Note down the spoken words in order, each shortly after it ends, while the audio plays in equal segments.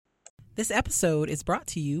This episode is brought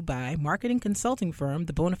to you by marketing consulting firm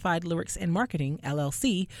The Bonafide Lyrics and Marketing,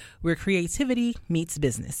 LLC, where creativity meets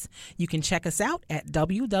business. You can check us out at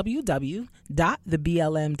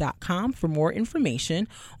www.theblm.com for more information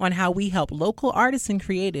on how we help local artists and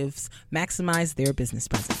creatives maximize their business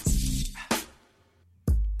presence.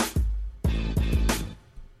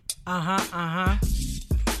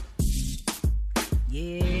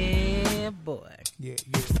 Yeah, boy. Yeah.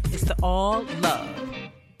 It's the All Love,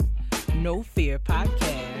 No Fear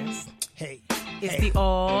podcast. Hey. It's the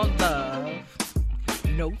All Love,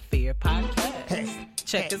 No Fear podcast. Hey.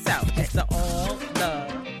 Check us out. It's the All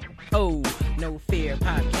Love, Oh, No Fear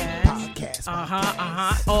podcast. Podcast.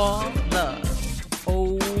 All Love,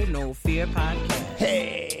 Oh, No Fear podcast.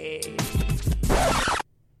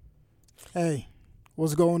 Hey,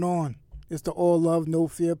 what's going on? It's the All Love, No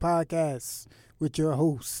Fear podcast with your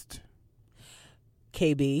host.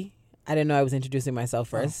 KB. I didn't know I was introducing myself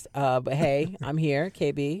first, but hey, I'm here,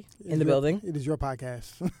 KB, in the building. It is your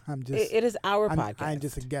podcast. It is our podcast. I'm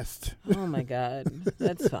just a guest. Oh my God,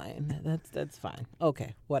 that's fine. That's fine.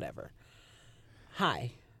 Okay, whatever.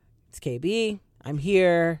 Hi, it's KB. I'm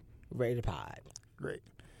here, ready to pod. Great.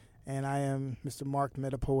 And I am Mr. Mark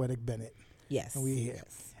Metapoetic Bennett. Yes, and we're here.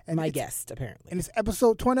 Yes. And my guest, apparently. And it's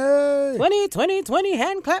episode 20. 20.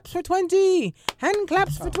 Hand claps for 20. Hand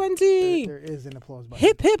claps for 20. There is an applause button.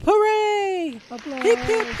 Hip, hip, hooray. Applause. Hip,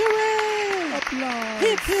 hip, hooray. Applause.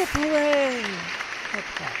 Hip, hip, hooray.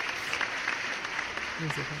 Applause.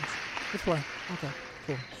 Music, thanks. This one. Okay,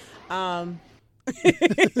 cool.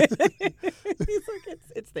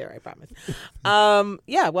 It's there, I promise.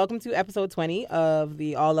 Welcome to episode 20 of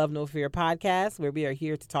the All Love No Fear podcast, where we are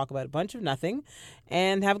here to talk about a bunch of nothing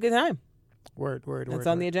and have a good time. Word. That's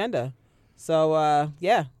on the agenda. So,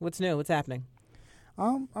 what's new? What's happening?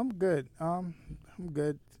 I'm good. I'm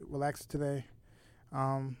good. Relaxed today.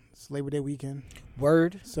 It's Labor Day weekend.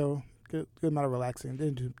 Word. So good amount of relaxing.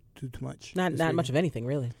 Didn't do too much. Not much of anything,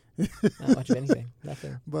 really. Not much of anything.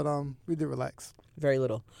 Nothing. But we did relax. Very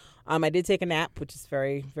little. I did take a nap, which is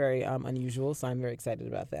very, very unusual, so I'm very excited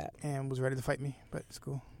about that. And was ready to fight me, but it's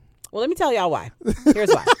cool. Well, let me tell y'all why.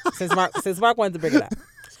 Here's why. Since Mark wanted to bring it up.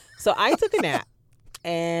 So I took a nap,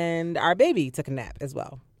 and our baby took a nap as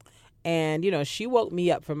well. And, she woke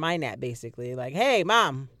me up from my nap, basically. Like, hey,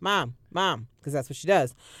 mom, because that's what she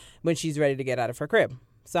does when she's ready to get out of her crib.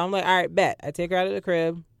 So I'm like, all right, bet. I take her out of the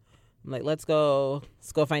crib. I'm like, let's go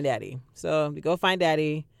find daddy. So we go find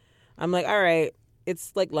daddy. I'm like, all right,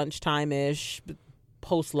 it's like lunchtime-ish,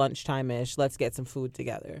 post-lunchtime-ish. Let's get some food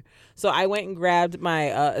together. So I went and grabbed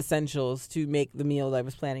my essentials to make the meal that I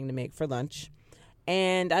was planning to make for lunch.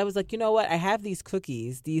 And I was like, you know what? I have these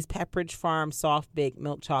cookies, these Pepperidge Farm soft-baked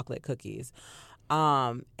milk chocolate cookies.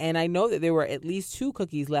 And I know that there were at least 2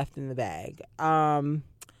 cookies left in the bag.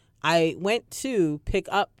 I went to pick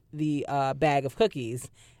up the bag of cookies.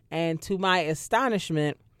 And to my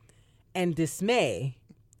astonishment and dismay,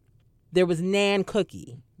 there was Nan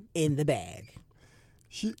cookie in the bag.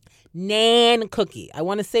 Nan cookie. I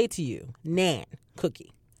want to say to you, Nan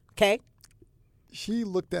cookie. Okay? She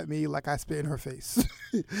looked at me like I spit in her face.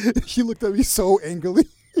 She looked at me so angrily.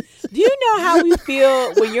 Do you know how we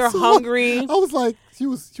feel when you're hungry? I was like, she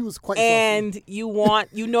was quite and saucy.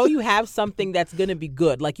 you have something that's going to be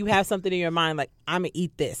good. Like you have something in your mind like, I'm going to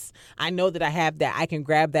eat this. I know that I have that. I can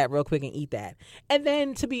grab that real quick and eat that. And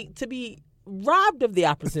then to be robbed of the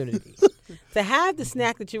opportunity to have the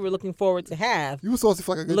snack that you were looking forward to have. You were saucy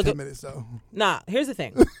for like a good 10 minutes though. Nah, here's the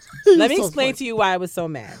thing. Let me explain to you why I was so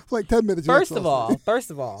mad. For like 10 minutes. First of all,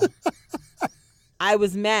 I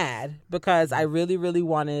was mad because I really, really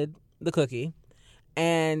wanted the cookie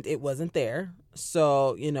and it wasn't there.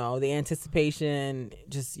 So, the anticipation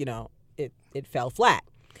just, it fell flat.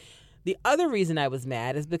 The other reason I was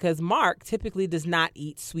mad is because Mark typically does not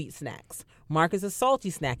eat sweet snacks. Mark is a salty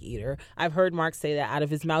snack eater. I've heard Mark say that out of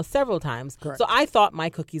his mouth several times. Correct. So I thought my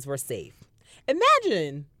cookies were safe.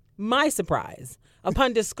 Imagine my surprise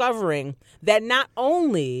upon discovering that not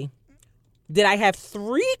only did I have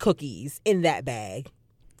 3 cookies in that bag,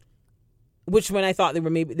 which when I thought there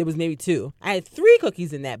was maybe 2. I had 3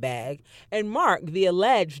 cookies in that bag, and Mark, the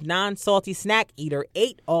alleged non-salty snack eater,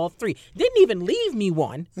 ate all 3. Didn't even leave me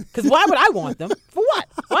one, because why would I want them? For what?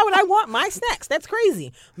 Why would I want my snacks? That's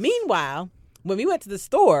crazy. Meanwhile, when we went to the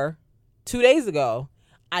store 2 days ago,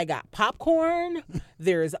 I got popcorn.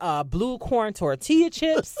 There's blue corn tortilla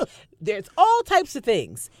chips. There's all types of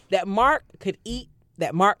things that Mark could eat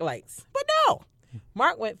that Mark likes. But no,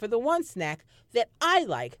 Mark went for the one snack that I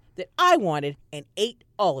like, that I wanted, and ate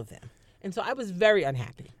all of them. And so I was very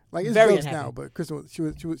unhappy. Like it's Very jokes unhappy. now, but Kristen she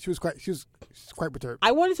was quite perturbed.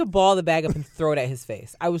 I wanted to ball the bag up and throw it at his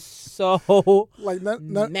face. I was so Like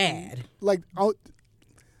mad. Like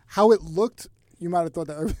how it looked, you might have thought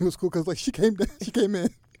that everything was cool because like she came in,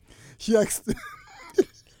 she asked,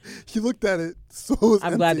 she looked at it, so it was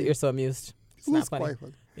I'm glad that empty. you're so amused. It's It not was funny. quite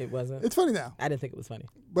funny. It wasn't. It's funny now, I didn't think it was funny.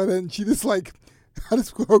 but then she just like, I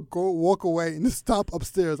just go walk away and just stop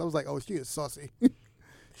upstairs. I was like, oh, she is saucy.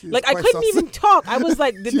 She is Like I quite couldn't saucy. even talk. I was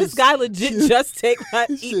like, did She this is- guy legit she is- just take my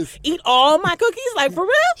she is- eat all my cookies? Like for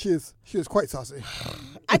real? She is quite saucy.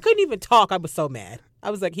 I couldn't even talk. I was so mad. I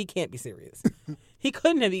was like, he can't be serious. He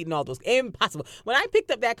couldn't have eaten all those. Impossible. When I picked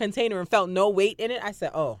up that container and felt no weight in it, I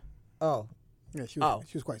said, oh. Yeah, she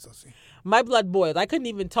was quite saucy. My blood boiled. I couldn't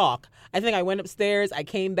even talk. I think I went upstairs. I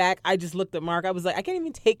came back. I just looked at Mark. I was like, I can't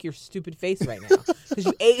even take your stupid face right now because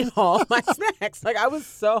you ate all my snacks. Like I was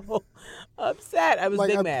so upset. I was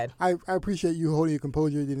Like big mad. I appreciate you holding your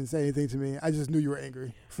composure. You didn't say anything to me. I just knew you were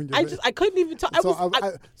angry from your I couldn't even talk.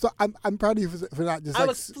 I'm proud of you for not just I like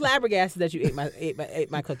was flabbergasted that you ate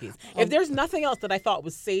my cookies. If there's nothing else that I thought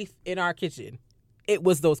was safe in our kitchen, it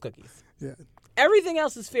was those cookies. yeah. Everything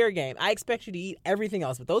else is fair game. I expect you to eat everything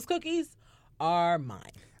else, but those cookies are mine.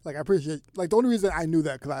 Like I appreciate like the only reason I knew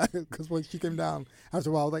that because when she came down after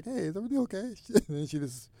a while I was like, hey, is everything okay? And then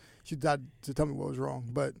she died to tell me what was wrong,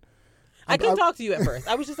 but I couldn't talk to you at first.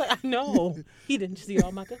 I was just like, I know he didn't just eat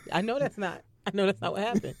all my cookies. I know that's not what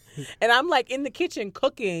happened. And I'm like in the kitchen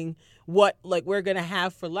cooking what like we're gonna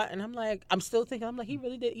have for lunch, and I'm like, I'm still thinking, I'm like, he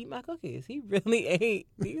really did eat my cookies. He really ate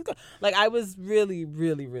these. Like I was really,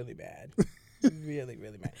 really, really bad. Really,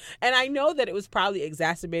 really mad. And I know that it was probably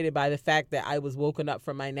exacerbated by the fact that I was woken up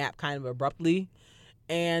from my nap kind of abruptly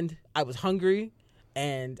and I was hungry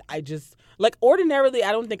and I just, like ordinarily,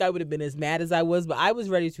 I don't think I would have been as mad as I was, but I was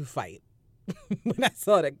ready to fight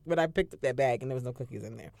when I picked up that bag and there was no cookies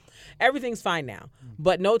in there. Everything's fine now.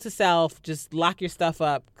 But note to self, just lock your stuff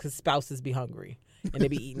up because spouses be hungry and they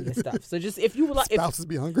be eating your stuff. So just if you would like. Spouses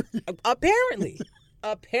be hungry.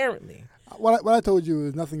 Apparently. What I told you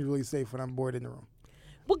is nothing's really safe when I'm bored in the room.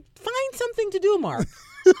 Well, find something to do, Mark.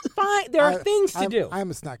 There are things to do.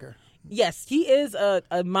 I'm a snacker. Yes, he is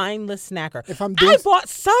a mindless snacker. If I'm doing I bought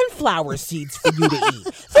sunflower seeds for you to eat.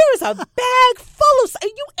 There is a bag full of.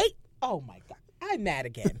 And you ate. Oh my God! I'm mad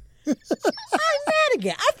again. I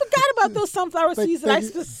forgot about those sunflower seeds that I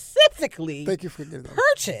specifically Thank you for getting them.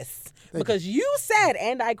 purchased because you said,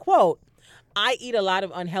 and I quote, I eat a lot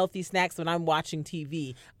of unhealthy snacks when I'm watching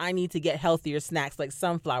TV. I need to get healthier snacks like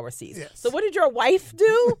sunflower seeds. Yes. So what did your wife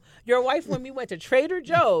do? Your wife, when we went to Trader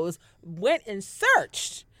Joe's, went and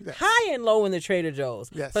searched high and low in the Trader Joe's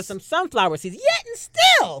for some sunflower seeds. Yet and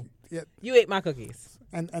still, you ate my cookies.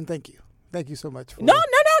 And thank you. Thank you so much. For No,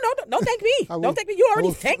 don't thank me. Don't thank me. You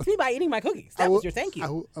already thanked me by eating my cookies. That was your thank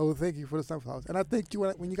you. I will thank you for the sunflowers. And I thanked you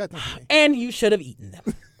when you got them for me. And you should have eaten them.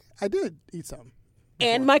 I did eat some.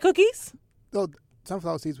 And my cookies? No,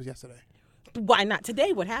 sunflower seeds was yesterday. Why not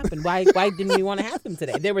today? What happened? Why didn't you want to have them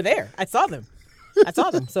today? They were there. I saw them.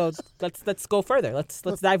 So let's go further. Let's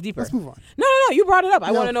dive deeper. Let's move on. No. You brought it up.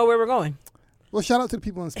 I want to know where we're going. Well, shout out to the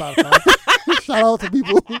people on Spotify. Shout out to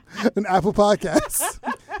people in Apple Podcasts.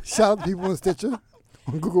 Shout out to people in Stitcher,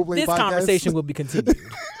 on Google Play This Podcasts. conversation will be continued.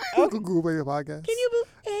 On Google Play Podcasts. Can you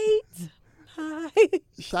believe 8 high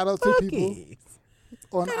Shout out to people cookies?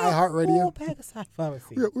 on Got a iHeartRadio. whole pack of sunflower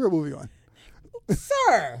seeds. We're moving on.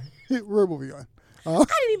 Sir, We're moving on. I didn't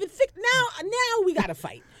even think. Now we got to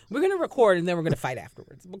fight. We're going to record and then we're going to fight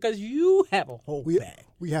afterwards because you have a whole bag.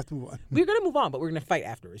 We have to move on. We're going to move on, but we're going to fight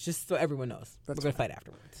afterwards, just so everyone knows. We're going to fight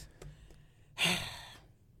afterwards.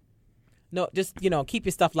 No, just, keep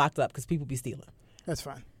your stuff locked up because people be stealing. That's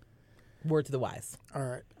fine. Word to the wise. All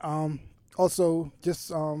right. Also, just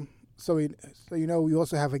so you know, we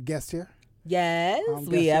also have a guest here. Yes,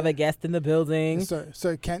 we have a guest in the building.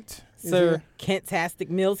 Sir Kent. Sir Kentastic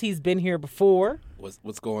Mills. He's been here before.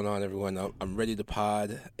 What's going on, everyone? I'm ready to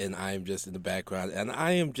pod, and I'm just in the background, and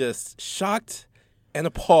I am just shocked and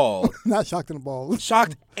appalled. Not shocked and appalled.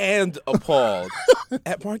 Shocked and appalled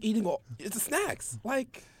at Mark eating all the snacks.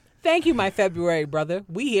 Like, thank you, my February brother.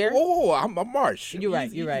 We here. oh, I'm March. You're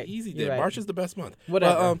right. You're right. Easy You're there. right. March is the best month.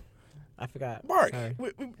 Whatever. I forgot. Mark,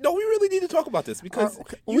 we really need to talk about this because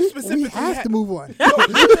we have to move on. No,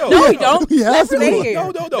 we don't. We have Let's to stay move on. here.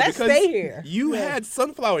 No, Let's because stay here. you had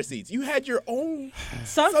sunflower seeds. You had your own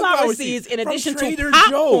Sunflower seeds in from addition Trader to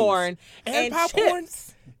popcorn Joe's and popcorn,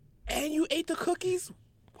 chips. and you ate the cookies.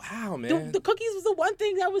 Wow, man. The cookies was the one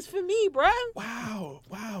thing that was for me, bruh. Wow,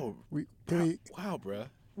 Wow, bruh.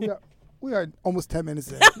 bruh. We are almost 10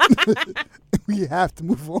 minutes in. We have to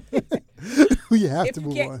move on. We have If to you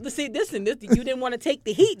move can't on. see this and this, you didn't want to take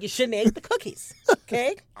the heat. You shouldn't have ate the cookies.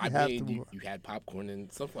 Okay. I have mean, to you, move on. you had popcorn and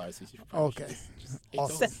sunflower seeds. You probably Okay. just ate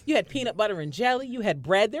Awesome. those. You had peanut butter and jelly. You had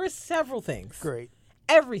bread. There are several things. Great.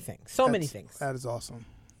 Everything. So many things. That is awesome.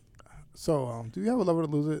 So, do you have a love it or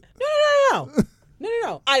lose it? No.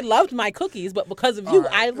 No. I loved my cookies, but because of you,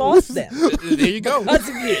 I lost them. There you go. Because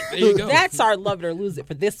of you. There you go. That's our love it or lose it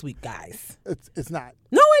for this week, guys. It's not.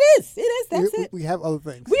 No, it is. It is. That's we, it. we have other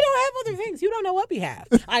things. We don't have other things. You don't know what we have.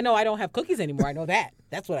 I know I don't have cookies anymore. I know that.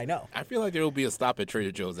 That's what I know. I feel like there will be a stop at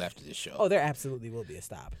Trader Joe's after this show. Oh, there absolutely will be a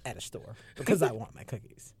stop at a store because I want my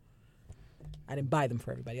cookies. I didn't buy them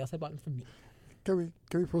for everybody else. I bought them for me. Can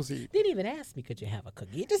we proceed? Didn't even ask me, could you have a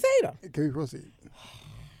cookie? You just ate them. Can we proceed?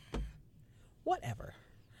 Whatever.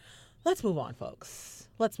 Let's move on, folks.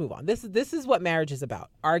 Let's move on. This is what marriage is about.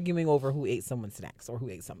 Arguing over who ate someone's snacks or who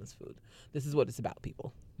ate someone's food. This is what it's about,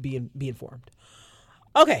 people. Be informed.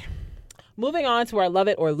 Okay. Moving on to our love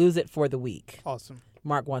it or lose it for the week. Awesome.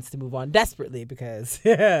 Mark wants to move on desperately because he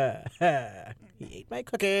ate my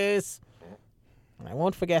cookies. And I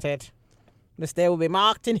won't forget it. This day will be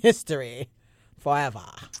marked in history forever.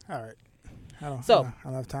 All right. I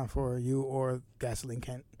don't have time for you or Gasoline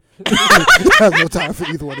Kent. I have no time for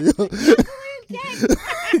either one of you.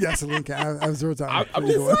 Gasoline Kent. I have zero time. I'm for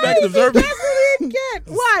just either one. back and observing.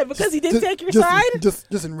 Why? Because he didn't take your side? Just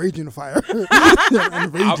enraging the fire.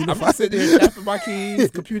 Enraging the I'm fire. just sitting here tapping my keys,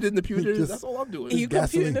 computing the computers. Just- That's all I'm doing. You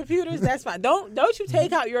gasoline. compute computers, that's fine. Don't you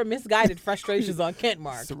take out your misguided frustrations on Kent,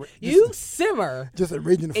 Mark. Just- You simmer Just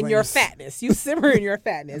enraging the flames. in your fatness. You simmer in your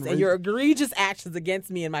fatness and your egregious actions against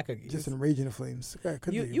me and my cookies. Just enraging the flames.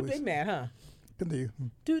 Okay, You big man, huh? Continue.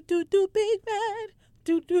 Do big man.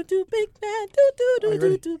 Do big man. Are you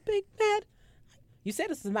ready? Do big man. You said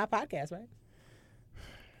this is my podcast, right?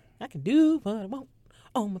 I can do what I want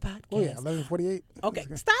on my podcast. Oh yeah, 11:48. Okay,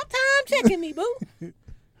 stop time checking me, boo.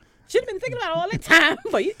 Should have been thinking about all that time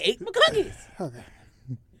before you ate my cookies. Okay.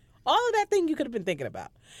 All of that thing you could have been thinking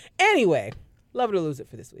about. Anyway, love it or lose it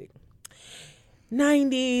for this week.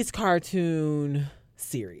 90s cartoon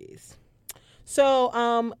series.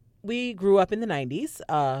 So, we grew up in the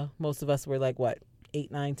 90s. Most of us were like,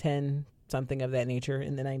 8, 9, 10, something of that nature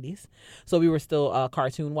in the 90s. So we were still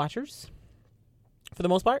cartoon watchers for the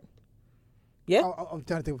most part. Yeah? I'm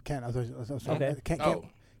trying to think of Kent. I was Okay.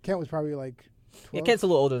 Kent was probably like 12. Yeah, Kent's a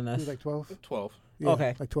little older than He us. was like 12. 12. Yeah,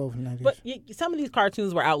 Okay. Like 12 in the 90s. But some of these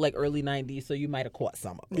cartoons were out like early 90s, so you might have caught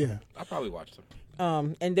some of them. yeah. I probably watched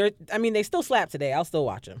them. And they still slap today. I'll still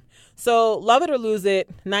watch them. So, love it or lose it,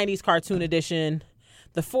 90s cartoon edition.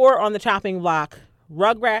 The 4 on the chopping block: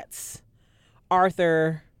 Rugrats,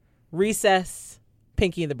 Arthur, Recess,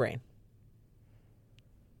 Pinky and the Brain.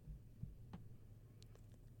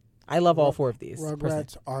 I love all 4 of these.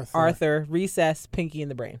 Rugrats, Arthur, Recess, Pinky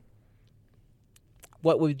and the Brain.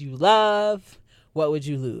 What would you love? What would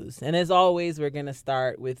you lose? And as always, we're going to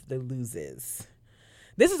start with the loses.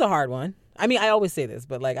 This is a hard one. I mean, I always say this,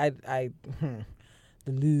 but like the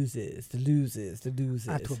loses.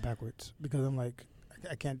 I have to go backwards because I'm like,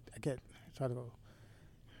 I can't try to go.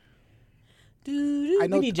 We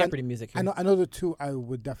need Jeopardy music here. I know the 2 I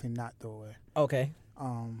would definitely not throw away. Okay.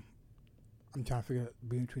 I'm trying to figure out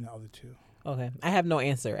between the other 2. Okay. I have no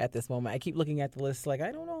answer at this moment. I keep looking at the list like,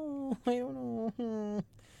 I don't know.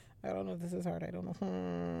 I don't know if this is hard. I don't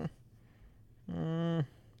know.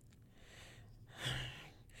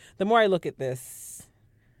 The more I look at this,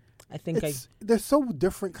 I think There's so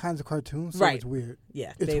different kinds of cartoons, so Right. it's weird.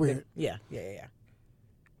 Yeah. It's weird. Yeah.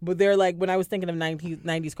 But they're like, when I was thinking of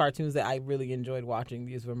 90s cartoons that I really enjoyed watching,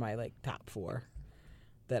 these were my like top 4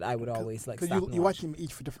 that I would always like stop and you watch them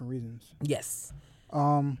each for different reasons. Yes.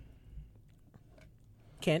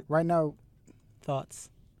 Kent, Right now, thoughts?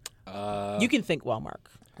 You can think while Mark.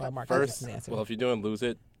 Mark First, has an answer. well, if you're doing lose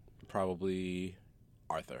it, probably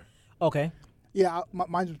Arthur. Okay. yeah,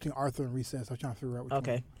 mine's between Arthur and Recess. I was trying to figure out which one.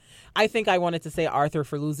 Okay. I think I wanted to say Arthur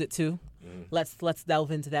for lose it too. Mm. Let's delve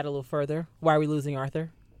into that a little further. Why are we losing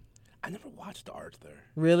Arthur? I never watched Arthur.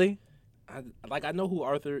 Really? I know who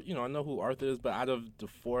Arthur is, but out of the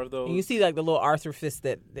 4 of those, And you see like the little Arthur fist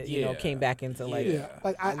that you know Yeah. came back into like Yeah. Yeah,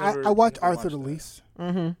 like I never- I watch never Arthur watched the that. least.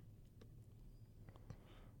 Mm-hmm.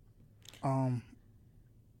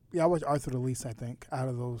 Yeah, I watch Arthur the least. I think out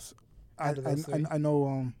of those, Out of those 3. I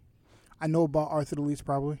know I know about Arthur the least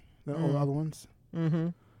probably than all the other ones. Mm-hmm.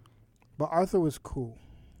 But Arthur was cool.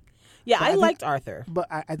 Yeah, But I I think- liked Arthur. But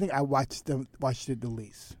I think I watched it the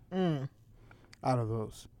least Mm. out of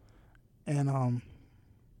those. And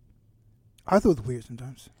Arthur was weird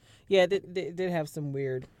sometimes. Yeah, it did have some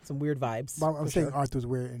weird vibes. But I'm for saying sure. Arthur was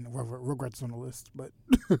weird and Rugrats on the list. But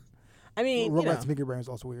I mean, Rugrats and Pinky and the Brain was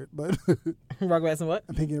also weird, but Rugrats and what?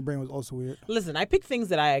 Pinky and the Brain was also weird. Listen, I picked things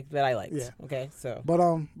that I liked. Yeah. Okay, so. But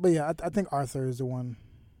yeah, I think Arthur is the one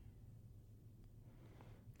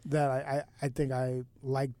that I think I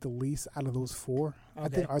liked the least out of those four. Okay. I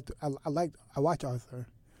think Arthur. I watch Arthur,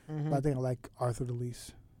 Mm-hmm. but I think I like Arthur the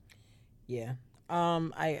least. Yeah.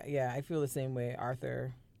 I feel the same way.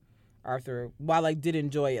 Arthur, while I did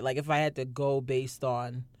enjoy it, like if I had to go based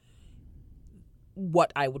on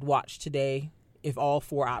what I would watch today, if all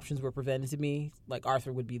four options were presented to me, like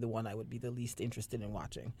Arthur would be the one I would be the least interested in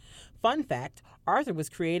watching. Fun fact, Arthur was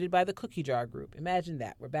created by the Cookie Jar Group. Imagine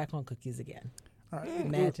that. We're back on cookies again. All right,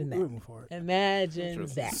 Imagine that. we'll move forward. Imagine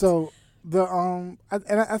that. So the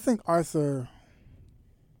I think Arthur.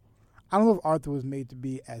 I don't know if Arthur was made to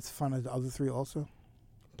be as fun as the other three also.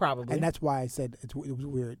 Probably. And that's why I said it was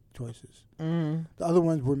weird choices. Mm-hmm. The other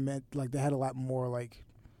ones were meant, like, they had a lot more, like,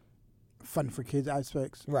 fun for kids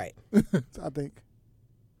aspects. Right. So I think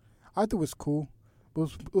Arthur was cool, but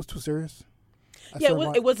it was too serious. Yeah,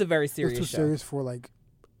 it was a very serious It was too show. serious for, like,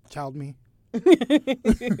 child me.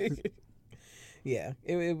 Yeah,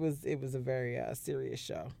 it was a very serious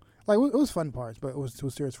show. Like, it was fun parts, but it was too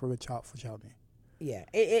serious for child me. Yeah,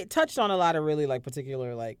 it touched on a lot of really like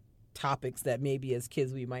particular like topics that maybe as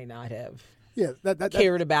kids we might not have Yeah, that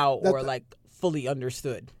cared about or that- like fully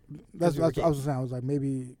understood. That's we were what I was saying. I was like,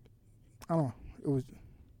 maybe, I don't know. It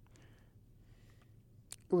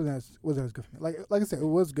wasn't as good for me. Like I said, it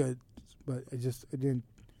was good, but it didn't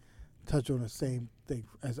touch on the same thing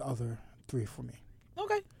as the other three for me.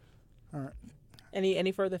 Okay. All right.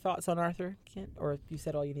 Any further thoughts on Arthur, Kent? Or you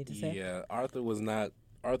said all you need to say? Yeah, Arthur was not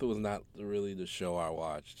really the show I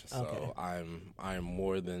watched, so Okay. I'm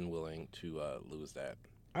more than willing to lose that.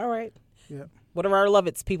 All right. Yeah. What are our love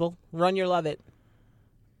it's, people? Run your love it.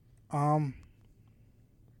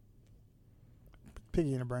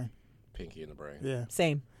 Piggy in the Brain. Pinky in the Brain. Yeah,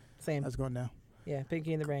 Same. that's going down. Yeah,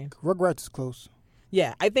 Pinky in the Brain. Rugrats is close.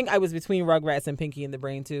 Yeah, I think I was between Rugrats and Pinky in the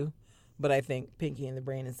Brain too, but I think Pinky in the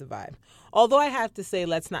Brain is the vibe. Although I have to say,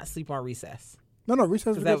 let's not sleep on Recess. No,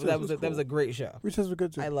 Recess was 'Cause good too. that was a great show. Recess was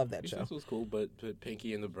good too. I love that show. Recess was cool, but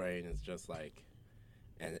Pinky in the Brain is just like,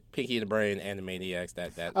 and Pinky in the Brain, Animaniacs,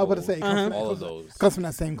 that I was about to say, all of those. comes from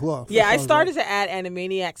that same cloth. Yeah, I That's what started to add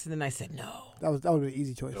Animaniacs, and then I said no. That would be an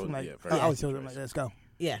easy choice. That would I'm like, be a very I was easy telling them, choice. like, let's go.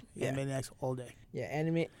 Yeah, yeah, Maniacs all day.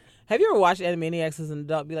 yeah. Have you ever watched Animaniacs as an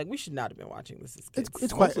adult? Be like, we should not have been watching this as kids.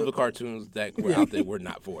 It's quite. Most of the cartoons that were out there were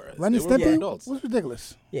not for us. Ren They and were for Stimpy adults. was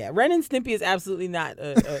ridiculous. Yeah, Ren and Stimpy is absolutely not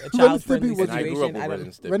a child-friendly Stimpy was- And I grew up situation. with I Ren don't.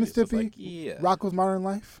 and Stimpy. Ren and so it's Stimpy, like, yeah. Rocko's Modern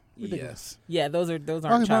Life, Yes. ridiculous. Yeah, those aren't Rocko's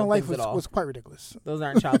child Modern Life things at all. was quite ridiculous. Those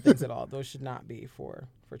aren't child things at all. Those should not be for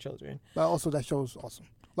children. But also that show was awesome.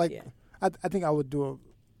 Like, Yeah. I think I would do a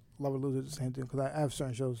Love or Lose It the same thing because I have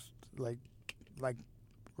certain shows like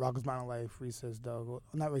Rocko's Modern Life, Recess, Doug,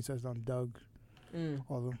 not Recess, Doug,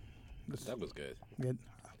 all of them. That was good. Yeah.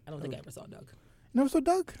 I don't think I ever saw Doug. Never saw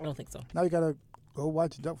Doug? I don't think so. Now you gotta go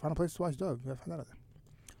watch Doug. Find a place to watch Doug. You gotta find out.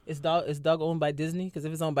 Is Doug owned by Disney? Because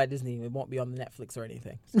if it's owned by Disney, it won't be on the Netflix or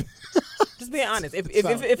anything. Just being honest. If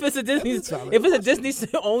it's a Disney valid. if it's a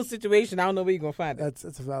Disney owned situation, I don't know where you're gonna find it.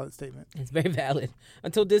 That's a valid statement. It's very valid.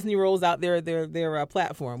 Until Disney rolls out their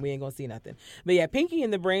platform, we ain't gonna see nothing. But yeah, Pinky in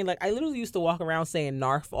the Brain. Like I literally used to walk around saying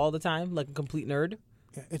 "Narf" all the time, like a complete nerd.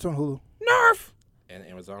 Yeah, it's on Hulu. Narf. And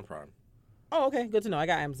Amazon Prime. Oh, okay, good to know. I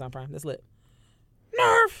got Amazon Prime. That's lit.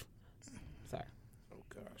 Narf. Sorry. Oh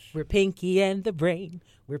gosh. We're Pinky and the Brain.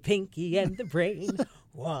 We're Pinky and the Brain.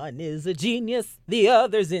 One is a genius, the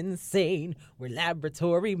other's insane. We're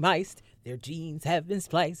laboratory mice. Their genes have been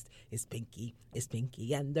spliced. It's Pinky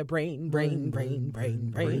and the Brain. Brain.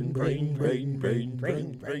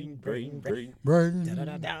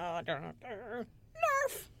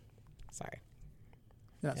 Nerf. Sorry.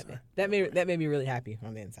 Yeah, sorry. That made me really happy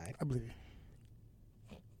on the inside. I believe you.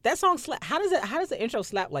 That song slap. How does the intro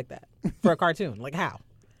slap like that for a cartoon? Like how?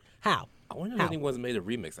 I wonder if How? anyone's made a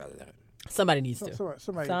remix out of that. Somebody needs to.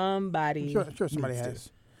 Somebody. Somebody. I'm sure somebody needs to.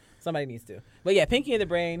 has. Somebody needs to. But yeah, Pinky and the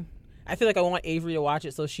Brain. I feel like I want Avery to watch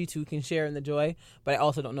it so she too can share in the joy. But I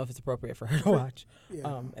also don't know if it's appropriate for her to watch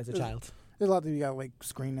as a child. There's a lot that you got like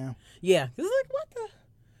screen now, Yeah, this is like what the.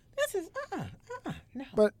 This is no.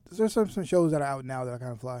 but there's some shows that are out now that I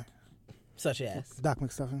kind of fly. Such as Doc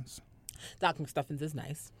McStuffins. Doc McStuffins is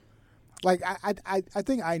nice. Like I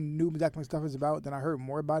think I knew what Doc McStuffins about, then I heard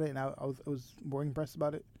more about it, and I was more impressed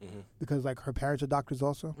about it because like her parents are doctors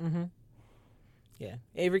also. Mm-hmm. Yeah,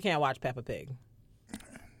 Avery can't watch Peppa Pig.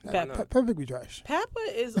 Peppa Pig be trash. Peppa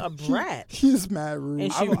is a brat. She's mad rude.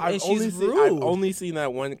 And I've she's rude. I've only seen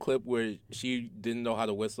that one clip where she didn't know how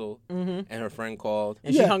to whistle, and her friend called.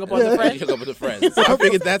 And she hung up on the She friend. hung up with the friend. So I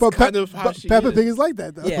figured that's kind of how she Peppa is. Pig is like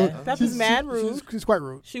that, though. Yeah, Peppa's mad rude. She's quite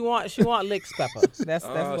rude. She want licks, Peppa. That's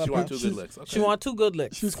what she want 2 good licks. Okay. She want 2 good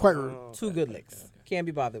licks. She's quite rude. 2 good licks. Can't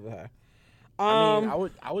be bothered with her. I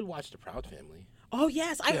mean, I would watch The Proud Family. Oh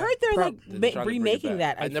yes, I heard they're They're trying to bring it remaking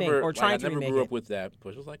back. that. I think, or trying to I never remake grew it. up with that, but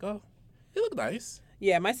it was like, oh, it looked nice.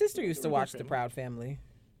 Yeah, my sister used to watch The Proud Family.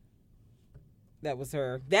 That was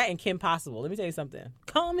her. That and Kim Possible. Let me tell you something.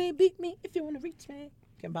 Call me, beat me if you want to reach me.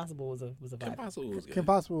 Kim Possible was a vibe. Kim Possible was good. Kim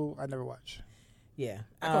Possible, I never watch. Yeah,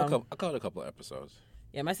 I caught a couple of episodes.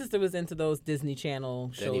 yeah. My sister was into those Disney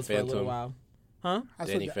Channel Danny shows for a little Phantom. while. Huh?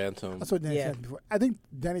 Danny Phantom. I saw Danny Yeah. Phantom before. I think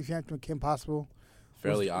Danny Phantom and Kim Possible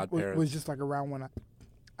Fairly Odd Parents. was just like around when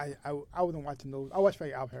I wasn't watching those. I watched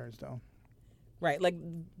Fairly Odd Parents though. Right. Like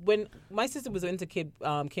when my sister was into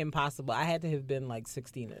Kim Possible, I had to have been like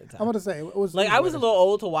 16 at the time. I'm gonna say it was Like I was a little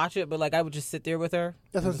old to watch it, but like I would just sit there with her.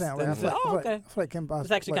 That's what I'm saying. Like, I feel like, oh, I feel okay. like Kim Possible.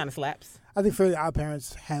 It's actually like, kind of slaps. I think Fairly Odd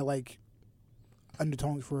Parents had like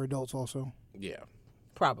undertones for adults also. Yeah.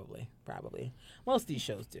 Probably. Most of these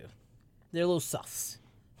shows do. They're a little sus.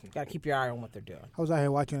 Got to keep your eye on what they're doing. I was out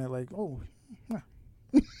here watching it like, oh,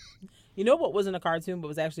 You know what wasn't a cartoon, but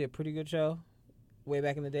was actually a pretty good show? Way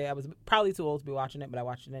back in the day. I was probably too old to be watching it, but I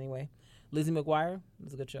watched it anyway. Lizzie McGuire. It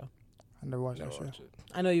was a good show. I never watched Never that show. watched it.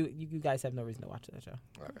 I know you guys have no reason to watch that show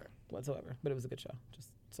Okay. whatsoever, but it was a good show. Just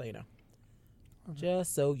so you know.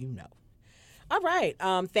 Just so you know. All right.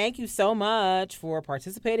 Thank you so much for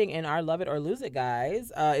participating in our Love It or Lose It,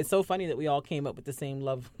 guys. It's so funny that we all came up with the same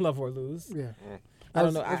love or lose. Yeah. I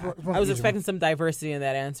don't know. I was expecting some diversity in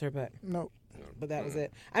that answer, but that was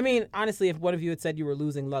it. I mean, honestly, if one of you had said you were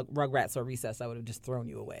losing Rugrats or Recess, I would have just thrown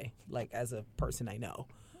you away, like as a person I know,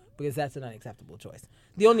 because that's an unacceptable choice.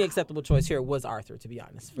 The only acceptable choice here was Arthur, to be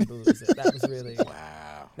honest, for the Lose It. That was really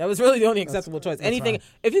Wow. That was really the only acceptable choice. Anything, fine.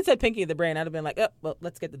 if you said Pinky the Brain, I'd have been like, oh, well,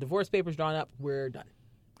 let's get the divorce papers drawn up. We're done.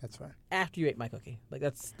 That's fine. After you ate my cookie. Like,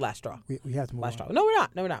 that's last straw. We have to move Last on. straw. No, we're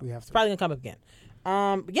not. No, we're not. We have It's to. probably going to come up again.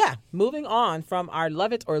 Yeah, moving on from our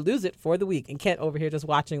Love It or Lose It for the week. And Kent over here just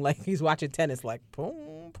watching like he's watching tennis, like,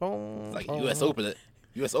 boom, boom, It's like boom. U.S. Open it.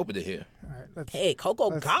 U.S. Open it here. All right, let's Hey, Coco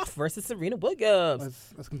Gauff versus Serena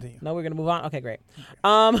Williams. let's continue. No, we're going to move on? Okay, great.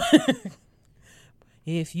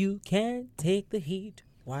 If you can't take the heat,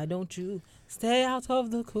 why don't you stay out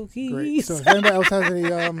of the cookies? Great. So if anybody else has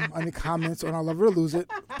any comments on our Love It or Lose It,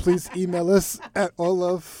 please email us at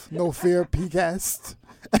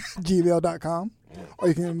alllovenofearpcast@gmail.com. Or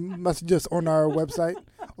you can message us on our website,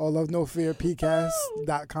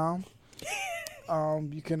 alllovenofearpcast.com.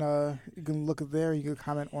 You can look at there. You can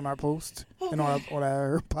comment on our post and on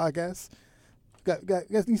our podcast.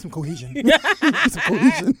 Guys need some cohesion. Need some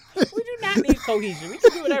cohesion. We do not need cohesion. We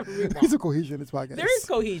can do whatever we Need want. some cohesion in this podcast. There is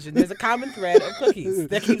cohesion. There's a common thread of cookies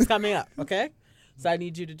that keeps coming up. Okay, so I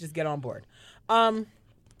need you to just get on board.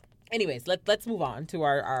 Anyways, let's move on to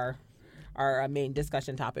our main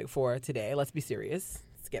discussion topic for today. Let's be serious.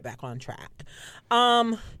 Let's get back on track.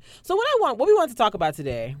 So what we want to talk about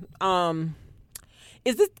today,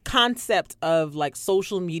 is this concept of like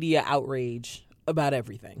social media outrage about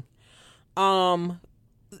everything. In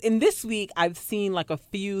this week, I've seen like a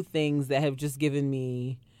few things that have just given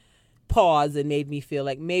me pause and made me feel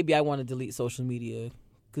like maybe I want to delete social media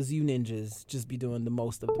because you ninjas just be doing the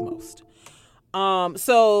most of the most.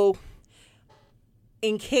 So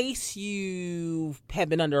in case you have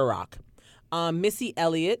been under a rock, Missy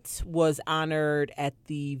Elliott was honored at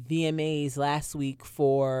the VMAs last week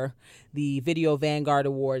for the Video Vanguard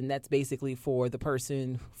Award, and that's basically for a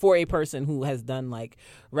person who has done like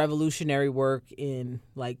revolutionary work in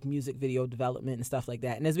like music video development and stuff like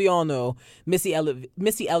that. And as we all know, Missy Elliott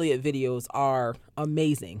videos are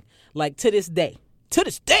amazing. Like to this day.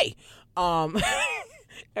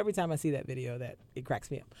 Every time I see that video, that it cracks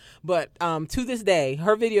me up. But to this day,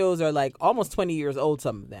 her videos are like almost 20 years old.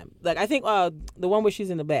 Some of them, like I think the one where she's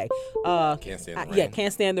in the bag, Can't Stand the Rain. yeah,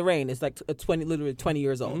 Can't Stand the Rain. It's like literally 20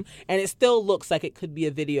 years old, and it still looks like it could be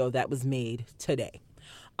a video that was made today.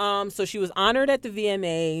 So she was honored at the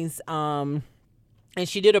VMAs, and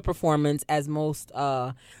she did a performance as most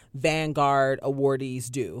Vanguard awardees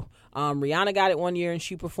do. Rihanna got it one year and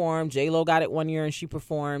she performed. J-Lo got it one year and she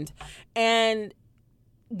performed, and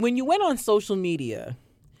when you went on social media,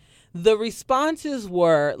 the responses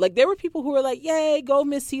were like, there were people who were like, yay, go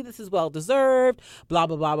Missy, this is well deserved, blah,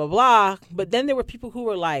 blah, blah, blah, blah. But then there were people who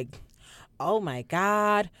were like, oh my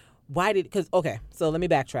God, so let me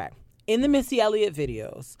backtrack. In the Missy Elliott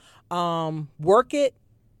videos, Work It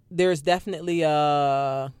there's definitely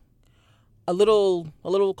a little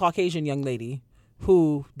Caucasian young lady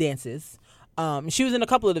who dances. She was in a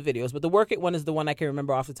couple of the videos, but the Work It one is the one I can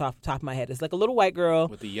remember off the top of my head. It's like a little white girl.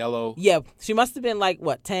 With the yellow. Yeah. She must have been like,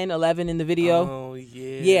 10, 11 in the video? Oh,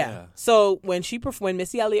 yeah. Yeah. So when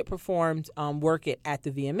Missy Elliott performed Work It at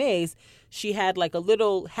the VMAs, she had like had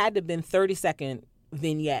to have been 30-second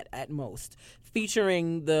vignette at most,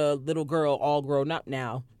 featuring the little girl all grown up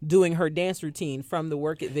now doing her dance routine from the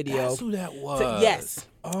Work It video. That's who that was. Yes.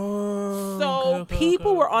 Oh. So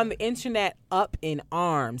people were on the internet up in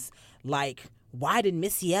arms. Like, why did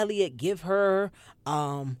Missy Elliott give her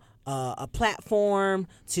a platform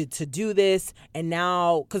to do this? And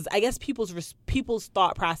now, because I guess people's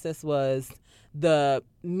thought process was the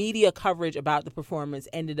media coverage about the performance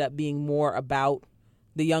ended up being more about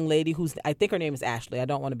the young lady I think her name is Ashley. I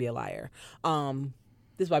don't want to be a liar.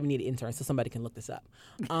 This is why we need an intern so somebody can look this up.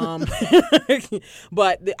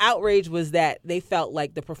 But the outrage was that they felt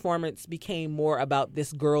like the performance became more about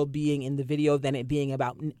this girl being in the video than it being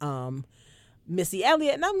about Missy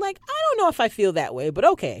Elliott. And I'm like, I don't know if I feel that way, but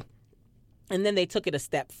okay. And then they took it a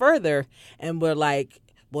step further and were like,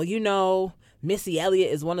 well, Missy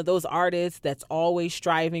Elliott is one of those artists that's always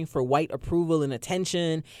striving for white approval and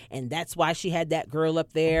attention, and that's why she had that girl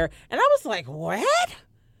up there. And I was like, what?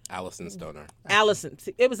 Allison Stoner. Allison.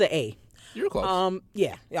 It was an A. You were close.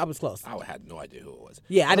 Yeah, I was close. I had no idea who it was.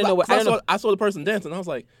 Yeah, I didn't know what. I saw the person dancing. I was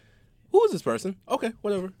like, who is this person? Okay,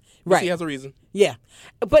 whatever. Right. She has a reason. Yeah.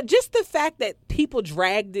 But just the fact that people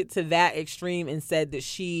dragged it to that extreme and said that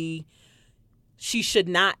she should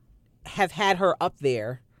not have had her up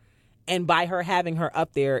there, and by her having her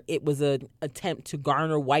up there, it was an attempt to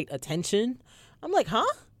garner white attention. I'm like, huh?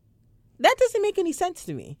 That doesn't make any sense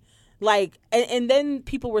to me. Like, and then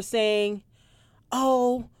people were saying,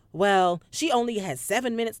 oh, well, she only had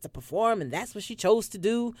 7 minutes to perform, and that's what she chose to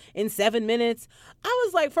do in 7 minutes. I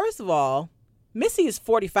was like, first of all, Missy is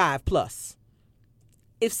 45 plus.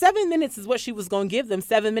 If 7 minutes is what she was going to give them,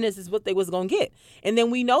 7 minutes is what they was going to get. And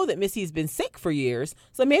then we know that Missy's been sick for years,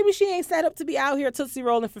 so maybe she ain't set up to be out here Tootsie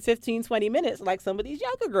rolling for 15, 20 minutes like some of these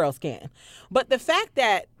younger girls can. But the fact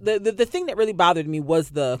that the thing that really bothered me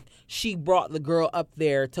was she brought the girl up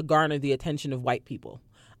there to garner the attention of white people.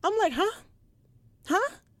 I'm like, huh?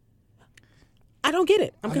 I don't get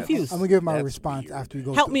it. I'm confused. I'm gonna give my That's response weird. after you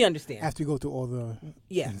go. Help me understand. After you go through all the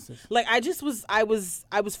instances. Like I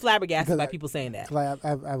was flabbergasted by people saying that. Like I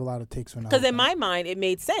have a lot of takes on that. Because in my mind, it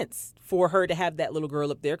made sense for her to have that little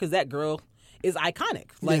girl up there because that girl is iconic.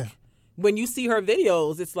 Like when you see her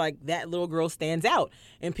videos, it's like that little girl stands out.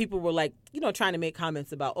 And people were like, trying to make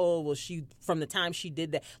comments about, oh, well, from the time she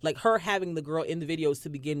did that, like her having the girl in the videos to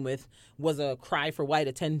begin with was a cry for white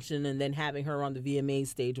attention. And then having her on the VMA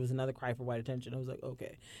stage was another cry for white attention. I was like,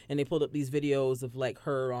 okay. And they pulled up these videos of like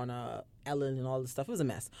her on Ellen and all this stuff. It was a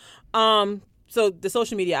mess. So the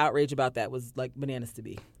social media outrage about that was like bananas to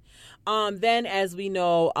me. Then, as we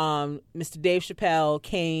know, Mr. Dave Chappelle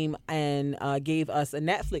came and gave us a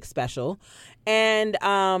Netflix special. And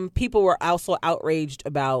people were also outraged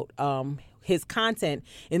about his content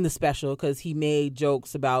in the special because he made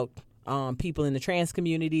jokes about people in the trans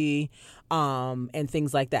community and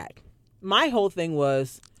things like that. My whole thing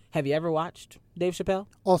was, have you ever watched Dave Chappelle?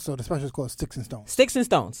 Also, the special is called Sticks and Stones. Sticks and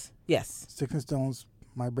Stones, yes. Sticks and Stones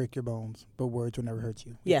might break your bones, but words will never hurt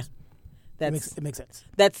you. Yeah. It makes sense.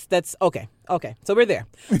 That's okay. Okay, so we're there.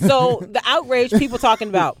 So the outrage, people talking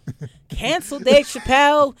about cancel Dave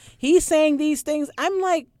Chappelle. He's saying these things. I'm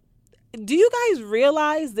like, do you guys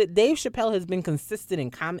realize that Dave Chappelle has been consistent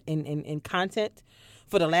in content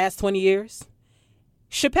for the last 20 years?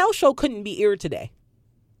 Chappelle's show couldn't be aired today.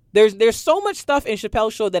 There's so much stuff in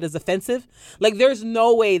Chappelle's show that is offensive. Like there's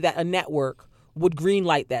no way that a network would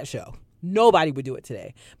greenlight that show. Nobody would do it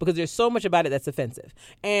today because there's so much about it that's offensive.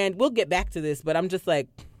 And we'll get back to this, but I'm just like,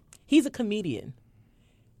 he's a comedian.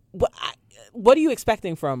 What are you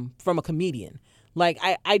expecting from a comedian? Like,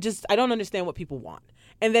 I don't understand what people want.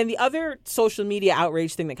 And then the other social media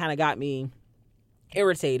outrage thing that kind of got me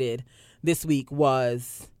irritated this week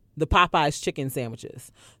was the Popeyes chicken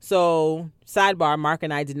sandwiches. So, sidebar, Mark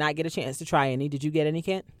and I did not get a chance to try any. Did you get any,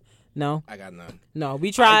 Kent? No? I got none. No,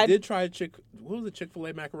 we tried. I did try what was it,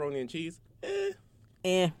 Chick-fil-A macaroni and cheese?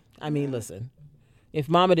 I mean, listen. If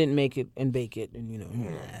Mama didn't make it and bake it,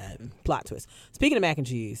 and plot twist. Speaking of mac and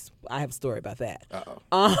cheese, I have a story about that.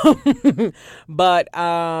 But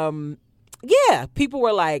yeah, people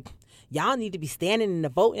were like, y'all need to be standing in the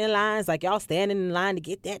voting lines like y'all standing in line to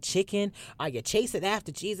get that chicken. Are you chasing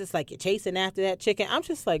after Jesus like you're chasing after that chicken? I'm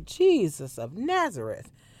just like, Jesus of Nazareth.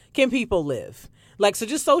 Can people live? Like, so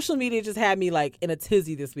just social media just had me like in a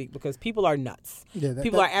tizzy this week because people are nuts. Yeah,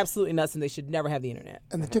 People are absolutely nuts, and they should never have the internet.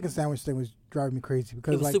 And the chicken sandwich thing was driving me crazy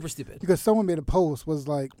because It was like super stupid. because someone made a post was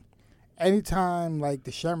like, anytime like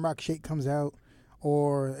the Shamrock Shake comes out,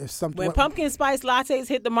 or if something When pumpkin spice lattes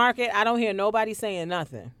hit the market, I don't hear nobody saying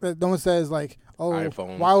nothing. no one says like, oh,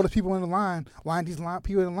 iPhones. why are the people in the line? Why aren't these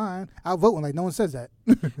people in the line out voting? Like no one says that.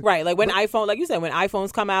 Right, like when iPhone, like you said, when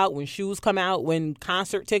iPhones come out, when shoes come out, when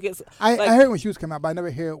concert tickets. I like, heard when shoes come out, but I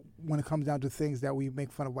never hear it when it comes down to things that we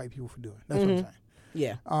make fun of white people for doing. That's what I'm saying.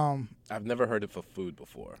 Yeah. I've never heard it for food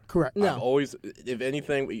before. Correct. No. I've always, if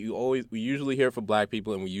anything, we usually hear it for black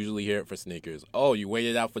people, and we usually hear it for sneakers. Oh, you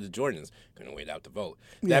waited out for the Jordans. Couldn't wait out to vote.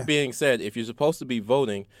 Yeah. That being said, if you're supposed to be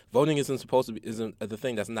voting isn't the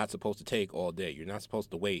thing that's not supposed to take all day. You're not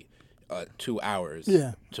supposed to wait 2 hours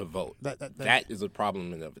to vote. That is a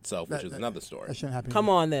problem in of itself, which is another story. That shouldn't happen. Come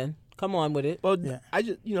on then. Come on with it. Well, Yeah. I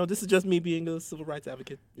just, this is just me being a civil rights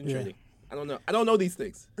advocate in Yeah. training. I don't know these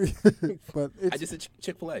things. But I just said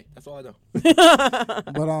Chick-fil-A. That's all I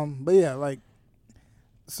know. but yeah, like,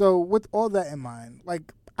 so with all that in mind,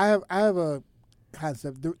 like I have a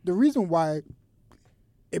concept. The reason why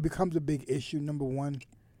it becomes a big issue, number one,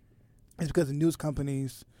 is because the news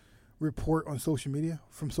companies report on social media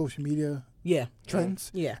from social media Yeah. trends.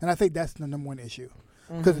 Yeah. And I think that's the number one issue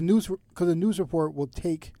because the news report will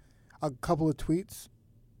take a couple of tweets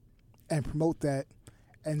and promote that.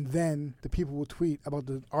 And then the people will tweet about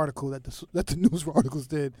the article that the news articles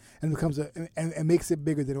did, and it becomes and makes it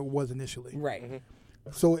bigger than it was initially. Right.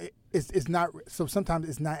 So it's not. So sometimes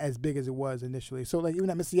it's not as big as it was initially. So like even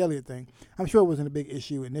that Missy Elliott thing, I'm sure it wasn't a big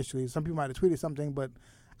issue initially. Some people might have tweeted something, but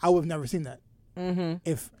I would have never seen that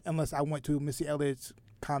unless I went to Missy Elliott's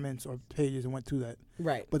comments or pages and went to that.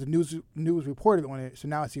 Right. But the news reported on it, so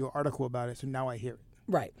now I see an article about it. So now I hear it,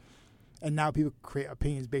 Right. and now people create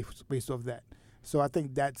opinions based off that. So I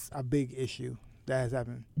think that's a big issue that has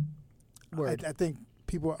happened. Word. I think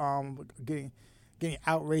people getting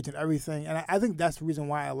outraged and everything, and I think that's the reason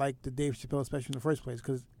why I like the Dave Chappelle special in the first place,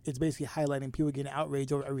 because it's basically highlighting people getting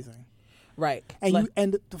outraged over everything. Right. And Like-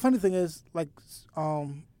 the funny thing is, like,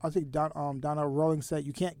 I think Donna Rowling said,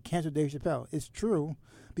 you can't cancel Dave Chappelle. It's true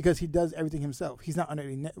because he does everything himself. He's not under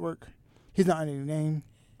any network. He's not under any name,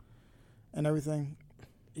 and everything.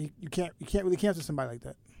 You can't really cancel somebody like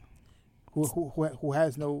that. Who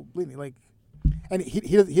has no bleeding, like, and he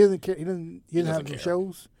doesn't care. He doesn't have no care.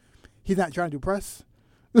 shows. He's not trying to do press.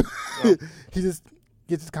 He just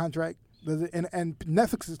gets his contract, does it, and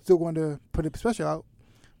Netflix is still going to put a special out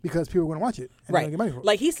because people are going to watch it and they're Right. gonna get money for it.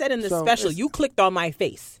 Like he said in the So special, it's- you clicked on my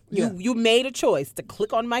face. Yeah. You made a choice to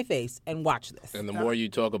click on my face and watch this. And the more you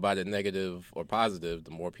talk about it negative or positive,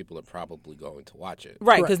 the more people are probably going to watch it.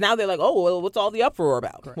 Right, Correct. because now they're like, oh, well, what's all the uproar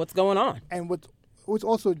about? Correct. What's going on? And what's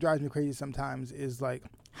also drives me crazy sometimes is like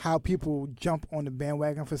how people jump on the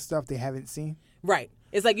bandwagon for stuff they haven't seen. Right.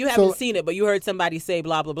 It's like you haven't So- seen it, but you heard somebody say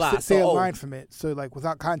blah, blah, blah. Say a So, line from it. So like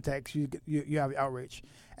without context, you have outrage.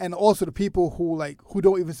 And also the people who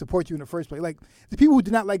don't even support you in the first place, like the people who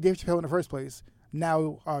did not like Dave Chappelle in the first place,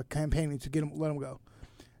 now are campaigning to let him go.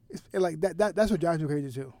 It's like that's what drives me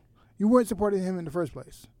crazy too. You weren't supporting him in the first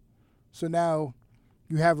place, so now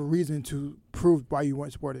you have a reason to prove why you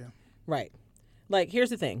weren't supporting him. Right. Like, here's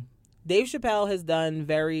the thing. Dave Chappelle has done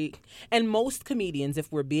and most comedians,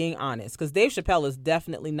 if we're being honest, because Dave Chappelle is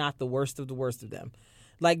definitely not the worst of them.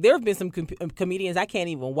 Like, there have been some comedians I can't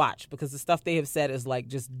even watch because the stuff they have said is, like,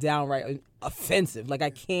 just downright offensive. Like, I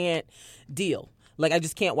can't deal. Like, I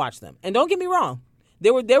just can't watch them. And don't get me wrong.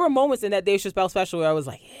 There were moments in that Dave Chappelle special where I was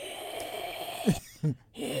like,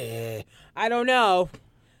 I don't know.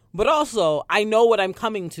 But also, I know what I'm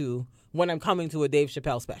coming to when I'm coming to a Dave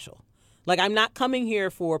Chappelle special. Like, I'm not coming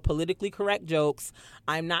here for politically correct jokes.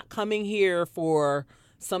 I'm not coming here for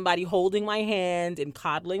somebody holding my hand and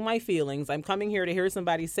coddling my feelings. I'm coming here to hear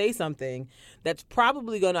somebody say something that's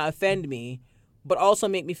probably going to offend me, but also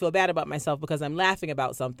make me feel bad about myself because I'm laughing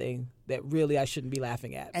about something that really I shouldn't be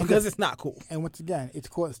laughing at because it's not cool. And once again, it's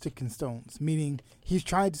called sticks and stones, meaning he's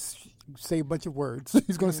trying to say a bunch of words.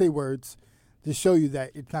 He's going to say words to show you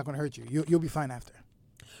that it's not going to hurt you. You'll be fine after.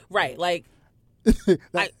 Right. Like,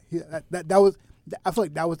 I feel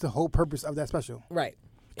like that was the whole purpose of that special, right.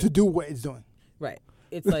 to do what it's doing. Right.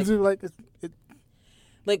 It's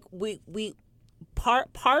like, we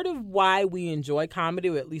part of why we enjoy comedy,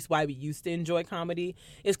 or at least why we used to enjoy comedy,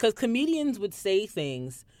 is because comedians would say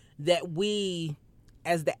things that we,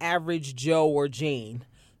 as the average Joe or Jane,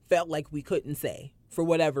 felt like we couldn't say for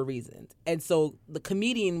whatever reason. And so the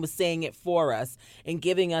comedian was saying it for us and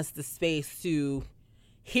giving us the space to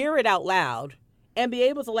hear it out loud and be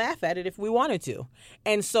able to laugh at it if we wanted to.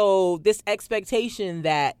 And so this expectation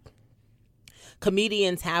that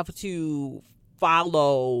comedians have to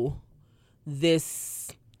follow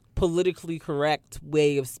this politically correct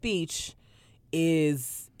way of speech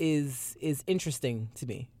is interesting to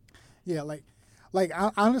me. Yeah, like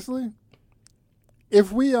honestly,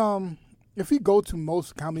 if we go to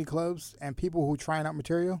most comedy clubs and people who trying out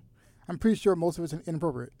material, I'm pretty sure most of it's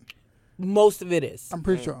inappropriate. Most of it is. I'm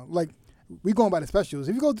pretty sure. Like, we going by the specials.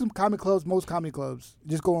 If you go to comedy clubs, most comedy clubs,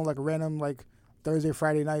 just go on like a random like Thursday,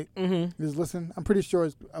 Friday night, just listen. I'm pretty sure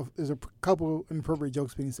there's a couple inappropriate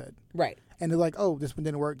jokes being said. Right. And they're like, oh, this one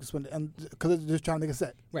didn't work. This one, and because they're just trying to make a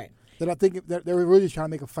set. Right. They're not thinking. They're really trying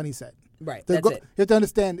to make a funny set. Right. That's it. You have to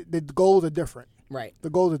understand the goals are different. Right. The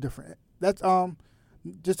goals are different. That's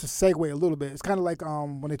just to segue a little bit. It's kind of like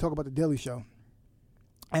when they talk about the Daily Show,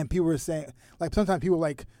 and people were saying, like, sometimes people are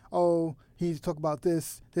like, oh, he needs to talk about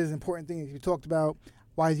this. This is an important thing that you talked about.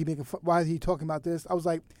 Why is he talking about this? I was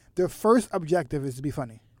like, their first objective is to be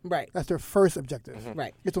funny. Right. That's their first objective. Mm-hmm.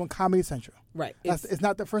 Right. It's on Comedy Central. Right. It's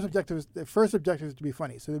not their first objective. Their first objective is to be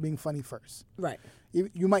funny. So they're being funny first. Right.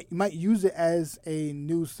 You might use it as a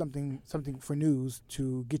news something for news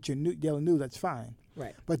to get your daily news. That's fine.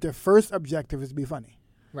 Right. But their first objective is to be funny.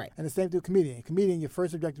 Right. And the same thing with comedian. Comedian, your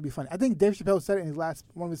first objective is to be funny. I think Dave Chappelle said it in his last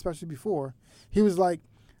one of his specials before. He was like,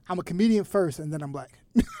 I'm a comedian first, and then I'm black.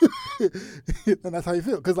 And that's how you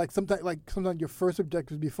feel. Because sometimes your first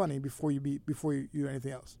objective is to be funny before you do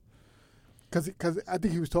anything else. Because I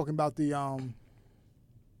think he was talking about the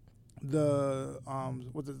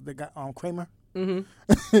guy Kramer.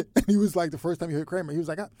 Mm-hmm. And he was like, the first time he heard Kramer, he was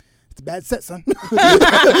like, it's a bad set, son. It's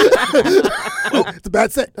a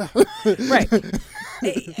bad set. Right.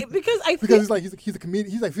 Because he's a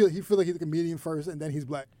comedian. He feels like he's a comedian first, and then he's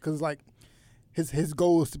black. Because like his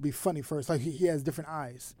goal is to be funny first. Like he has different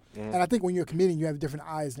eyes, and I think when you're a comedian, you have different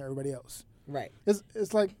eyes than everybody else. Right.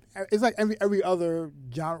 It's like every other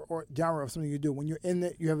genre of something you do. When you're in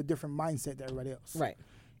it, you have a different mindset than everybody else. Right.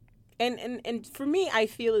 And for me, I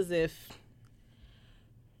feel as if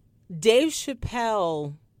Dave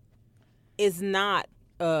Chappelle is not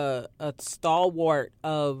a stalwart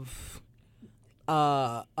of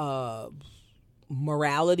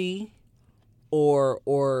morality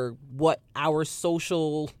or what our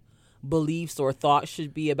social beliefs or thoughts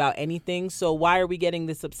should be about anything. So why are we getting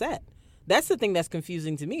this upset? That's the thing that's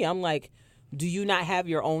confusing to me. I'm like, do you not have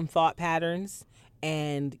your own thought patterns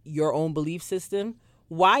and your own belief system?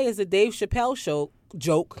 Why is a Dave Chappelle show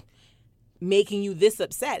joke making you this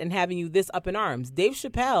upset and having you this up in arms? Dave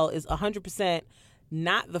Chappelle is 100%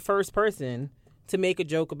 not the first person to make a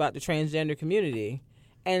joke about the transgender community.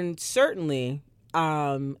 And certainly,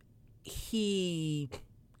 he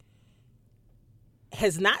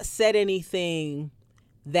has not said anything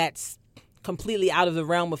that's completely out of the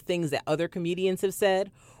realm of things that other comedians have said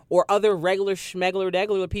or other regular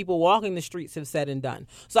schmegler people walking the streets have said and done.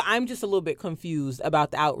 So I'm just a little bit confused about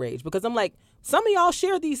the outrage because I'm like, some of y'all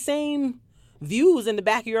share these same views in the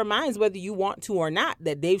back of your minds, whether you want to or not,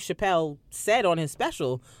 that Dave Chappelle said on his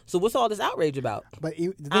special. So what's all this outrage about? But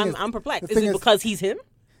I'm perplexed. Is it because he's him?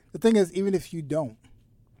 The thing is, even if you don't,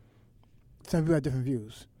 some people have different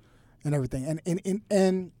views and everything.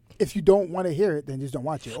 And if you don't want to hear it, then just don't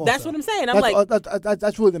watch it. Also. That's what I'm saying.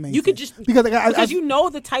 That's really the main thing. You could just because you know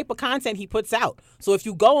the type of content he puts out. So if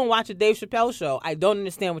you go and watch a Dave Chappelle show, I don't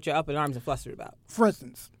understand what you're up in arms and flustered about. For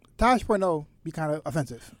instance, Tosh.0 be kind of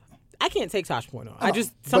offensive. I can't take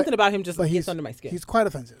Tosh.0. Something about him just gets under my skin. He's quite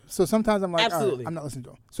offensive. So sometimes I'm like, absolutely, I'm not listening to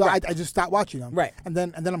him. So right. I just stopped watching him. Right. And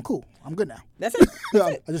then I'm cool. I'm good now. That's it.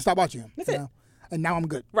 That's it. I just stopped watching him. That's it. And now I'm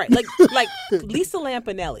good. Right. Like Lisa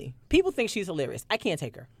Lampanelli. People think she's hilarious. I can't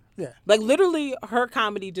take her. Yeah. Like literally her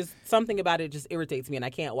comedy, just something about it just irritates me and I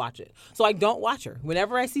can't watch it. So I don't watch her.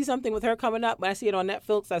 Whenever I see something with her coming up, when I see it on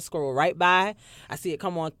Netflix, I scroll right by. I see it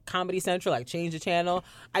come on Comedy Central, I change the channel.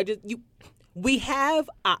 We have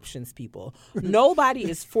options, people. Nobody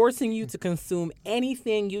is forcing you to consume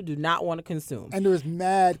anything you do not want to consume. And there's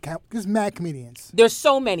mad comedians. There's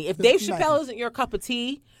so many. If Dave Chappelle isn't your cup of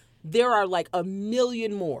tea, there are like a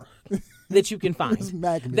million more that you can find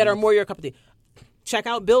that are more your cup of tea. Check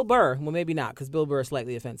out Bill Burr. Well, maybe not, because Bill Burr is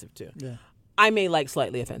slightly offensive too. Yeah. I may like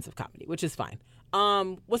slightly offensive comedy, which is fine.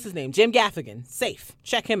 What's his name? Jim Gaffigan. Safe.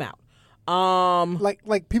 Check him out.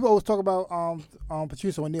 Like people always talk about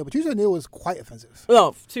Patrice O'Neal. Patrice O'Neal was quite offensive.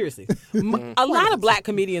 Oh, seriously. A lot of black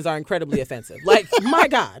comedians are incredibly offensive. Like, my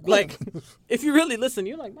God. Like, if you really listen,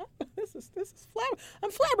 you're like, this is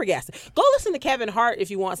I'm flabbergasted. Go listen to Kevin Hart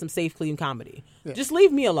if you want some safe, clean comedy. Yeah. Just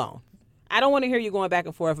leave me alone. I don't want to hear you going back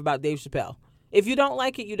and forth about Dave Chappelle. If you don't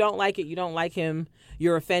like it, you don't like it. You don't like him.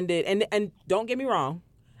 You're offended. And don't get me wrong.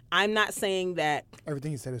 I'm not saying that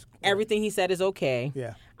everything he said is okay.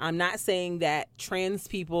 Yeah. I'm not saying that trans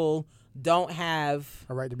people don't have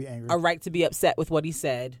a right to be angry, a right to be upset with what he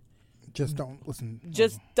said. Just don't listen.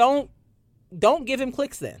 Just don't give him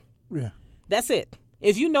clicks then. Yeah. That's it.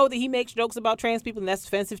 If you know that he makes jokes about trans people and that's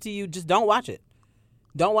offensive to you, just don't watch it.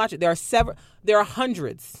 Don't watch it. There are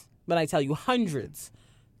hundreds, but I tell you, hundreds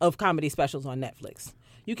of comedy specials on Netflix.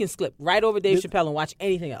 You can skip right over Dave Chappelle and watch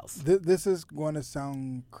anything else. This is going to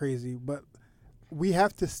sound crazy, but we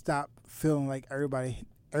have to stop feeling like everybody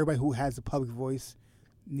who has a public voice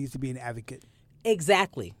needs to be an advocate.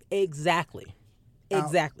 Exactly.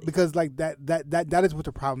 Because like that is what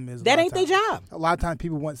the problem is. That ain't their job. A lot of times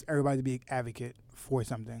people want everybody to be an advocate for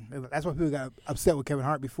something. That's why people got upset with Kevin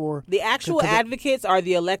Hart before. The actual advocates are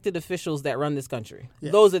the elected officials that run this country.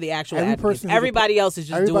 Yeah. Those are the actual advocates. Everybody else is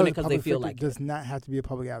just doing it because they feel like it. Does not have to be a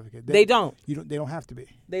public advocate. They don't. They don't have to be.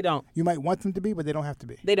 They don't. You might want them to be, but they don't have to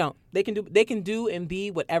be. They don't. They can do and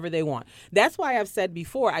be whatever they want. That's why I've said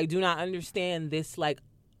before, I do not understand this like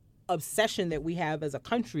obsession that we have as a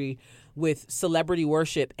country with celebrity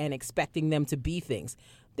worship and expecting them to be things.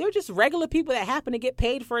 They're just regular people that happen to get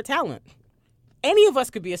paid for a talent. Any of us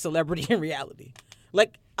could be a celebrity in reality.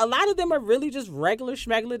 Like, a lot of them are really just regular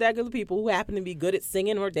schmegular people who happen to be good at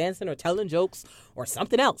singing or dancing or telling jokes or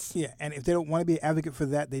something else. Yeah, and if they don't want to be an advocate for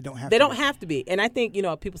that, they don't have to. They don't have to be. And I think,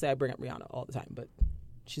 people say I bring up Rihanna all the time, but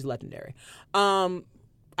she's legendary.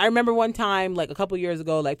 I remember one time, like a couple years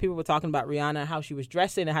ago, like people were talking about Rihanna, how she was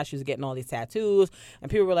dressing and how she was getting all these tattoos. And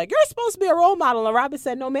people were like, you're supposed to be a role model. And Robin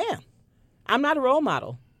said, no, ma'am. I'm not a role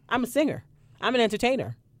model. I'm a singer. I'm an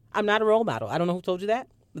entertainer. I'm not a role model. I don't know who told you that,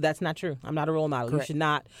 but that's not true. I'm not a role model. Correct. You should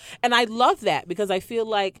not. And I love that because I feel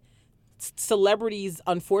like celebrities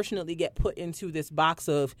unfortunately get put into this box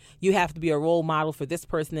of you have to be a role model for this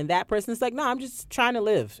person and that person. It's like, no, I'm just trying to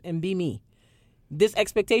live and be me. This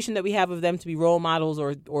expectation that we have of them to be role models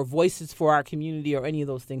or voices for our community or any of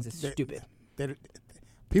those things is stupid. They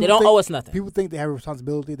don't owe us nothing. People think they have a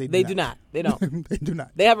responsibility. They do not. They don't. They do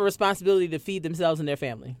not. They have a responsibility to feed themselves and their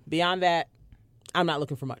family. Beyond that, I'm not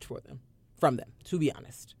looking for much from them, to be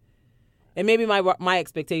honest. And maybe my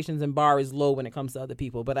expectations and bar is low when it comes to other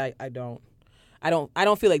people, but I don't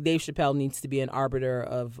feel like Dave Chappelle needs to be an arbiter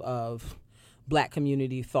of black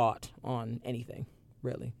community thought on anything,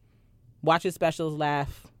 really. Watch his specials,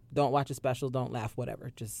 laugh. Don't watch his specials, don't laugh,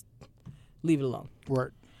 whatever. Just leave it alone.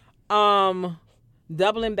 Word.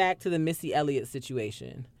 Doubling back to the Missy Elliott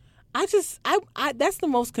situation. I that's the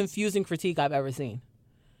most confusing critique I've ever seen.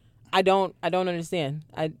 I don't understand.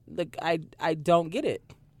 I don't get it.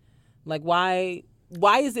 Like why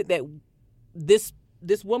is it that this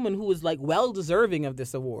woman who is like well deserving of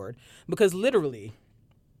this award, because literally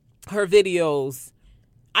her videos,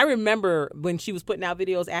 I remember when she was putting out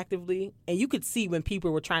videos actively and you could see when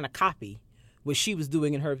people were trying to copy what she was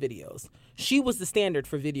doing in her videos. She was the standard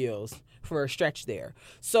for videos for a stretch there.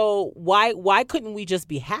 So why couldn't we just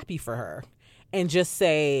be happy for her and just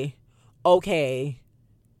say, okay,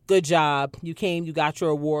 good job. You came, you got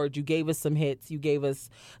your award, you gave us some hits, you gave us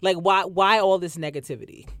like why all this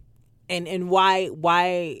negativity? And why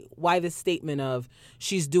this statement of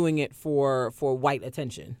she's doing it for white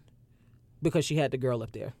attention because she had the girl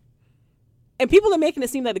up there. And people are making it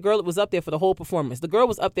seem like the girl was up there for the whole performance. The girl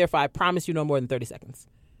was up there for, I promise you, no more than 30 seconds.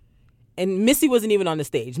 And Missy wasn't even on the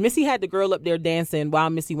stage. Missy had the girl up there dancing while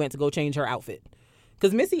Missy went to go change her outfit.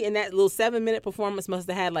 Because Missy in that little 7-minute performance must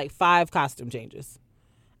have had like 5 costume changes.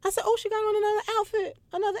 I said, oh, she got on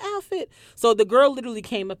another outfit. So the girl literally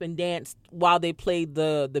came up and danced while they played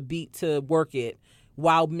the beat to Work It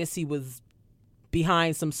while Missy was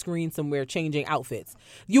behind some screen somewhere changing outfits.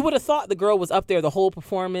 You would have thought the girl was up there the whole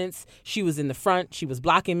performance. She was in the front. She was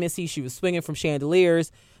blocking Missy. She was swinging from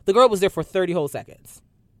chandeliers. The girl was there for 30 whole seconds.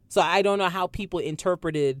 So I don't know how people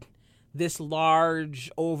interpreted this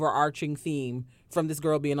large overarching theme from this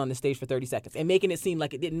girl being on the stage for 30 seconds and making it seem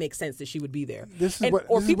like it didn't make sense that she would be there.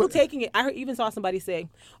 Taking it. I even saw somebody say,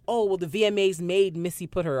 oh, well, the VMAs made Missy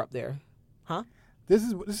put her up there. Huh? This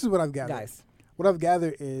is what I've gathered. Guys. What I've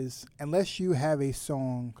gathered is unless you have a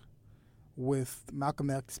song with Malcolm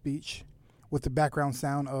X's speech with the background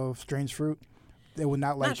sound of Strange Fruit, they will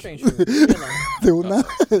not like. Not Strange Fruit. They will not.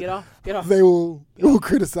 Get off. They will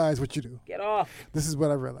criticize what you do. Get off. This is what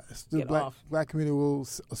I realized. The black community will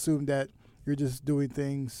assume that you're just doing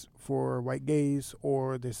things for white gays,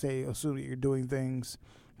 or they assume that you're doing things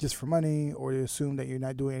just for money, or they assume that you're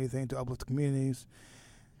not doing anything to uplift the communities.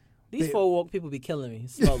 These 4 woke people be killing me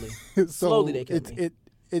slowly. Slowly they kill me.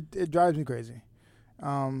 It drives me crazy.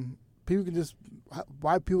 People can just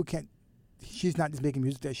why people can't she's not just making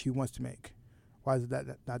music that she wants to make? Why is it that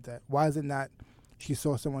not that? Why is it not she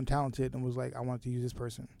saw someone talented and was like, I want to use this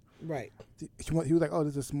person? Right. He was like, oh,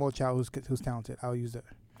 this is a small child who's talented. I'll use that.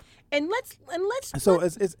 And let's. So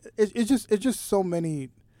it's just so many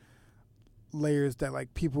layers that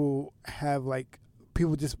like people have, like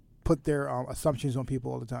people just put their assumptions on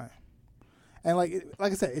people all the time. And like I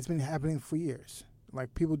said, it's been happening for years.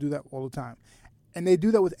 Like people do that all the time, and they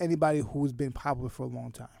do that with anybody who's been popular for a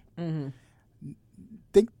long time. Mm-hmm.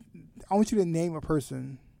 I want you to name a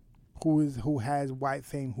person who has wide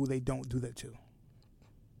fame who they don't do that to.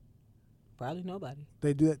 Probably nobody.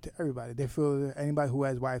 They do that to everybody. They feel that anybody who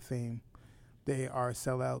has wide fame, they are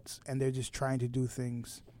sellouts, and they're just trying to do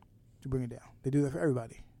things to bring it down. They do that for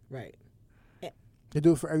everybody. Right. They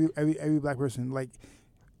do it for every black person. Like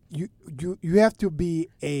you have to be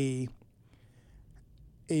a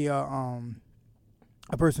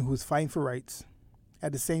person who's fighting for rights,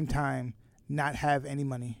 at the same time not have any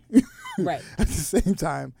money. Right. At the same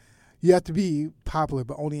time, you have to be popular,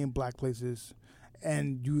 but only in black places,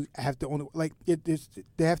 and you have to only like it.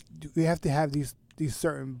 You have to have these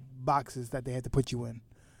certain boxes that they have to put you in,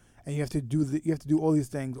 and you have to do all these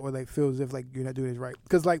things, or like feel as if like you're not doing it right.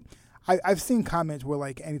 Because like I've seen comments where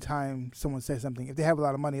like anytime someone says something, if they have a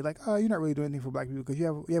lot of money, like, oh, you're not really doing anything for black people because you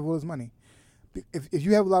have all this money. If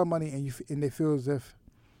you have a lot of money and they feel as if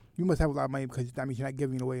you must have a lot of money because that means you're not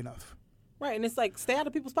giving it away enough. Right, and it's like, stay out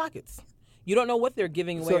of people's pockets. You don't know what they're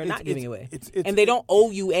giving away or not giving away. And they don't owe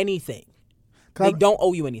you anything. They don't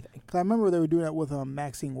owe you anything. Because I remember they were doing that with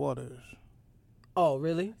Maxine Waters. Oh,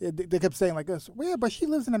 really? Yeah, they kept saying like this. Well, yeah, but she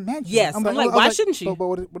lives in a mansion. Yes, I'm like, why shouldn't she? But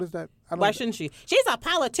what is that? Why shouldn't she? She's a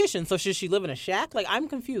politician, so should she live in a shack? Like, I'm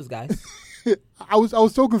confused, guys. I was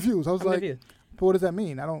so confused. I was like, confused. But what does that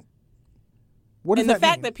mean? I don't. And the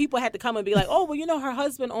fact that people had to come and be like, oh, well, her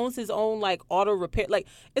husband owns his own, like, auto repair. Like,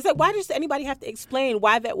 it's like, why does anybody have to explain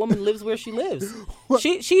why that woman lives where she lives?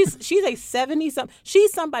 She's a 70-something.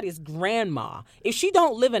 She's somebody's grandma. If she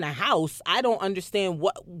don't live in a house, I don't understand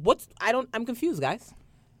I'm confused, guys.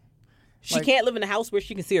 She can't live in a house where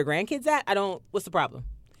she can see her grandkids at? What's the problem?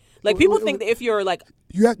 Like, people think that if you're, like.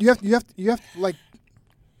 You have to, like.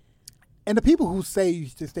 And the people who say you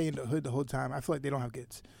should stay in the hood the whole time, I feel like they don't have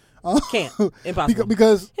kids. Can't. Impossible.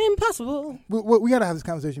 Because impossible. We got to have this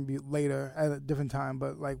conversation later at a different time,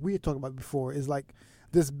 but like we talked about before, is like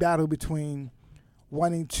this battle between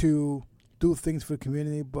wanting to do things for the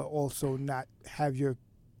community, but also not have your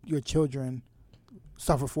children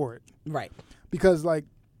suffer for it. Right. Because like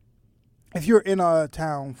if you're in a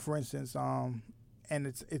town, for instance, and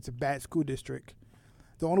it's a bad school district,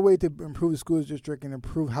 the only way to improve the school district and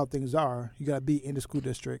improve how things are, you got to be in the school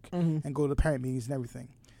district and go to the parent meetings and everything.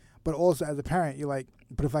 But also, as a parent, you're like,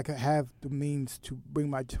 but if I could have the means to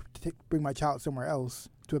bring my child somewhere else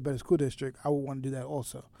to a better school district, I would want to do that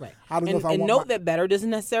also. Right. I don't know if I want note that better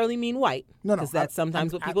doesn't necessarily mean white. No. Because that's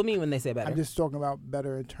sometimes what people mean when they say better. I'm just talking about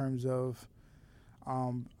better in terms of they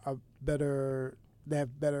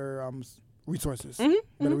have better resources,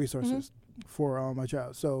 better resources for my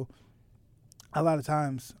child. So a lot of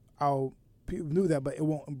times, people do that, but it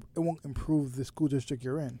won't improve the school district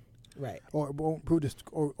you're in. Right. Or it won't improve this,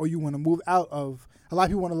 or you want to move out of. A lot of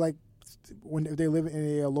people want to like if they live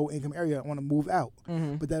in a low income area, want to move out,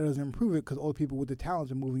 but that doesn't improve it because all the people with the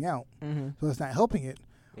talents are moving out, so that's not helping it.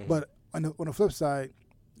 But on the flip side,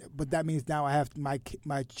 but that means now I have my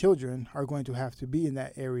children are going to have to be in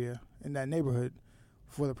that area, in that neighborhood,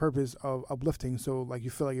 for the purpose of uplifting. So like you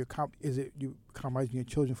feel like you compromising your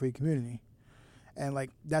children for your community, and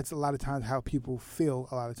like that's a lot of times how people feel.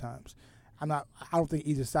 A lot of times. I don't think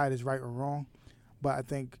either side is right or wrong, but I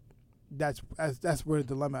think that's where the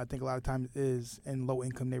dilemma I think a lot of times is in low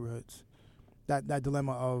income neighborhoods. That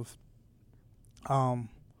dilemma of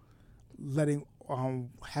letting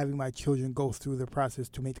having my children go through the process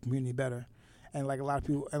to make the community better, and like a lot of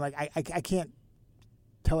people, and like I can't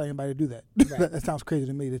tell anybody to do that. Right. That sounds crazy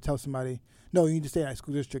to me to tell somebody, no, you need to stay in that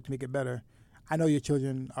school district to make it better. I know your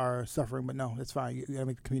children are suffering, but no, that's fine. You got to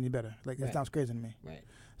make the community better. Like that sounds crazy to me. Right.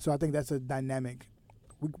 So I think that's a dynamic.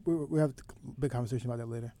 We have a big conversation about that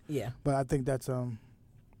later. Yeah. But I think that's that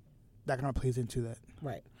kind of plays into that.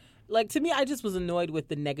 Right. Like to me, I just was annoyed with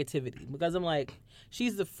the negativity because I'm like,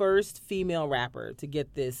 she's the first female rapper to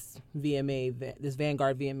get this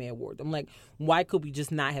Vanguard VMA award. I'm like, why could we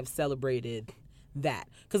just not have celebrated that?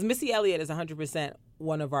 Because Missy Elliott is 100%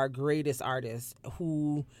 one of our greatest artists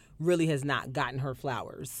who really has not gotten her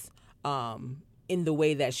flowers. In the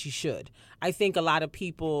way that she should. I think a lot of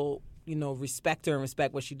people, respect her and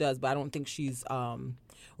respect what she does, but I don't think she's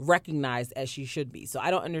recognized as she should be. So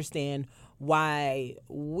I don't understand why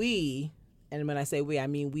we and when I say we, I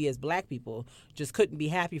mean we as black people, just couldn't be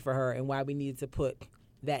happy for her and why we needed to put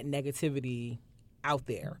that negativity out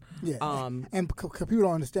there. Yeah. And people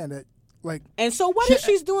don't understand that. Like, and so what if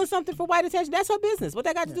she's doing something for white attention? That's her business. What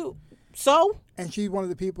that got to do? So? And she's one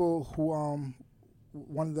of the people who,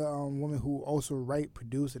 one of the women who also write,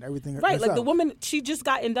 produce, and everything. Right, herself. like the woman, she just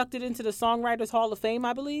got inducted into the Songwriters Hall of Fame,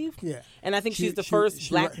 I believe. Yeah. And I think she's the first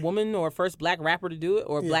black woman or first black rapper to do it,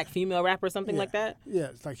 or black female rapper or something like that. Yeah,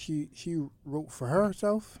 it's like she wrote for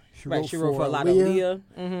herself. She wrote for a lot of Leah.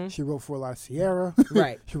 Mm-hmm. She wrote for a lot of Sierra.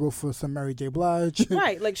 Right. She wrote for some Mary J. Blige.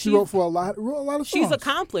 Right, like she wrote for a lot of songs. She's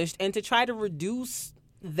accomplished, and to try to reduce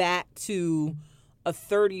that to a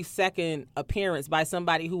 30-second appearance by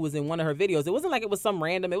somebody who was in one of her videos. It wasn't like it was some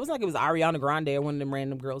random. It wasn't like it was Ariana Grande or one of them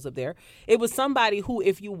random girls up there. It was somebody who,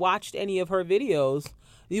 if you watched any of her videos,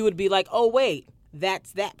 you would be like, oh, wait,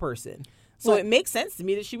 that's that person. So it makes sense to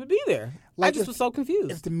me that she would be there. Like I just was so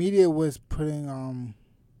confused. If the media was putting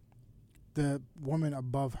the woman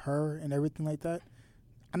above her and everything like that,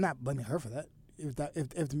 I'm not blaming her for that.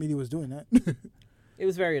 If the media was doing that. It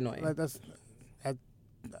was very annoying.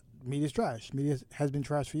 Media's trash. Media has been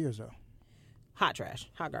trash for years, though. Hot trash.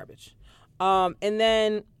 Hot garbage. And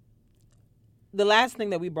then the last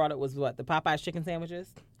thing that we brought up was what? The Popeyes chicken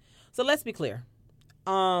sandwiches. So let's be clear.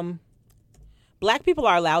 Black people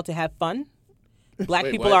are allowed to have fun. Black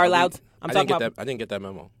people are allowed... I didn't get that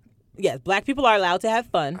memo. Yes, black people are allowed to have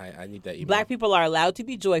fun. I need that email. Black people are allowed to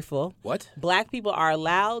be joyful. What? Black people are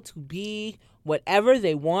allowed to be whatever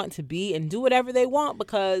they want to be and do whatever they want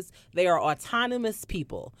because they are autonomous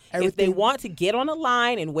people. If they want to get on a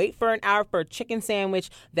line and wait for an hour for a chicken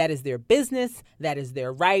sandwich, that is their business. That is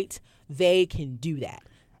their right. They can do that.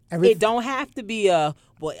 It don't have to be well,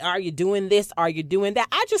 are you doing this? Are you doing that?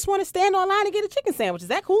 I just want to stand online and get a chicken sandwich. Is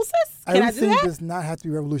that cool, sis? Can I do that? Everything does not have to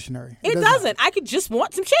be revolutionary. It doesn't. I could just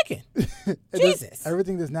want some chicken. Jesus.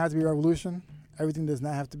 Everything does not have to be revolution. Everything does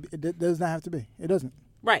not have to be. It does not have to be. It doesn't.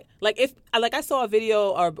 Right. Like I saw a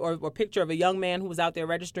video or picture of a young man who was out there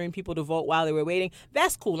registering people to vote while they were waiting.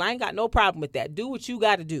 That's cool. I ain't got no problem with that. Do what you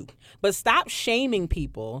got to do. But stop shaming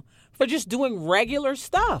people for just doing regular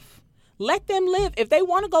stuff. Let them live. If they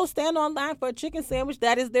want to go stand online for a chicken sandwich,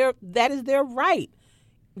 that is their right.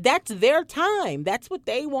 That's their time. That's what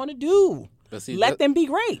they want to do. See, let them be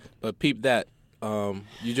great. But peep that.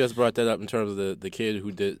 You just brought that up in terms of the kid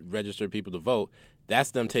who did register people to vote.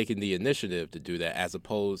 That's them taking the initiative to do that as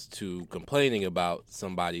opposed to complaining about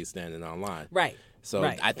somebody standing online. Right. So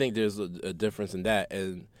I think there's a difference in that.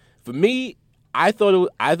 And for me, I thought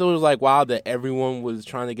it was like wild that everyone was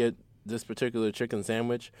trying to get this particular chicken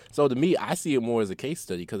sandwich. So to me, I see it more as a case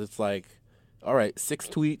study because it's like, all right, 6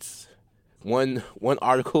 tweets, one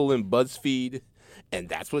article in BuzzFeed, and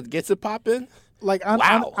that's what gets it popping. Like,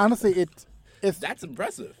 honestly, that's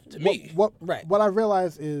impressive to me. What I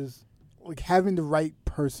realize is like having the right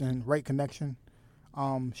person, right connection,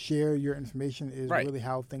 share your information is really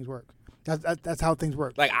how things work. That's how things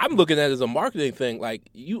work. Like I'm looking at it as a marketing thing.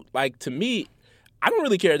 To me, I don't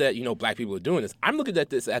really care that, black people are doing this. I'm looking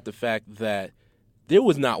at this at the fact that there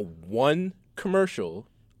was not one commercial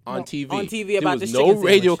on TV. On TV about this chicken sandwich. No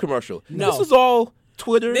radio commercial. No. This was all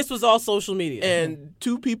Twitter. This was all social media. And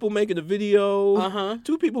 2 people making a video. Uh-huh.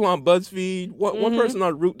 2 people on BuzzFeed. One person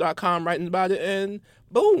on Root.com writing about it, and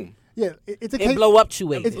boom. Yeah, it's a case. Blow up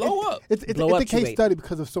to it. It's blow up. It's a case study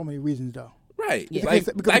because of so many reasons, though. Right. Yeah. Like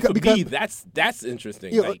for me, that's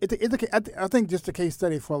interesting. I think just a case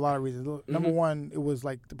study for a lot of reasons. Mm-hmm. Number one, it was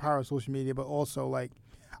like the power of social media, but also like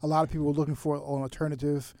a lot of people were looking for an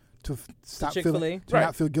alternative to stop feeling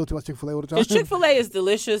not feel guilty about Chick-fil-A all the time. Because Chick-fil-A is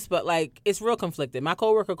delicious, but like it's real conflicted. My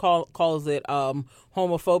coworker calls it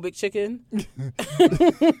homophobic chicken. Because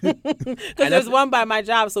there's one by my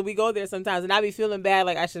job, so we go there sometimes, and I be feeling bad,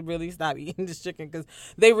 like I should really stop eating this chicken because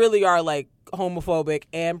they really are like homophobic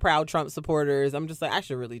and proud Trump supporters. I'm just like I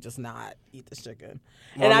should really just not eat this chicken.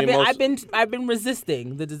 Well, and I've been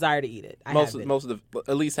resisting the desire to eat it. At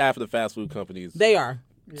least half of the fast food companies they are.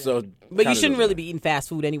 Yeah. So, but you shouldn't really be eating fast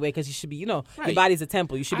food anyway because you should be, your body's a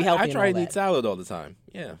temple. You should be healthy. I try and eat salad all the time.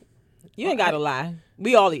 Yeah. You ain't got to lie.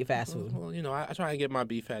 We all eat fast food. Well, I try and get my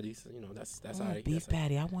beef patties. That's how I eat. Beef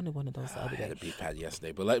patty. I wanted one of those the other day. I had a beef patty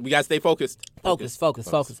yesterday, but we got to stay focused. Focus.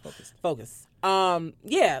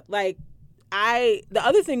 Yeah, like the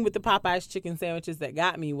other thing with the Popeyes chicken sandwiches that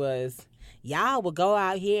got me was y'all will go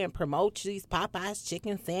out here and promote these Popeyes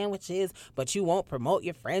chicken sandwiches, but you won't promote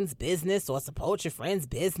your friend's business or support your friend's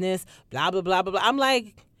business, blah, blah, blah, blah, blah. I'm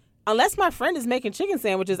like, unless my friend is making chicken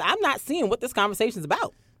sandwiches, I'm not seeing what this conversation's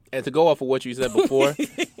about. And to go off of what you said before,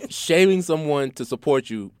 shaming someone to support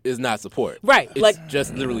you is not support. Right. It's like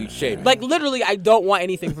just literally shaming. Like literally, I don't want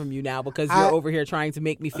anything from you now because you're over here trying to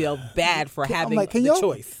make me feel bad for having the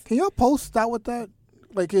choice. Can y'all post out with that?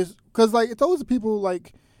 Like, because like it's always the people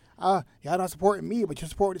like, y'all not supporting me, but you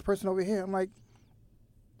support this person over here. I'm like,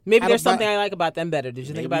 maybe there's something I like about them better. Did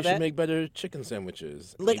you think about that? Maybe you should make better chicken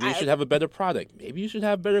sandwiches. Maybe you should have a better product. Maybe you should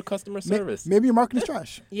have better customer service. Maybe your marketing is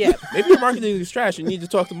trash. Yeah. Maybe your marketing is trash. You need to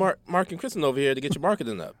talk to Mark and Kristen over here to get your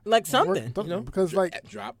marketing up. Like something. You know? Because like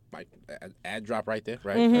ad drop right there.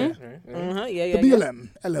 Right. Mm-hmm. Right. Yeah. The BLM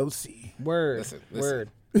LLC. Word. Listen. Word.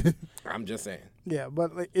 I'm just saying. Yeah,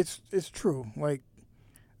 but like it's true. Like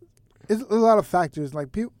it's a lot of factors.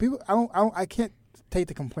 Like people I can't take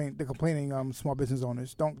the complaining small business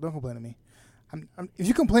owners. Don't complain to me. If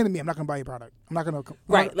you complain to me, I'm not going to buy your product. I'm not going to.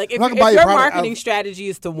 Right. Like if your marketing strategy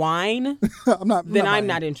is to whine, I'm not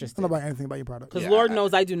interested. I'm not buying anything about your product. Because Lord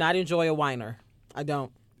knows I do not enjoy a whiner. I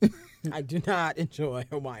don't. I do not enjoy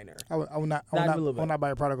a whiner. I will not buy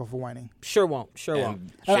a product for whining. Sure won't.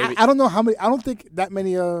 I don't know how many. I don't think that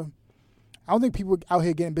many. I don't think people out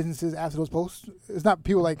here getting businesses after those posts. It's not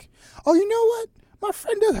people like, oh, you know what? My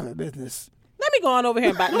friend does have a business. Let me go on over here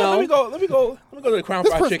and buy. No, let me go to the Crown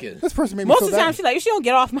Fried Chicken. This person made me most of the time she's like, she don't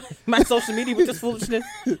get off my social media with this foolishness,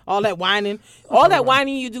 all that whining,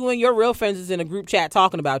 whining you do, and your real friends is in a group chat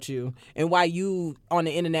talking about you and why you on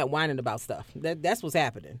the internet whining about stuff. That's what's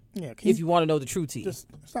happening. Yeah. If you want to know the true tea, just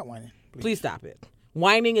stop whining. Please stop it.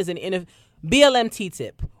 Whining is BLM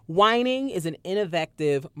tip. Whining is an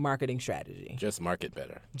ineffective marketing strategy. Just market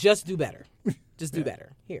better. Just do better. Just do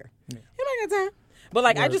better. Here. Yeah. You got time. But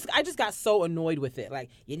like I just got so annoyed with it. Like,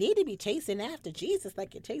 you need to be chasing after Jesus,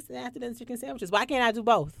 like you're chasing after them chicken sandwiches. Why can't I do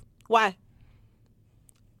both? Why?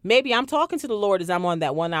 Maybe I'm talking to the Lord as I'm on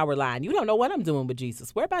that 1 hour line. You don't know what I'm doing with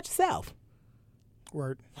Jesus. Worry about yourself.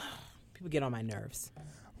 Word. People get on my nerves.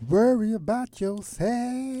 Worry about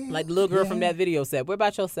yourself. Like the little girl from that video said, worry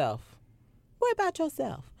about yourself. Worry about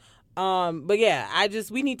yourself. But yeah,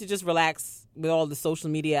 we need to just relax with all the social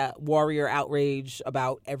media warrior outrage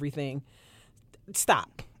about everything.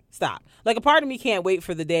 Stop. Like a part of me can't wait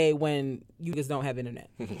for the day when you just don't have internet.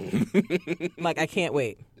 Like I can't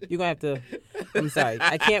wait. You're going to have to, I'm sorry.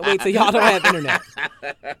 I can't wait till y'all don't have internet.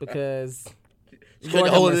 Because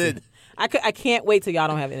hold it in. I can't wait till y'all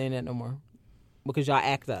don't have internet no more. Because y'all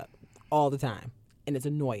act up all the time. And it's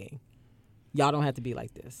annoying. Y'all don't have to be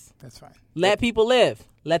like this. That's fine. Let people live.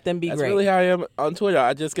 Let them be great. That's really how I am on Twitter.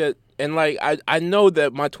 I just get, and like, I know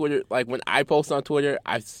that my Twitter, like when I post on Twitter,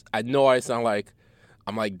 I know I sound like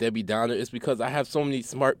I'm like Debbie Downer. It's because I have so many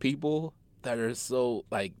smart people that are so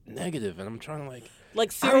like negative, and I'm trying to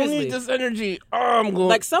like seriously, I don't need this energy. Oh, I'm going.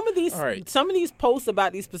 Like some of these posts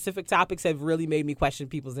about these specific topics have really made me question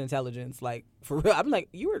people's intelligence. Like for real, I'm like,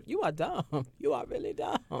 you are dumb. You are really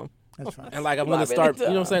dumb. That's fine. And like I'm gonna start, you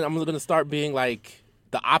know what I'm saying? I'm gonna start being like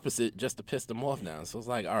the opposite just to piss them off now. So it's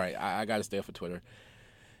like, all right, I gotta stay off of Twitter.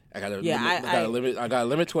 I gotta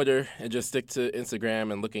limit Twitter and just stick to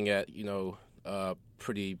Instagram and looking at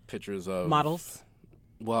pretty pictures of models.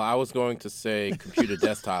 Well, I was going to say computer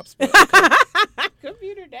desktops, but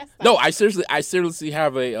computer desktops. No, I seriously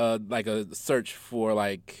have a search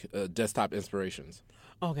for desktop inspirations.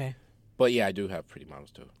 Okay. But yeah, I do have pretty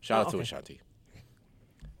models too. Shout out to Ashanti.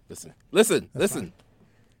 Listen. Fine.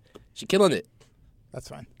 She killing it. That's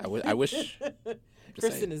fine. I wish.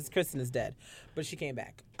 Kristen is dead, but she came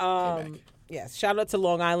back. Yes. Shout out to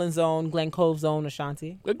Long Island Zone, Glen Cove Zone,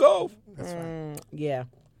 Ashanti. Glen Cove. That's fine. Yeah.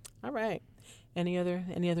 All right. Any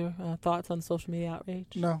other thoughts on social media outrage?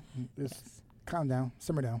 No. Just calm down,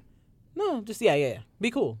 simmer down. No, just yeah.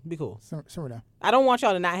 Be cool. Simmer down. I don't want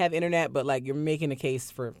y'all to not have internet, but like you're making a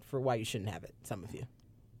case for why you shouldn't have it. Some of you.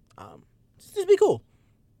 Just be cool.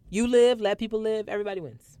 You live, let people live. Everybody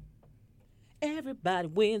wins. Everybody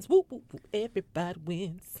wins. Woo, woo, woo. Everybody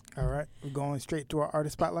wins. All right. We're going straight to our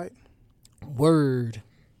artist spotlight. Word.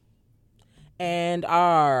 And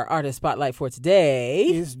our artist spotlight for today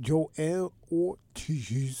is Joell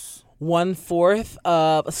Ortiz. 1/4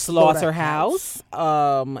 of Slaughterhouse.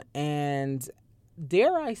 And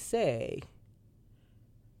dare I say,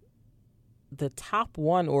 the top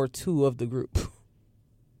 1 or 2 of the group.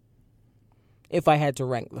 If I had to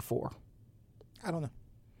rank the 4. I don't know.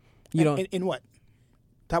 You don't? In what?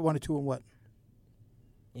 Top 1 or 2 in what?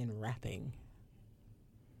 In rapping.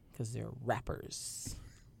 Because they're rappers.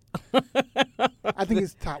 I think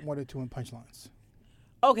it's top 1 or 2 in punchlines.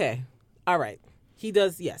 Okay. All right. He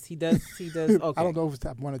does. Yes, he does. Okay. I don't know if it's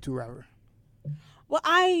top 1 or 2 rapper. Well,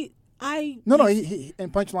 I. No. He in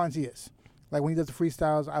punchlines he is. Like when he does the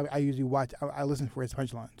freestyles, I usually watch. I listen for his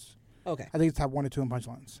punchlines. Okay. I think it's top 1 or 2 in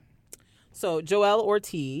punchlines. So Joell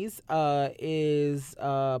Ortiz is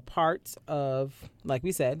part of, like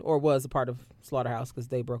we said, or was a part of Slaughterhouse because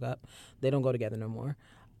they broke up. They don't go together no more.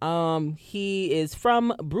 He is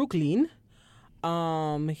from Brooklyn.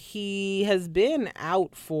 He has been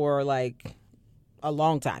out for like a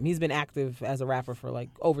long time. He's been active as a rapper for like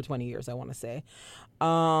over 20 years, I want to say.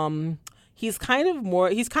 He's kind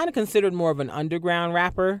of considered more of an underground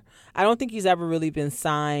rapper. I don't think he's ever really been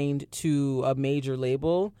signed to a major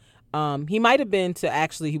label. He might have been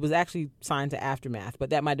he was actually signed to Aftermath, but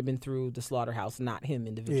that might have been through the Slaughterhouse, not him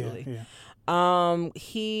individually. Yeah.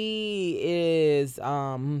 He is,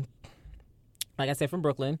 like I said, from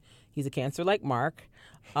Brooklyn. He's a Cancer like Mark.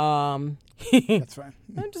 That's fine.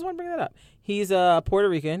 I just want to bring that up. He's Puerto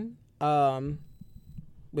Rican,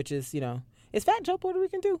 which is, is Fat Joe Puerto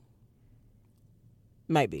Rican too?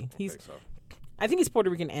 Might be. I think he's Puerto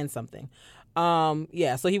Rican and something. So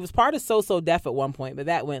he was part of So Def at one point, but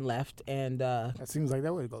that went left, and that seems like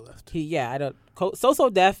that would go left. So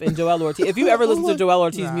Def and Joell Ortiz. If you ever listen to Joell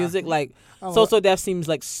Ortiz music, like So Def seems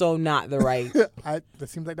like so not the right. That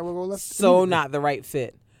seems like that would go left. So not the right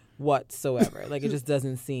fit whatsoever. Like it just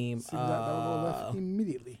doesn't seem. Seems like that would go left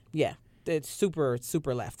immediately. Yeah, it's super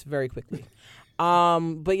left very quickly.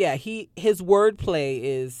 But yeah, his wordplay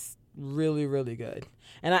is really, really good,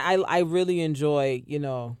 and I really enjoy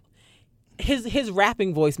his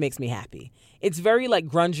rapping voice makes me happy. It's very like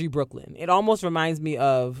grungy Brooklyn. It almost reminds me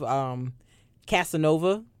of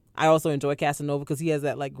Casanova. I also enjoy Casanova because he has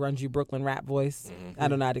that like grungy Brooklyn rap voice. Mm-hmm. I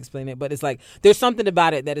don't know how to explain it, but it's like there's something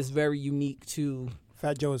about it that is very unique to.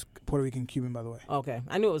 Fat Joe is Puerto Rican Cuban, by the way. Okay,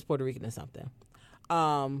 I knew it was Puerto Rican or something.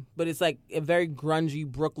 But it's like a very grungy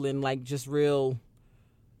Brooklyn, like just real,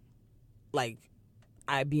 like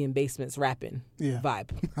I be in basements rapping vibe.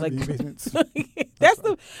 Like basements. that's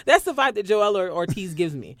the vibe that Joell Ortiz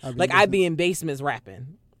gives me. I be in basements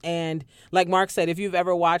rapping. And like Mark said, if you've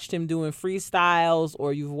ever watched him doing freestyles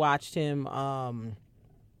or you've watched him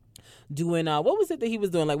doing what was it that he was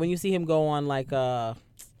doing? Like when you see him go on like what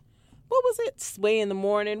was it? Sway in the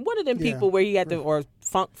Morning. One of them people where he had or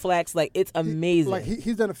Funk Flex. Like it's amazing.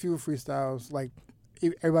 He's done a few freestyles. Like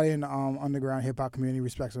everybody in the underground hip hop community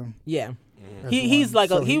respects him. Yeah. He's like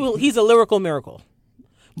he's a lyrical miracle,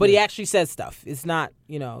 but he actually says stuff. It's not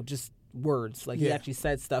just words. Like he actually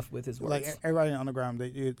said stuff with his words. Like everybody in the underground, they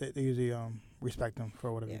usually respect him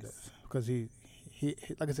for whatever he does because he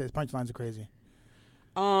like I said, his punchlines are crazy.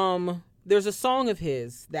 There's a song of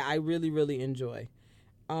his that I really, really enjoy.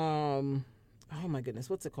 Oh my goodness,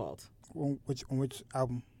 what's it called? On which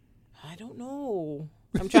album? I don't know.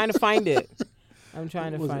 I'm trying to find it. Is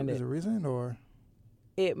it Reason or?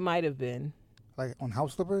 It might have been. Like on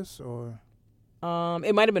House Slippers or?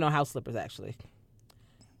 It might have been on House Slippers actually.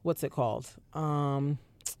 What's it called? I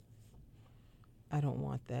don't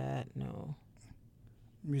want that. No.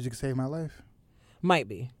 Music Saved My Life. Might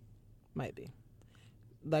be.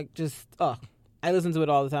 Like just I listen to it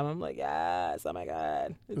all the time. I'm like, yes, oh my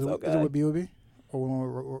god, it's so good. Is it with B.O.B.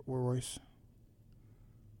 or with Royce?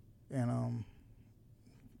 And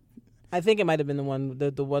I think it might have been the one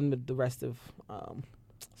with the rest of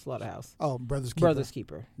Slaughterhouse. Oh, Brothers Keeper.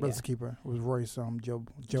 Brothers Keeper. It was Royce,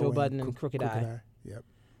 Joe Budden and Crooked Eye. Yep.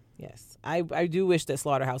 Yes, I do wish that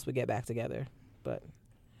Slaughterhouse would get back together, but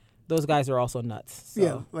those guys are also nuts. So.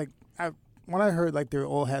 Yeah, like when I heard like they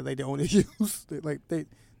all had like their own issues, it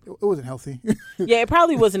wasn't healthy. Yeah, it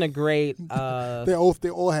probably wasn't a great. They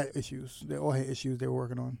all had issues. They all had issues they were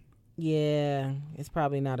working on. Yeah, it's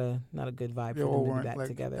probably not a good vibe for them to be back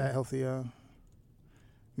together. That healthy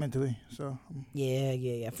mentally. So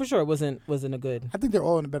yeah, for sure. It wasn't a good. I think they're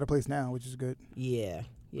all in a better place now, which is good. Yeah,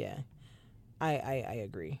 I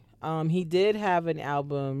agree. He did have an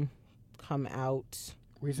album come out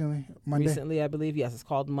recently. Recently, I believe. Yes, it's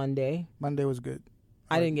called Monday. Monday was good.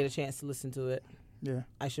 I didn't get a chance to listen to it. Yeah,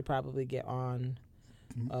 I should probably get on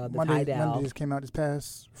the Monday Tidal. just came out this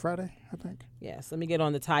past Friday, I think. Yes, let me get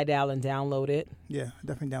on the Tidal and download it. Yeah,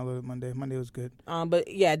 definitely download it Monday. Monday was good. But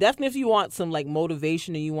yeah, definitely if you want some like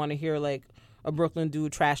motivation and you want to hear like a Brooklyn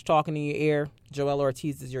dude trash talking in your ear, Joell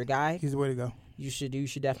Ortiz is your guy. He's the way to go. You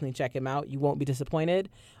should definitely check him out. You won't be disappointed.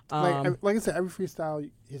 Like I said, every freestyle,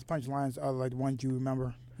 his punchlines are like the ones you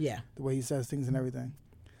remember. Yeah, the way he says things and everything.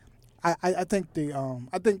 I think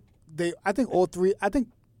all three. I think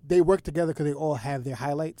they work together because they all have their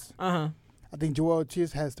highlights. I think Joell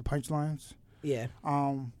Ortiz has the punchlines. Yeah.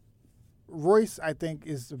 Royce, I think,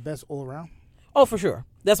 is the best all around. Oh, for sure.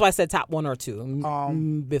 That's why I said top 1 or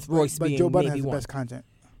 2. With Royce being Joe Budden maybe has one. the best content.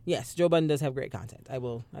 Yes, Joe Budden does have great content. I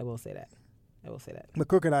will say that. I will say that. But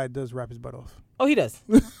Crooked I does rap his butt off. Oh, he does.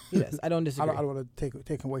 He does. I don't disagree. I don't want to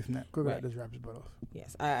take him away from that. Crooked I does rap his butt off.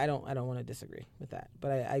 Yes, I don't want to disagree with that.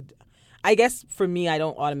 But I guess for me, I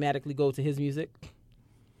don't automatically go to his music.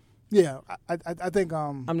 Yeah, I think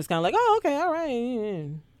I'm just kind of like, oh, okay, all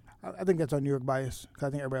right. I think that's our New York bias, because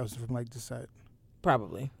I think everybody else is from like this side.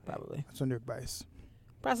 Probably. That's our New York bias.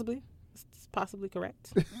 Possibly. It's possibly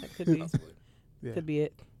correct. That could be. Could be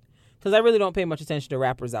it. Because I really don't pay much attention to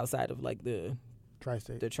rappers outside of like the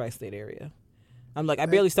tri-state area. I'm like, I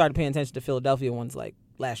barely started paying attention to Philadelphia ones like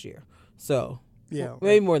last year. So yeah,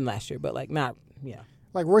 maybe more than last year, but like not, yeah.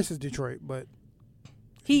 Like Royce is Detroit, but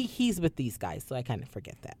he's with these guys, so I kind of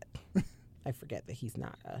forget that. I forget that he's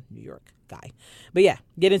not a New York guy. But yeah,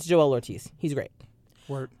 get into Joel Ortiz. He's great.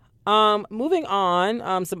 Word. Moving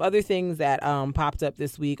on, some other things that popped up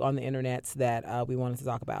this week on the internet that we wanted to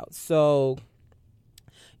talk about. So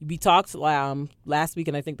we talked last week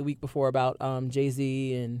and I think the week before about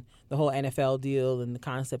Jay-Z and the whole NFL deal and the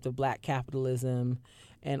concept of black capitalism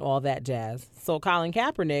and all that jazz. So Colin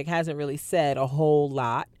Kaepernick hasn't really said a whole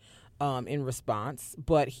lot in response,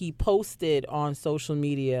 but he posted on social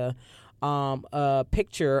media a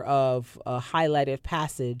picture of a highlighted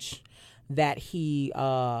passage that he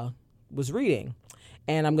was reading.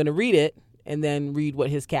 And I'm going to read it and then read what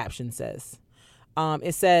his caption says.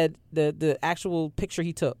 It said, the actual picture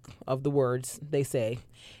he took of the words, they say,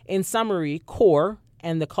 in summary, CORE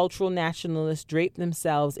and the cultural nationalists drape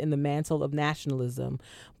themselves in the mantle of nationalism,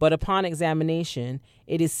 but upon examination,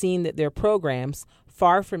 it is seen that their programs,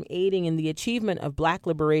 far from aiding in the achievement of black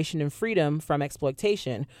liberation and freedom from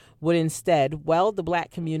exploitation, would instead weld the black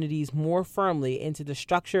communities more firmly into the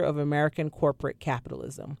structure of American corporate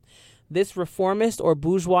capitalism. This reformist or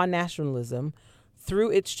bourgeois nationalism,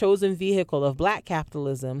 through its chosen vehicle of black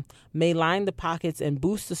capitalism, may line the pockets and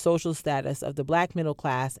boost the social status of the black middle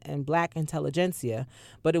class and black intelligentsia,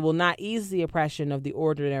 but it will not ease the oppression of the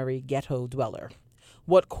ordinary ghetto dweller.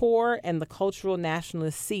 What CORE and the cultural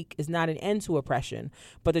nationalists seek is not an end to oppression,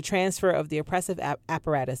 but the transfer of the oppressive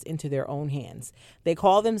apparatus into their own hands. They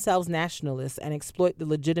call themselves nationalists and exploit the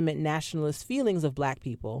legitimate nationalist feelings of black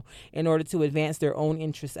people in order to advance their own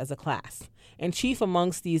interests as a class. And chief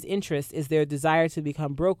amongst these interests is their desire to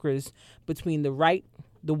become brokers between the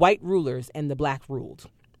white rulers and the black ruled.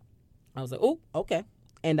 I was like, oh, okay.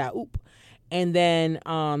 And I oop. And then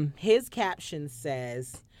his caption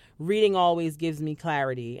says, reading always gives me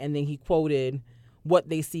clarity. And then he quoted, what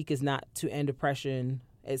they seek is not to end oppression,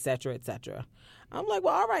 et cetera, et cetera. I'm like,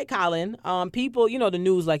 well, all right, Colin. People, the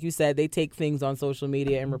news, like you said, they take things on social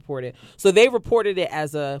media and report it. So they reported it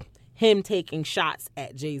as him taking shots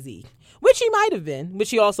at Jay-Z, which he might have been, which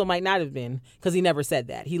he also might not have been, because he never said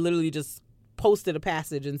that. He literally just posted a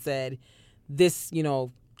passage and said, this,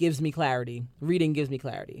 gives me clarity. Reading gives me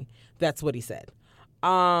clarity. That's what he said.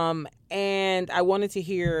 And I wanted to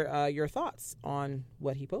hear your thoughts on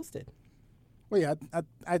what he posted. Well, yeah,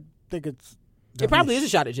 I think it's... It probably is a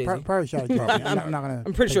shot at Jay-Z. Probably a shot at Jay-Z. I'm not going to...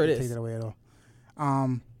 I'm pretty sure it is. Take that away at all.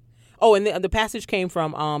 Oh, and the passage came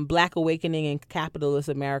from Black Awakening in Capitalist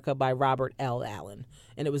America by Robert L. Allen,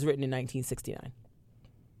 and it was written in 1969.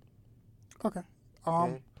 Okay.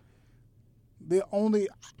 The only...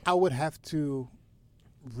 I would have to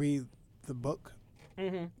read the book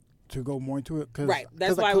to go more into it. Right.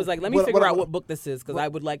 That's why I was like, let me figure out what book this is, because I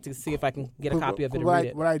would like to see if I can get a copy of it and read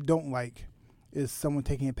it. What I don't like is someone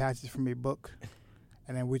taking a passage from a book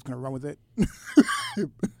and then we're just going to run with it.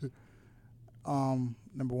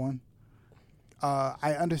 Number one.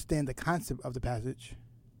 I understand the concept of the passage,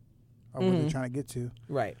 of what they're trying to get to.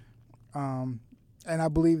 Right. And I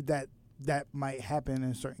believe that might happen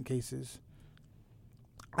in certain cases.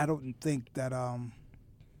 I don't think that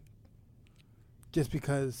just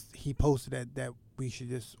because he posted that we should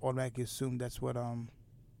just automatically assume that's what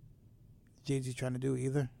Jay-Z's trying to do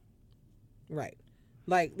either. Right.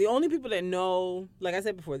 Like, the only people that know, like I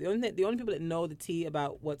said before, the only people that know the tea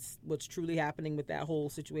about what's truly happening with that whole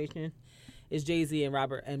situation is Jay-Z and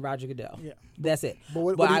Roger Goodell. Yeah. That's it.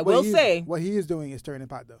 But I will say, what he is doing is stirring the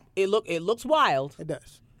pot, though. It looks wild. It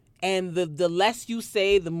does. And the less you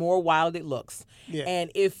say, the more wild it looks. Yeah.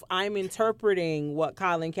 And if I'm interpreting what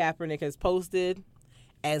Colin Kaepernick has posted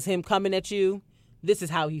as him coming at you, this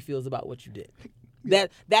is how he feels about what you did. Yeah.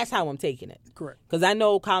 That's how I'm taking it. Correct. Because I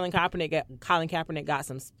know Colin Kaepernick got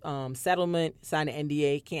some settlement, signed an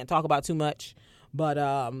NDA. Can't talk about too much, but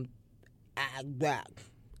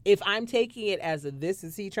if I'm taking it as this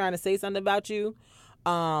is he trying to say something about you,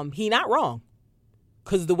 he not wrong.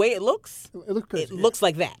 Because the way it looks looks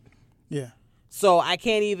like that. Yeah. So I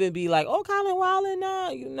can't even be like, oh, Colin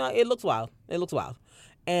wildin', it looks wild. It looks wild.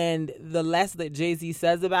 And the less that Jay-Z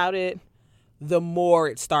says about it, the more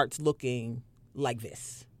it starts looking like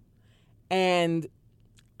this. And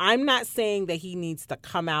I'm not saying that he needs to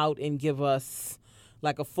come out and give us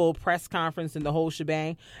like a full press conference and the whole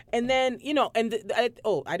shebang. And then, I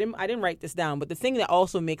didn't write this down, but the thing that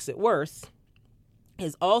also makes it worse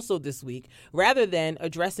is also this week, rather than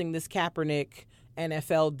addressing this Kaepernick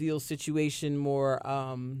NFL deal situation more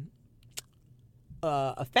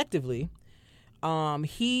effectively,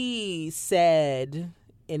 he said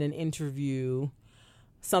in an interview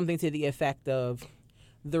something to the effect of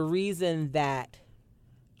the reason that,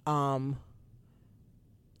 or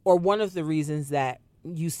one of the reasons that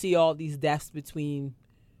you see all these deaths between,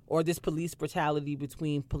 or this police brutality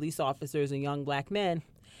between police officers and young black men,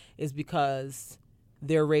 is because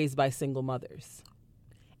they're raised by single mothers.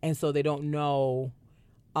 And so they don't know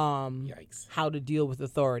how to deal with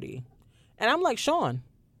authority. And I'm like, Sean,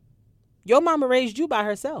 your mama raised you by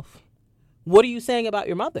herself. What are you saying about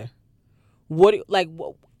your mother?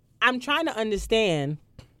 I'm trying to understand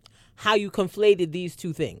how you conflated these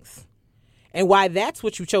two things and why that's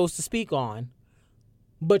what you chose to speak on,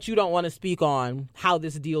 but you don't want to speak on how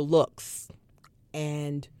this deal looks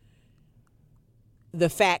and the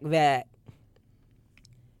fact that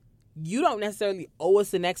you don't necessarily owe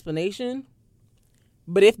us an explanation.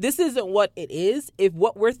 But if this isn't what it is, if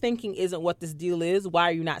what we're thinking isn't what this deal is, why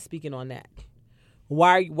are you not speaking on that?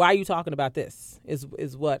 Why are you talking about this is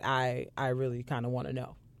what I really kind of want to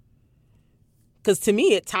know. Because to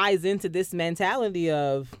me, it ties into this mentality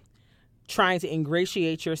of trying to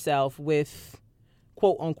ingratiate yourself with,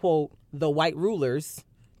 quote unquote, the white rulers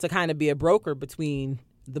to kind of be a broker between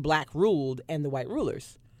the black ruled and the white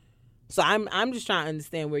rulers. So I'm just trying to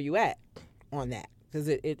understand where you at on that, because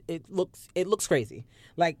it looks crazy.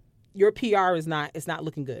 Like your PR is not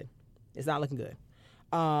looking good. It's not looking good.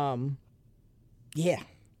 Yeah.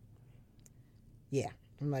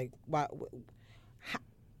 I'm like, why?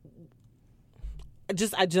 I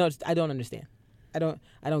don't understand. I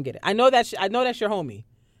don't get it. I know that's your homie.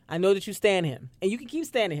 I know that you stan him, and you can keep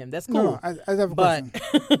standing him. That's cool. No, I have a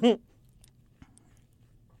question.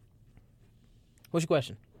 What's your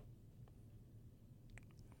question?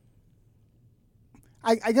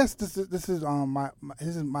 I guess this is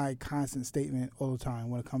my constant statement all the time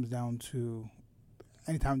when it comes down to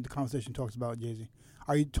anytime the conversation talks about Jay-Z.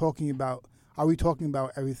 Are we talking about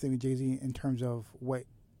everything with Jay-Z in terms of what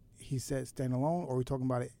he said standalone, or are we talking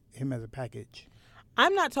about him as a package?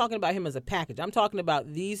 I'm not talking about him as a package. I'm talking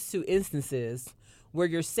about these two instances where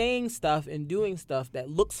you're saying stuff and doing stuff that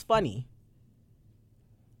looks funny,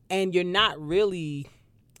 and you're not really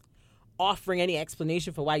offering any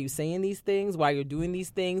explanation for why you're saying these things, why you're doing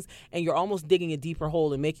these things, and you're almost digging a deeper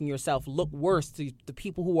hole and making yourself look worse to the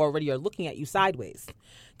people who already are looking at you sideways.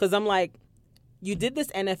 Because I'm like, you did this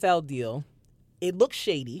NFL deal. It looks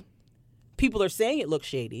shady. People are saying it looks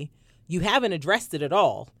shady. You haven't addressed it at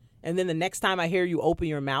all. And then the next time I hear you open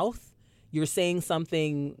your mouth, you're saying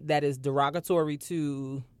something that is derogatory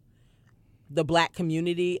to the black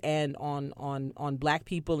community and on black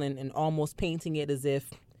people, and almost painting it as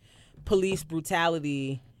if police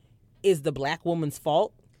brutality is the black woman's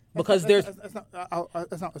fault, because that's not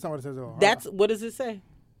what it says at all. That's what does it say?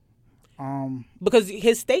 Because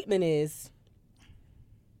his statement is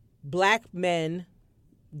black men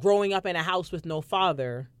growing up in a house with no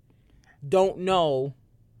father don't know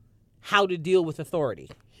how to deal with authority.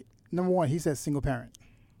 Number one, he says single parent.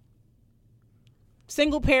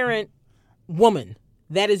 Single parent woman.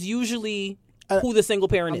 That is usually who the single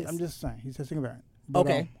parent is. I'm just saying. He said single parent. But,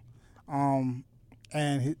 okay. And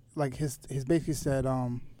his basically said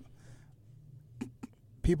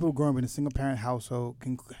people growing up in a single parent household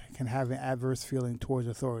can have an adverse feeling towards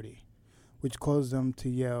authority, which causes them to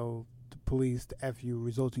yell the police, the F you,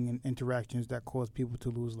 resulting in interactions that cause people to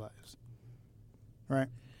lose lives. Right?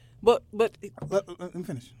 But let me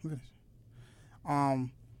finish.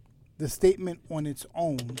 The statement on its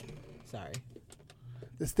own. Sorry.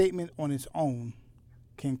 The statement on its own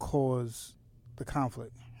can cause the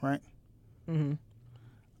conflict, right? Mm-hmm.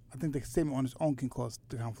 I think the statement on its own can cause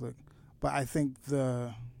the conflict, but I think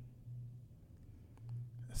the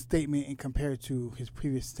statement, in compared to his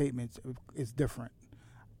previous statements, is different,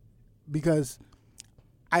 because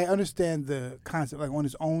I understand the concept, like on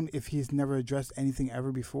his own, if he's never addressed anything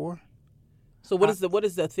ever before. So what is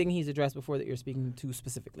the thing he's addressed before that you're speaking to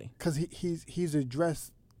specifically? Because he's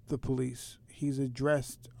addressed the police. He's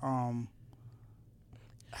addressed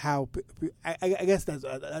how I guess that's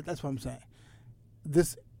what I'm saying.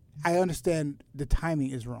 I understand the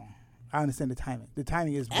timing is wrong. I understand the timing. The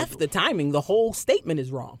timing is the timing. The whole statement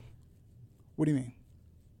is wrong. What do you mean?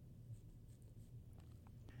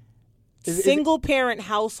 Single parent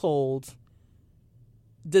households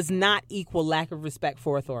does not equal lack of respect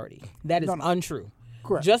for authority. That is untrue.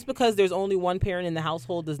 Correct. Just because there's only one parent in the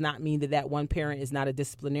household does not mean that one parent is not a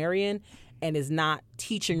disciplinarian and is not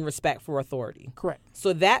teaching respect for authority. Correct.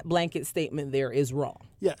 So that blanket statement there is wrong.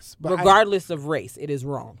 Yes. But regardless of race, it is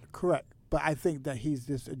wrong. Correct. But I think that he's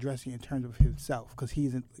just addressing in terms of himself because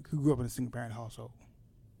he grew up in a single-parent household.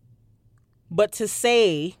 But to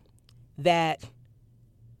say that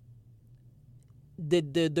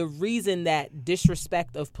the reason that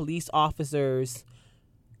disrespect of police officers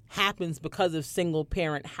happens because of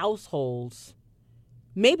single-parent households,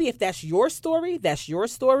 maybe if that's your story, that's your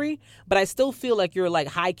story. But I still feel like you're like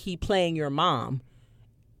high-key playing your mom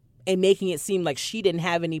and making it seem like she didn't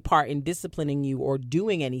have any part in disciplining you or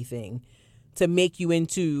doing anything to make you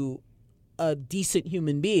into a decent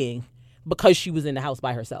human being because she was in the house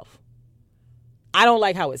by herself. I don't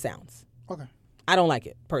like how it sounds. Okay. I don't like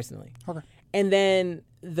it, personally. Okay. And then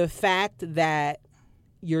the fact that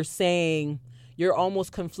you're saying you're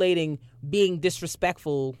almost conflating being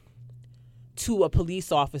disrespectful to a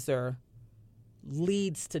police officer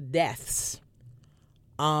leads to deaths.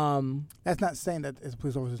 That's not saying that a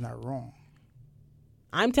police officer is not wrong.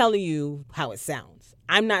 I'm telling you how it sounds.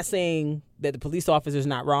 I'm not saying that the police officer is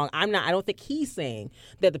not wrong. I don't think he's saying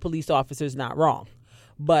that the police officer is not wrong.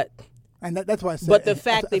 But that's why I said. But the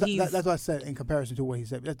fact that he's that's what I said in comparison to what he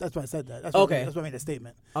said. That's why I said that. That's okay. That's why I made that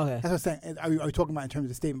statement. Okay. That's what I'm saying. Are you talking about in terms of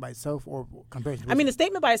the statement by itself or comparison? To the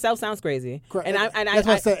statement by itself sounds crazy. Correct. And that's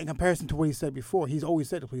what I said in comparison to what he said before. He's always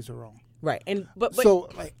said the police are wrong. Right.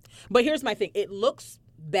 But here's my thing. It looks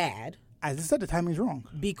bad. As I said, the timing's wrong.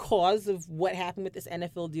 Because of what happened with this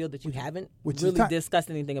NFL deal that you haven't really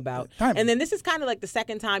discussed anything about. And then this is kind of like the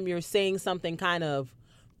second time you're saying something kind of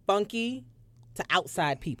funky to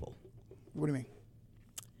outside people. What do you mean?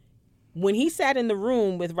 When he sat in the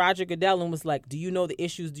room with Roger Goodell and was like, do you know the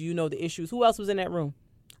issues? Do you know the issues? Who else was in that room?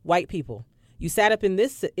 White people. You sat up in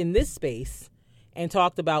this space and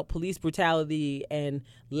talked about police brutality and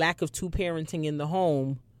lack of two-parenting in the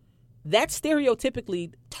home. That's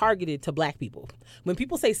stereotypically targeted to black people. When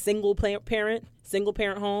people say single parent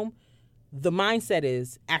home, the mindset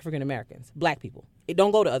is African Americans, black people. It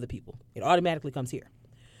don't go to other people. It automatically comes here.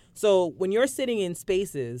 So when you're sitting in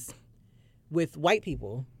spaces with white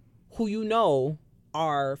people who you know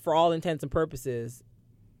are, for all intents and purposes,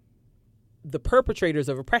 the perpetrators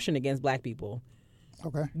of oppression against black people,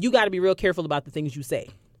 okay, you got to be real careful about the things you say.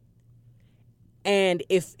 And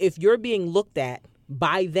if you're being looked at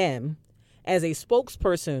by them as a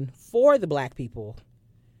spokesperson for the black people,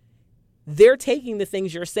 they're taking the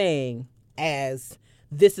things you're saying as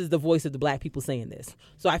this is the voice of the black people saying this.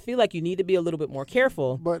 So I feel like you need to be a little bit more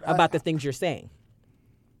careful about the things you're saying.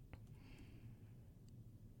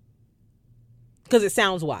 Because it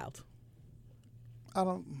sounds wild.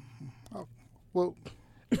 I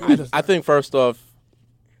think first off,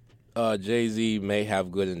 Jay-Z may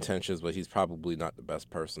have good intentions, but he's probably not the best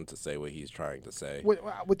person to say what he's trying to say.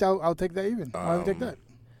 Which I'll take that even. I'll take that.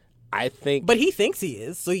 I think... But he thinks he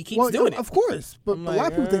is, so he keeps doing it. Of course. But a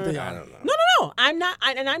lot of people think they are. I don't know. No. I'm not.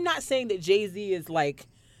 I'm not saying that Jay-Z is like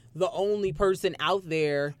the only person out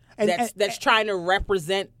there that's trying to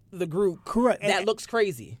represent the group. Correct. That looks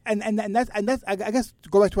crazy. And that's I guess to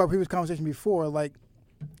go back to our previous conversation before, like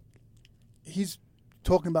he's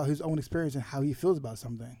talking about his own experience and how he feels about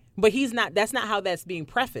something. But he's not. That's not how that's being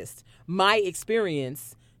prefaced. My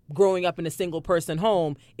experience growing up in a single person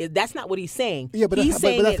home, that's not what he's saying. Yeah, but he's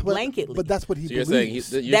saying it blanketly. But that's what he believes.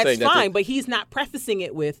 That's fine, but he's not prefacing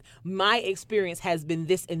it with my experience has been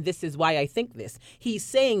this and this is why I think this. He's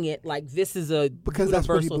saying it like this is a because that's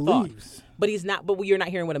what he believes. Thought. But he's not. But you're not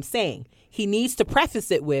hearing what I'm saying. He needs to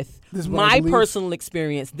preface it with my personal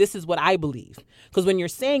experience. This is what I believe. Because when you're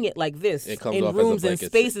saying it like this in rooms and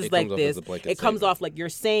spaces like this, it comes off like you're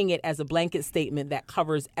saying it as a blanket statement that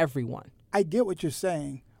covers everyone. I get what you're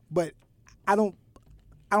saying, but I don't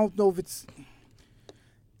know if it's.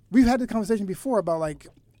 We've had the conversation before about like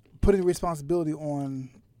putting responsibility on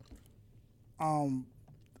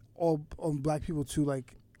black people to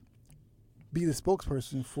like be the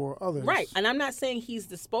spokesperson for others. Right. And I'm not saying he's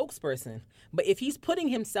the spokesperson, but if he's putting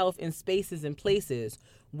himself in spaces and places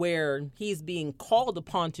where he's being called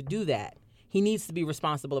upon to do that, he needs to be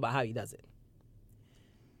responsible about how he does it.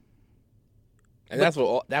 And that's for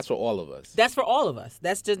all of us. That's for all of us.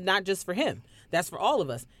 That's just not just for him. That's for all of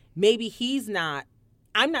us. Maybe he's not.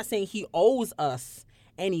 I'm not saying he owes us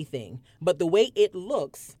anything, but the way it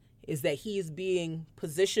looks is that he is being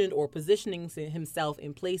positioned or positioning himself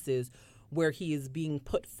in places where he is being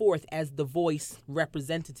put forth as the voice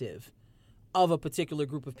representative of a particular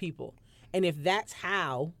group of people. And if that's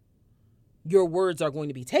how your words are going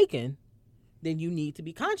to be taken, then you need to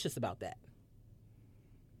be conscious about that.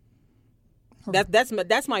 Okay.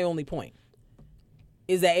 That's my only point.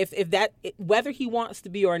 Is that whether he wants to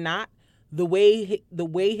be or not, the way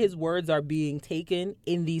his words are being taken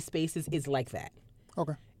in these spaces is like that.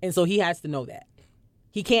 Okay. And so he has to know that.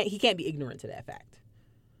 He can't be ignorant to that fact.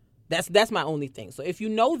 That's my only thing. So if you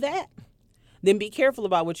know that, then be careful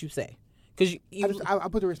about what you say. Because I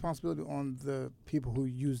put the responsibility on the people who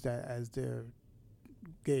use that as their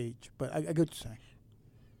gauge. But I get what you're saying.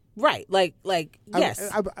 Right. Like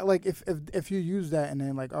yes. I like if you use that and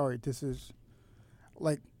then like, all right, this is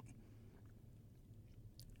like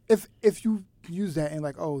if you use that and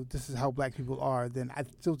like, oh, this is how black people are, then I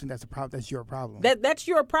still think that's a problem. That's your problem. That's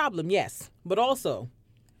your problem, yes. But also,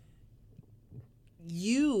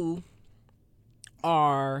 you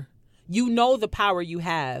know the power you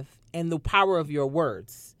have and the power of your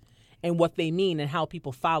words and what they mean and how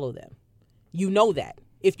people follow them. You know that.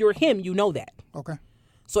 If you're him, you know that. Okay.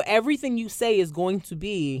 So everything you say is going to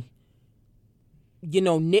be,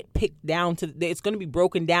 nitpicked down to, it's going to be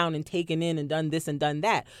broken down and taken in and done this and done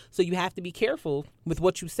that. So you have to be careful with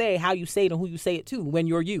what you say, how you say it, and who you say it to when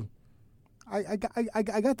you're you. I got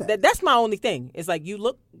that. That's my only thing. It's like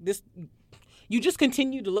you just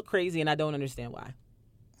continue to look crazy, and I don't understand why.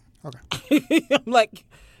 Okay. I'm like,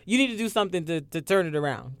 you need to do something to turn it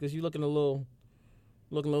around because you're looking a little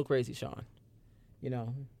crazy, Sean.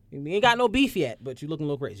 We ain't got no beef yet, but you're looking a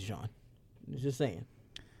little crazy, Sean. Just saying.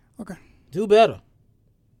 Okay. Do better.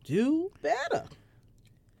 Do better.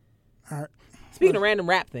 All right. Speaking of random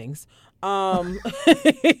rap things, so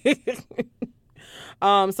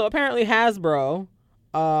apparently Hasbro,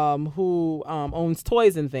 who owns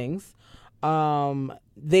toys and things,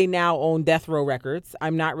 they now own Death Row Records.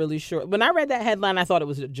 I'm not really sure. When I read that headline, I thought it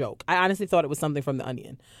was a joke. I honestly thought it was something from The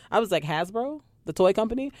Onion. I was like, Hasbro? The toy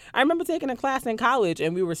company? I remember taking a class in college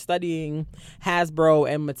and we were studying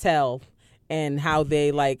Hasbro and Mattel and how they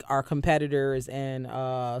are competitors and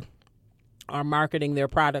are marketing their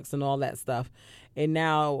products and all that stuff. And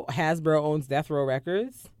now Hasbro owns Death Row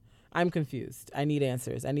Records. I'm confused. I need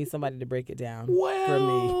answers. I need somebody to break it down for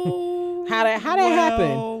me. How that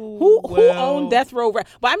happen? Who owned Death Row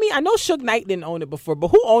Records? Well, I mean, I know Suge Knight didn't own it before, but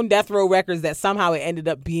who owned Death Row Records that somehow it ended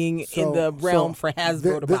up being in the realm for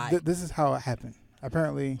Hasbro to buy? This is how it happened.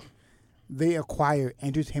 Apparently, they acquired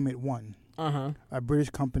Entertainment One, a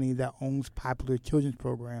British company that owns popular children's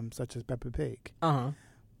programs such as Peppa Pig.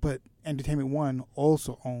 But Entertainment One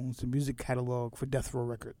also owns the music catalog for Death Row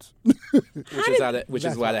Records. which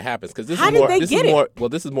is why that happens. Because this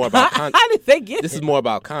is more about content. How did they get it? This is more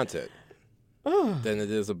about content than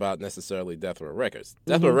it is about necessarily Death Row Records.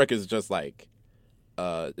 Death Row Records is just like,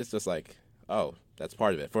 oh, that's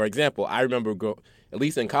part of it. For example, I remember, at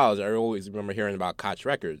least in college, I always remember hearing about Koch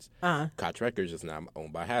Records. Koch Records is now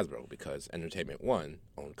owned by Hasbro because Entertainment One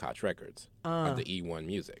owned Koch Records of the E1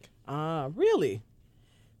 Music. Really?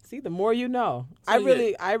 See, the more you know. So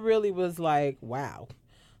I really was like, wow.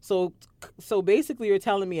 So basically, you're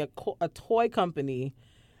telling me a toy company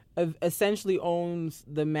essentially owns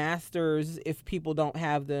the masters if people don't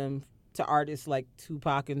have them to artists like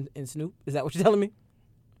Tupac and Snoop. Is that what you're telling me?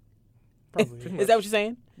 Probably. Is that what you're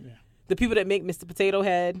saying? Yeah. The people that make Mr. Potato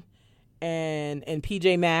Head and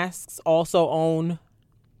PJ Masks also own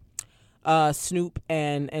Snoop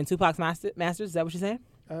and Tupac's masters. Is that what you're saying?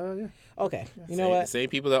 Yeah. Okay. You know what? The same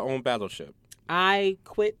people that own Battleship. I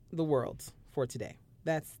quit the world for today.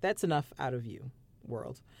 That's enough out of you,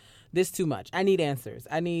 world. This too much. I need answers.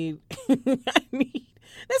 I need.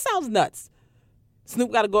 That sounds nuts.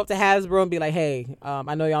 Snoop got to go up to Hasbro and be like, "Hey,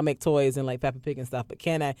 I know y'all make toys and like Peppa Pig and stuff, but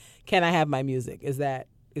can I have my music? Is that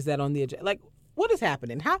on the agenda? Like, what is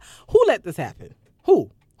happening? Who let this happen? Who?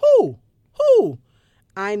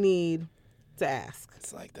 I need to ask.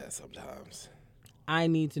 It's like that sometimes. I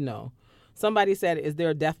need to know. Somebody said, "Is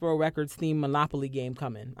there a Death Row Records themed Monopoly game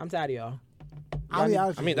coming?" I'm tired of y'all.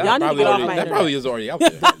 That probably is already out there.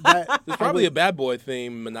 There's probably a Bad Boy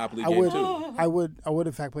themed Monopoly game too. I would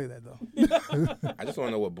in fact play that though. I just want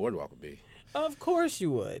to know what Boardwalk would be. Of course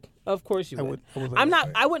you would. I would.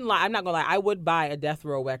 I I wouldn't lie. I'm not gonna lie. I would buy a Death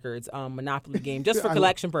Row Records Monopoly game just for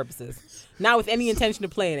collection purposes, not with any intention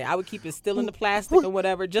of playing it. I would keep it still in the plastic or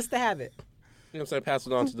whatever, just to have it. You know what I'm saying? Pass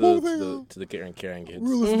it on to the Karen kids. We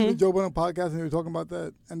were listening to the Joe Budden podcast and they were talking about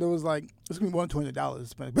that, and there was like, it's gonna be more than $200 to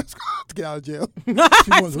spend to get out of jail. It's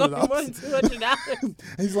gonna be more than $200. And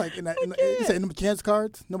he's like, he said, "Them chance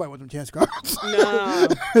cards. Nobody wants them chance cards. No,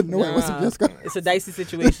 nobody wants them chance cards. It's a dicey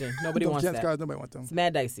situation. Nobody wants chance that. Cards, nobody wants them. It's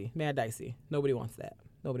mad dicey. Nobody wants that.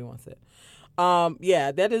 Nobody wants it.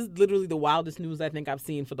 Yeah, that is literally the wildest news I think I've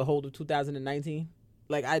seen for the whole of 2019.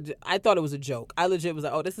 Like, I thought it was a joke. I legit was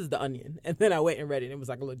like, oh, this is The Onion. And then I went and read it, and it was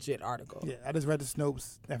like a legit article. Yeah, I just read the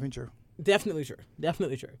Snopes. Definitely true. Definitely true.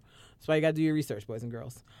 Definitely true. That's why you got to do your research, boys and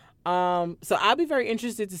girls. So I'll be very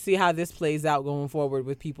interested to see how this plays out going forward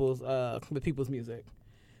with people's music.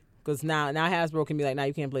 Because now Hasbro can be like, nah,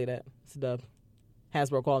 you can't play that. It's a dub.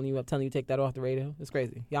 Hasbro calling you up, telling you to take that off the radio. It's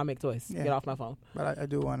crazy. Y'all make toys. Yeah. Get off my phone. But I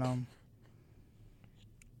do want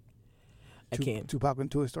I can't. Tupac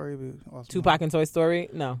and Toy Story. Awesome. Tupac and Toy Story?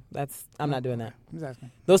 No, I'm not doing that.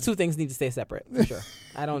 Exactly. Those two things need to stay separate for sure.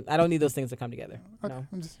 I don't need those things to come together. Okay. No,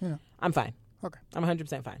 I'm just I'm fine. Okay. I'm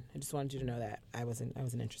 100% fine. I just wanted you to know that I wasn't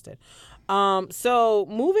interested. So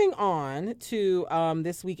moving on to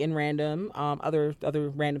this week in random, other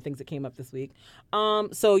random things that came up this week.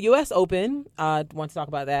 So U.S. Open. Want to talk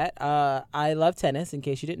about that? I love tennis. In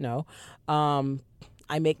case you didn't know,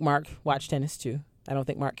 I make Mark watch tennis too. I don't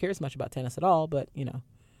think Mark cares much about tennis at all, but,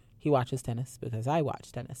 he watches tennis because I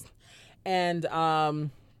watch tennis.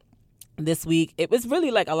 And this week, it was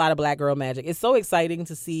really like a lot of black girl magic. It's so exciting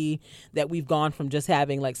to see that we've gone from just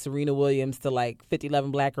having like Serena Williams to like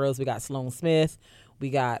 50-11 black girls. We got Sloane Smith.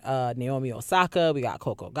 We got Naomi Osaka. We got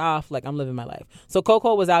Coco Gauff. Like, I'm living my life. So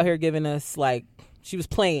Coco was out here giving us like, she was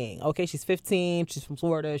playing. Okay, she's 15. She's from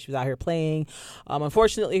Florida. She was out here playing.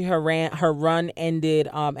 Unfortunately, her run ended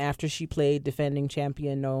after she played defending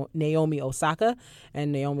champion Naomi Osaka,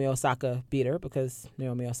 and Naomi Osaka beat her because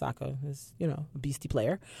Naomi Osaka is, a beastie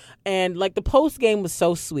player. And like the post game was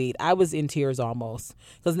so sweet. I was in tears almost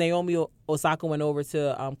because Naomi Osaka went over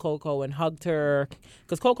to Coco and hugged her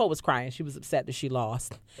because Coco was crying. She was upset that she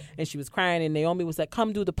lost, and she was crying. And Naomi was like,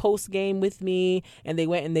 "Come do the post game with me." And they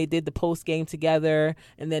went and they did the post game together.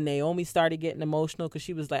 And then Naomi started getting emotional because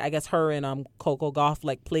she was like, I guess her and Coco Gauff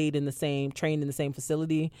like trained in the same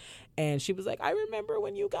facility, and she was like, I remember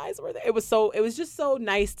when you guys were there. It was just so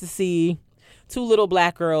nice to see two little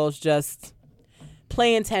black girls just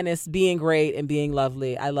playing tennis, being great and being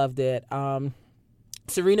lovely. I loved it.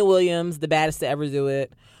 Serena Williams, the baddest to ever do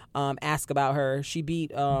it. Ask about her. She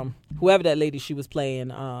beat whoever that lady she was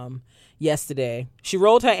playing yesterday. She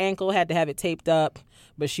rolled her ankle, had to have it taped up,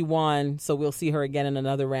 but she won, so we'll see her again in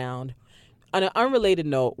another round. On an unrelated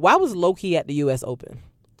note, why was Loki at the U.S. Open?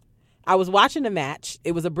 I was watching the match.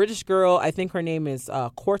 It was a British girl. I think her name is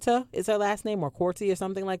Korta is her last name, or Corti or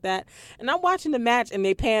something like that. And I'm watching the match, and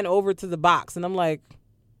they pan over to the box, and I'm like,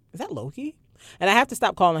 is that Loki? And I have to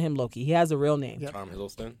stop calling him Loki. He has a real name. Tom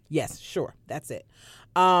Hiddleston? Yes, sure. That's it.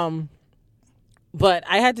 But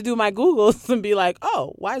I had to do my Googles and be like,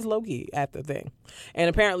 oh, why is Loki at the thing? And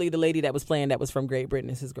apparently the lady that was playing that was from Great Britain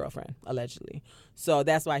is his girlfriend, allegedly. So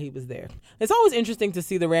that's why he was there. It's always interesting to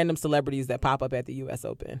see the random celebrities that pop up at the U.S.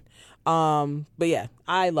 Open. But yeah,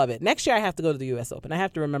 I love it. Next year I have to go to the U.S. Open. I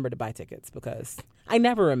have to remember to buy tickets because I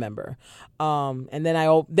never remember. And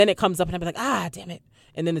then it comes up and I'll be like, damn it.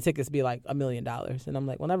 And then the tickets be like $1 million. And I'm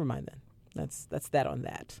like, well, never mind then. That's that on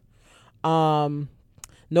that.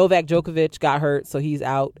 Novak Djokovic got hurt, so he's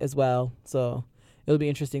out as well. So it'll be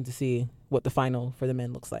interesting to see what the final for the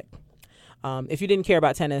men looks like. If you didn't care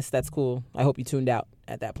about tennis, that's cool. I hope you tuned out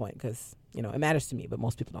at that point because, it matters to me, but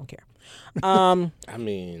most people don't care. I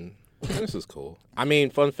mean, tennis is cool. I mean,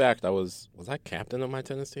 fun fact, was I captain of my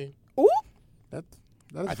tennis team? Ooh. That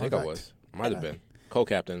is I think fact. I was. Might have been.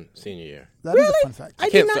 Co-captain senior year. That is a fun fact.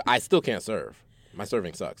 I still can't serve. My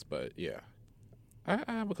serving sucks, but yeah. I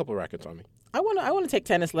have a couple rackets on me. I want to take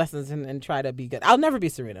tennis lessons and try to be good. I'll never be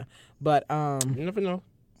Serena, but you never know.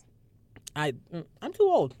 I'm too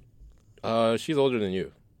old. She's older than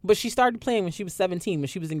you. But she started playing when she was 17, when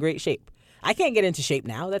she was in great shape. I can't get into shape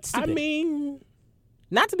now. That's stupid. I mean,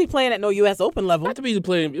 not to be playing at no U.S. Open level. Not to be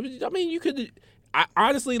playing. I mean, you could.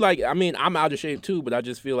 Honestly, I'm out of shape too, but I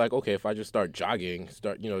just feel like, okay, if I just start jogging,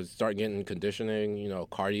 start getting conditioning,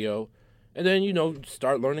 cardio. And then,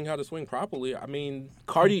 start learning how to swing properly. I mean,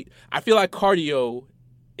 I feel like cardio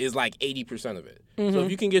is like 80% of it. Mm-hmm. So if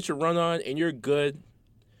you can get your run on and you're good,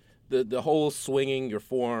 the whole swinging, your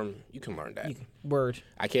form, you can learn that. Word.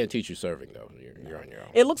 I can't teach you serving, though. You're on your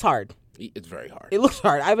own. It looks hard. It's very hard. It looks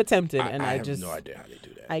hard. I've attempted, and I have just no idea how they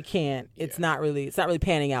do that. I can't. It's not really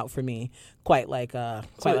panning out for me quite like I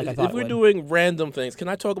thought it would. If we're doing random things, can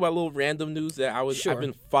I talk about a little random news that I've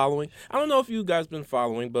been following? I don't know if you guys been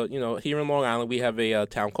following, but here in Long Island we have a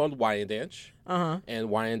town called Wyandanch. And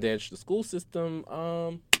Wyandanch, the school system.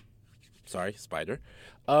 Spider.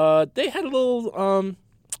 They had a little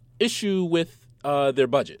issue with their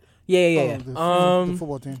budget. Yeah. The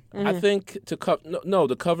football team. Mm-hmm. I think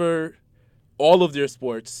to cover all of their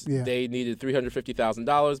sports, they needed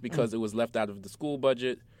 $350,000 because it was left out of the school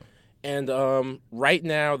budget. And right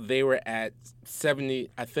now they were at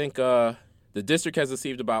 70. I think The district has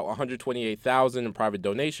received about $128,000 in private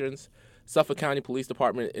donations. Suffolk County Police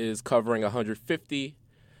Department is covering $150,000,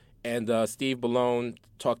 and Steve Ballone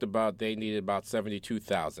talked about they needed about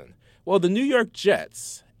 $72,000. Well, the New York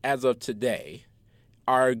Jets, as of today,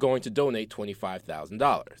 are going to donate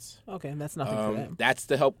 $25,000. Okay, that's nothing for them. That's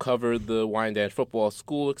to help cover the Wyandanch football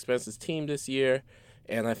school expenses team this year.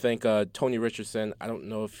 And I think Tony Richardson, I don't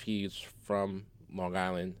know if he's from Long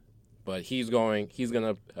Island, but he's going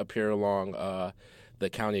to appear along the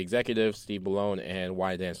county executive, Steve Ballone, and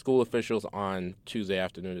Wyandanch school officials on Tuesday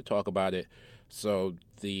afternoon to talk about it. So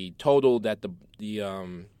the total that the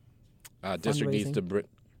district needs to bring.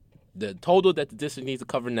 The total that the district needs to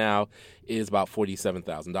cover now is about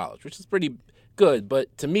 $47,000, which is pretty good.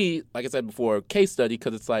 But to me, like I said before, case study,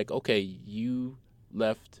 because it's like, okay, you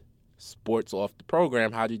left sports off the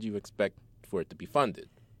program. How did you expect for it to be funded?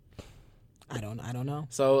 I don't know.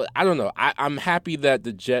 So I don't know. I'm happy that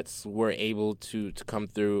the Jets were able to come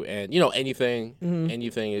through, and anything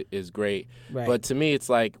is great. Right. But to me, it's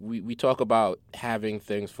like we talk about having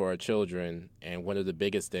things for our children, and one of the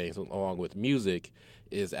biggest things, along with music,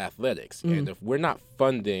 is athletics. And if we're not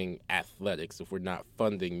funding athletics, if we're not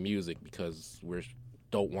funding music because we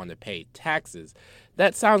don't want to pay taxes,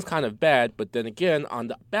 that sounds kind of bad. But then again, on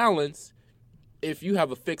the balance, if you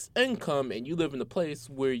have a fixed income and you live in a place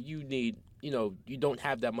where you need, you don't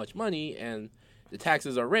have that much money and the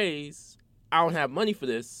taxes are raised, I don't have money for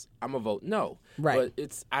this, I'm going to vote no. Right.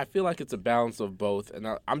 But I feel like it's a balance of both. And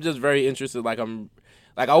I'm just very interested. I'm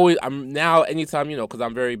now, anytime, because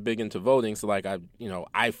I'm very big into voting. So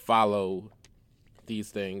I follow these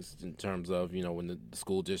things in terms of, when the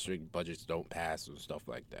school district budgets don't pass and stuff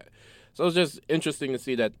like that. So it's just interesting to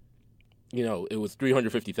see that, it was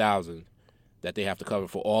 $350,000 that they have to cover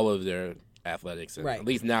for all of their athletics. And at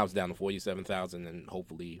least now it's down to $47,000, and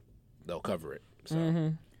hopefully they'll cover it.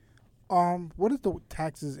 So. What is the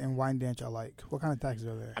taxes in Wyandanch are like? What kind of taxes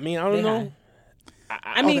are there? I mean, I don't know.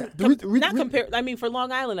 I mean, not compared. I mean, for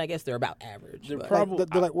Long Island, I guess they're about average. They're probably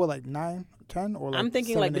they're like what, like 9, 10, or like I'm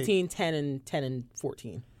thinking 7, like 8? between 10 and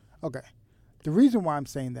 14. Okay, the reason why I'm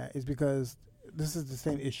saying that is because this is the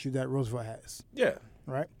same issue that Roosevelt has. Yeah.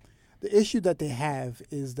 Right. The issue that they have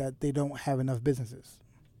is that they don't have enough businesses.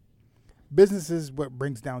 Businesses is what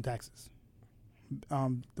brings down taxes.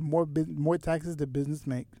 The more taxes the business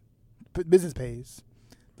pays,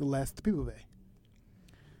 the less the people pay.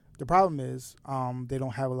 The problem is they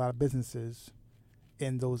don't have a lot of businesses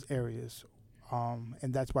in those areas,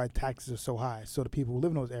 and that's why taxes are so high. So the people who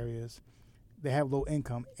live in those areas, they have low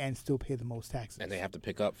income and still pay the most taxes. And they have to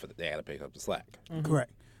pick up the slack. Mm-hmm.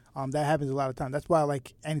 Correct. That happens a lot of times. That's why,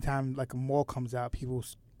 like, anytime like a mall comes out, people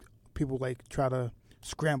like try to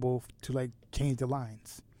scramble to like change the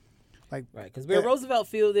lines. Like, right, because where Roosevelt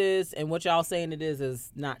Field is and what y'all saying it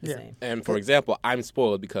is not the same. And for example, I'm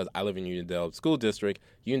spoiled because I live in Uniondale School District.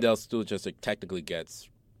 Uniondale School District technically gets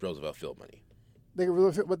Roosevelt Field money.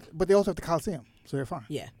 But they also have the Coliseum, so they're fine.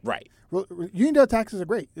 Yeah. Right. Uniondale taxes are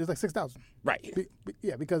great. It's like $6,000. Right.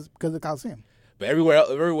 Because of the Coliseum. But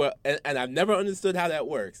everywhere, and I've never understood how that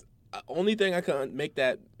works. Only thing I can make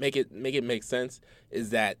it make sense is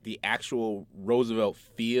that the actual Roosevelt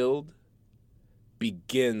Field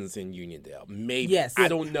begins in Uniondale. Maybe. Yes. I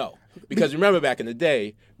don't know. Because remember back in the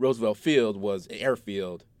day, Roosevelt Field was an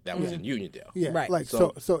airfield that was in Uniondale. Yeah. Right. Like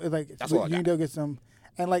so like that's all Uniondale gets some,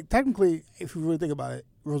 and like technically, if you really think about it,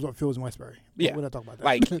 Roosevelt Field is in Westbury. Yeah. We're not talking about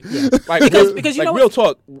that. Because you know real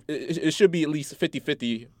talk, it should be at least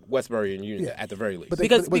 50-50 Westbury and Uniondale at the very least.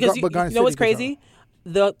 Because you know what's crazy?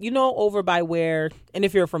 Over by where, and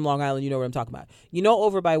if you're from Long Island, you know what I'm talking about.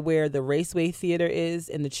 Over by where the Raceway Theater is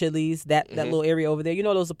and the Chili's, that little area over there.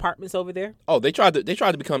 Those apartments over there? Oh, they tried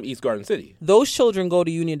to become East Garden City. Those children go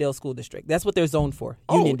to Uniondale School District. That's what they're zoned for.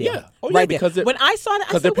 Uniondale. Yeah. Oh, yeah. Right because there. When I saw that,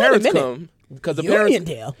 I said, their parents wait a come. Because the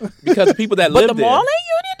Uniondale. parents, because the people that live there. But the mall ain't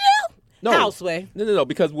Uniondale? No. Houseway. No.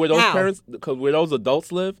 Because where those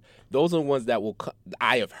adults live, those are the ones that will.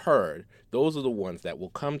 I have heard. Those are the ones that will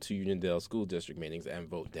come to Uniondale School District meetings and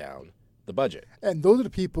vote down the budget. And those are the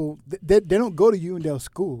people, they don't go to Uniondale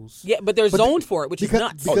schools. Yeah, but they're zoned for it, which is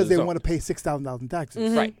nuts. Because they want to pay $6,000 in taxes.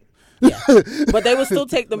 Mm-hmm. Right. Yeah. But they will still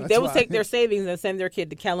take them. They will take their savings and send their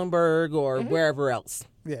kid to Kellenberg or wherever else.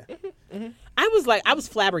 Yeah. Mm-hmm. I was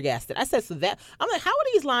flabbergasted. I said, I'm like, how are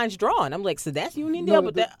these lines drawn? I'm like, so that's Uniondale?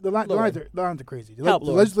 No, the lines are crazy. The Lord.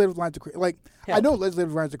 legislative lines are crazy. Like, I know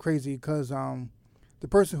legislative lines are crazy because the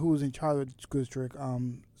person who was in charge of the school district,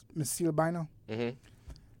 Ms. Celia Bino,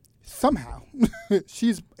 somehow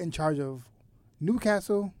she's in charge of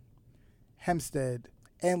Newcastle, Hempstead,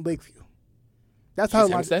 and Lakeview. That's how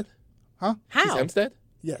Hempstead? Huh? How? She's Hempstead?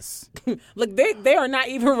 Yes. Like they are not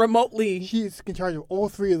even remotely. She's in charge of all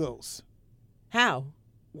 3 of those. How?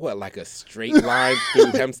 What, like a straight line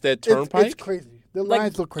through Hempstead Turnpike? It's crazy. The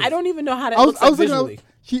lines look crazy. I don't even know how that looks like visually.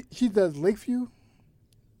 She does Lakeview,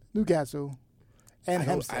 Newcastle, and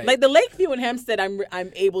Hempstead. Like the Lakeview and Hempstead,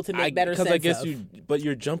 I'm able to make better sense of. Because I guess but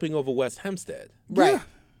you're jumping over West Hempstead. Right.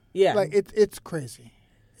 Yeah. Like it's crazy.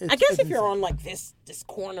 I guess if you're on like this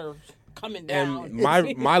corner coming down.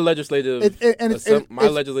 And my legislative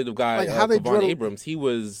legislative guy, like Vaughn Abrams, he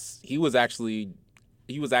was actually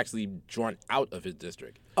drawn out of his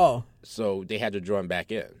district. Oh. So they had to draw him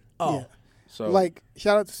back in. Oh. Yeah. So like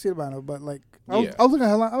shout out to Silvano, but like I was looking at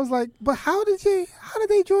her line, I was like, but how did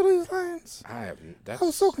they draw these lines? I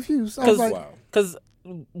was so confused. I was like, because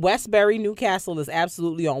Westbury, Newcastle is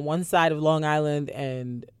absolutely on one side of Long Island,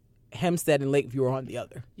 and Hempstead and Lakeview are on the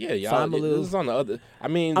other. Yeah. So I'm a little. This is on the other. I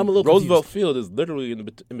mean, Roosevelt confused. Field is literally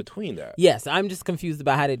in between that. Yes, I'm just confused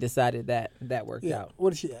about how they decided that worked out.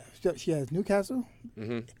 What does she have? She has Newcastle.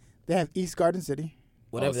 Mm-hmm. They have East Garden City.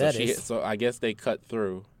 Whatever that is. So I guess they cut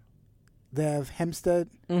through. They have Hempstead.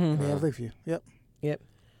 Mm-hmm. They have Lakeview. Yep.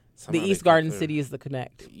 Somehow the East Garden City is the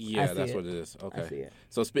connect. Yeah, that's what it is. Okay. I see it.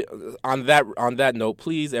 So on that note,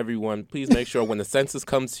 please make sure when the census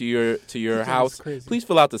comes to your house, please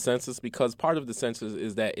fill out the census, because part of the census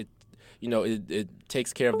is that it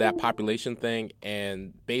takes care of that population thing,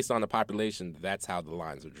 and based on the population, that's how the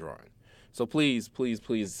lines are drawn. So please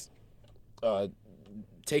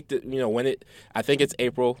take the I think it's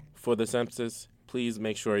April for the census. Please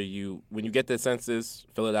make sure when you get the census,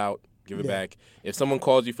 fill it out. Give it back. If someone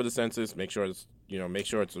calls you for the census, make sure it's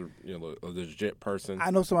a legit person.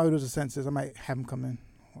 I know somebody who does a census. I might have him come in,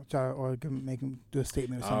 or make him do a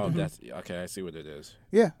statement or something. Oh, that's okay. I see what it is.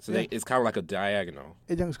 Yeah. So it's kind of like a diagonal.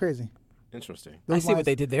 It was crazy. Interesting. I see what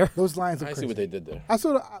they did there. Those lines are crazy. I see what they did there. I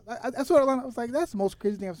saw the line. I was like, that's the most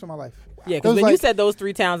crazy thing I've seen in my life. Yeah, because when you said those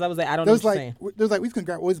 3 towns, I was like, I don't know what you're saying. There's like, we can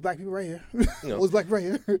grab all these black people right here. All these black people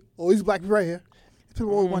right here. All these black people right here.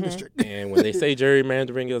 People all in one district. And when they say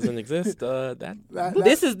gerrymandering doesn't exist,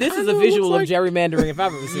 this is a visual of gerrymandering if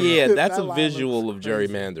I've ever seen it. Yeah, that's a visual of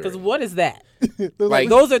gerrymandering. Because what is that? Like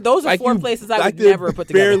those are 4 places I would never put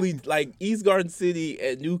together. Barely, like East Garden City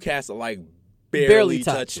and Newcastle, like barely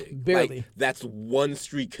touching. Barely. Like, that's one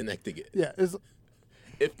street connecting it. Yeah,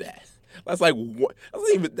 if that. That's like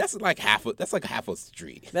that's like half a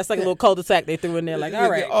street. That's like a little cul-de-sac they threw in there. Like, all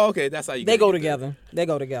right, okay, that's how you. They go together. They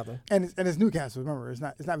go together. And it's Newcastle. Remember, it's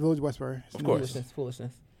not Village Westbury. Of course,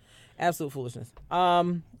 foolishness, absolute foolishness.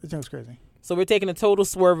 It's just crazy. So we're taking a total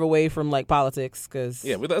swerve away from like politics, because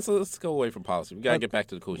let's go away from policy. We gotta get back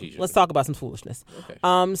to the cohesion. Let's talk about some foolishness.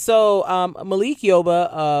 Okay. So Malik Yoba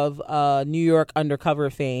of New York Undercover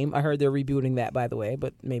fame. I heard they're rebooting that, by the way,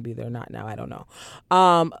 but maybe they're not now. I don't know.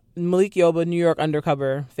 Malik Yoba, New York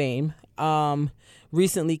Undercover fame,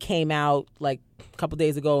 recently came out like a couple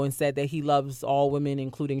days ago and said that he loves all women,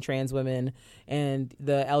 including trans women, and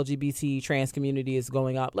the LGBT trans community is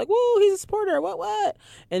going up. Like, woo, he's a supporter. What?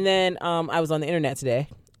 And then I was on the internet today,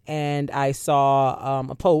 and I saw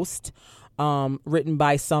a post written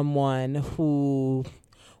by someone who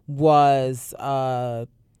was a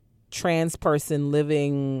trans person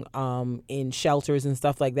living in shelters and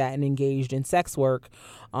stuff like that, and engaged in sex work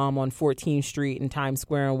on 14th Street and Times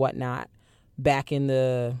Square and whatnot back in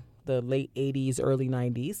the late 80s, early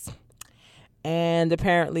 90s. And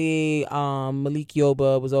apparently Malik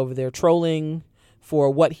Yoba was over there trolling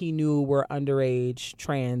for what he knew were underage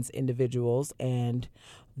trans individuals. And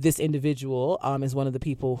this individual is one of the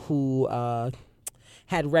people who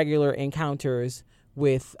had regular encounters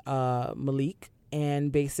with Malik,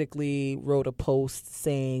 and basically wrote a post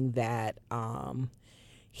saying that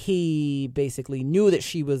he basically knew that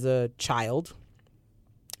she was a child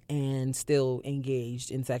and still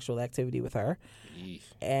engaged in sexual activity with her. Yeesh.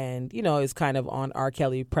 And, is kind of on R.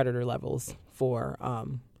 Kelly predator levels for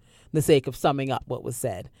the sake of summing up what was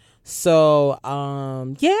said. So,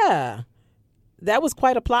 yeah, that was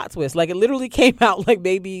quite a plot twist. Like, it literally came out like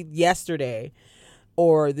maybe yesterday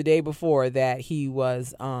or the day before that he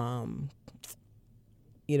was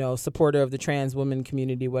supporter of the trans women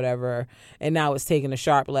community, whatever. And now it's taken a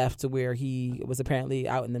sharp left to where he was apparently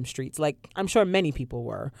out in them streets. Like, I'm sure many people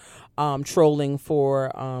were trolling for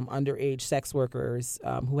underage sex workers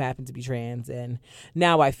who happen to be trans. And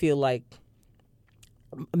now I feel like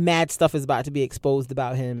mad stuff is about to be exposed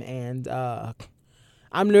about him. And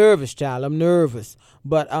I'm nervous, child. I'm nervous.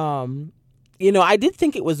 But, I did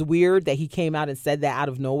think it was weird that he came out and said that out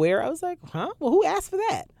of nowhere. I was like, huh? Well, who asked for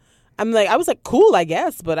that? I was like, cool, I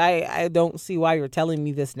guess, but I don't see why you're telling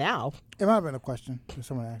me this now. It might have been a question that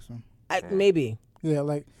someone asked him. Maybe. Yeah,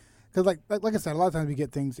 like, Because like I said, a lot of times we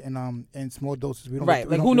get things in small doses. We don't right.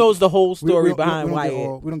 Who knows the whole story behind why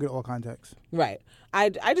we don't get all context. Right. I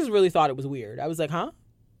just really thought it was weird. I was like, huh?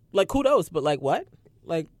 Like, kudos, but like what?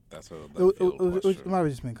 Like. That's what it might have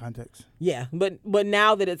just been context. Yeah, but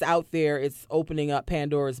now that it's out there, it's opening up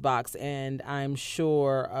Pandora's box, and I'm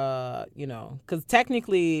sure, because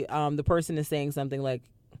technically, the person is saying something like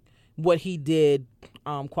what he did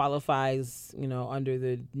qualifies, under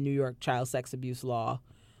the New York child sex abuse law,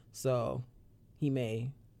 so he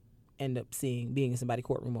may end up being in somebody's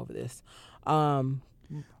courtroom over this.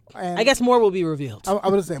 I guess more will be revealed. I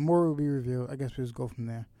would say more will be revealed. I guess we'll just go from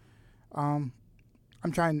there.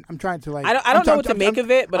 I'm trying to like. I don't know what to make of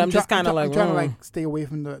it, but I'm just kind of like. I'm trying to like stay away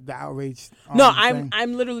from the outrage. No,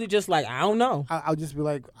 I'm literally just like, I don't know. I'll just be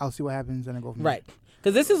like, I'll see what happens and then go from there. Right,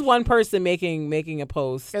 because this is one person making a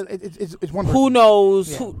post. It's one person. Who knows?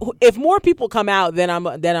 Yeah. Who, if more people come out, then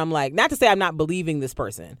I'm like, not to say I'm not believing this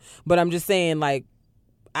person, but I'm just saying like.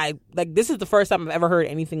 This is the first time I've ever heard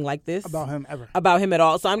anything like this about him at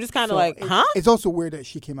all. So I'm just kind of huh? It's also weird that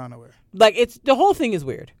she came out of nowhere. Like the whole thing is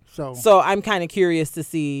weird. So I'm kind of curious to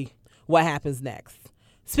see what happens next.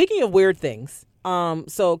 Speaking of weird things,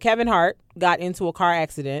 so Kevin Hart got into a car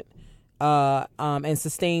accident, and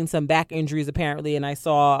sustained some back injuries apparently. And I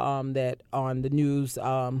saw that on the news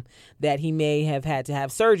that he may have had to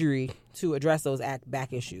have surgery to address those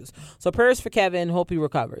back issues. So prayers for Kevin. Hope he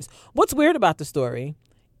recovers. What's weird about the story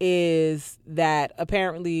is that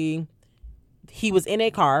apparently he was in a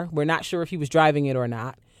car. We're not sure if he was driving it or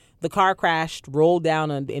not. The car crashed, rolled down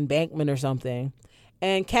an embankment or something,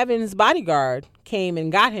 and Kevin's bodyguard came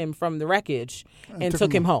and got him from the wreckage and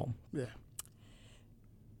took him home. Yeah.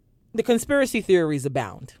 The conspiracy theories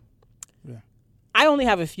abound. Yeah. I only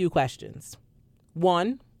have a few questions.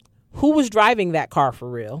 1, who was driving that car for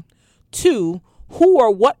real? 2, who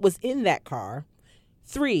or what was in that car?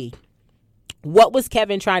 3, what was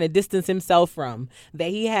Kevin trying to distance himself from that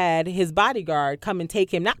he had his bodyguard come and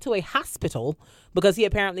take him not to a hospital because he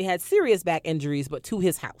apparently had serious back injuries, but to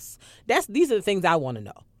his house? These are the things I want to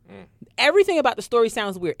know. Everything about the story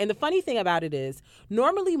sounds weird. And the funny thing about it is,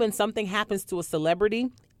 normally when something happens to a celebrity,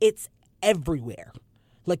 it's everywhere.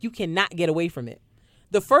 Like, you cannot get away from it.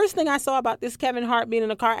 The first thing I saw about this Kevin Hart being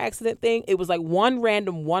in a car accident thing, it was like one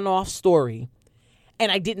random one-off story,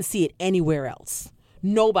 and I didn't see it anywhere else.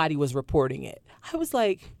 Nobody was reporting it. I was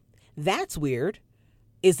like, that's weird.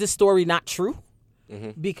 Is this story not true?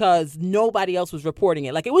 Mm-hmm. Because nobody else was reporting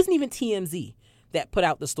it. Like, it wasn't even TMZ that put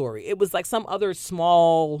out the story. It was like some other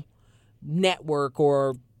small network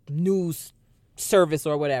or news service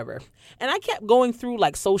or whatever. And I kept going through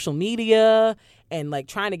like social media and like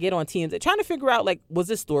trying to get on TMZ, trying to figure out like, was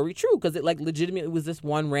this story true? Because it like legitimately was this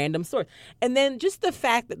one random story. And then just the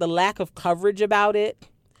fact that the lack of coverage about it,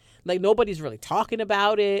 like nobody's really talking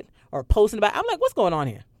about it or posting about it. I'm like, what's going on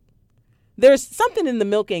here? There's something in the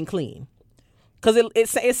milk ain't clean. Because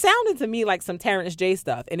it sounded to me like some Terrence J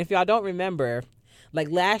stuff. And if y'all don't remember, like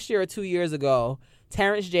last year or 2 years ago,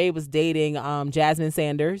 Terrence J was dating Jasmine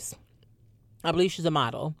Sanders. I believe she's a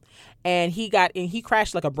model. And he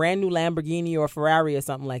crashed like a brand new Lamborghini or Ferrari or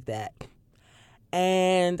something like that.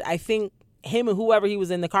 And I think him and whoever he was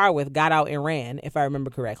in the car with got out and ran, if I remember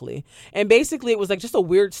correctly. And basically it was like just a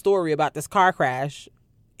weird story about this car crash.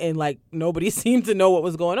 And like nobody seemed to know what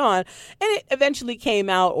was going on. And it eventually came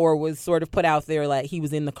out or was sort of put out there like he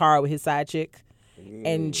was in the car with his side chick.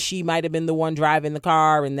 And she might have been the one driving the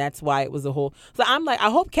car, and that's why it was a whole. So I'm like,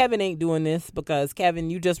 I hope Kevin ain't doing this, because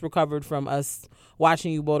Kevin, you just recovered from us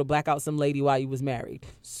watching you go to black out some lady while you was married.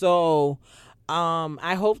 So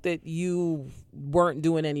I hope that you weren't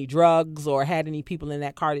doing any drugs or had any people in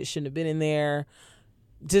that car that shouldn't have been in there.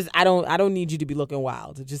 Just I don't need you to be looking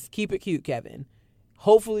wild. Just keep it cute, Kevin.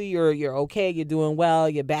 Hopefully you're okay, you're doing well,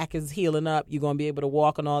 your back is healing up, you're gonna be able to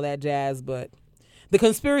walk and all that jazz, but. The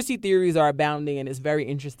conspiracy theories are abounding, and it's very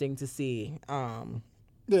interesting to see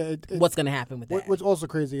what's going to happen with that. What's also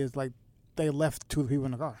crazy is, like, they left 2 people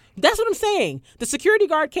in the car. That's what I'm saying. The security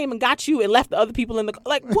guard came and got you and left the other people in the car.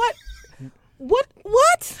 Like, what?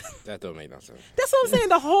 What? That don't make no sense. That's what I'm saying.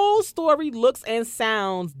 The whole story looks and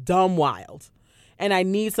sounds dumb wild. And I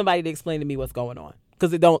need somebody to explain to me what's going on.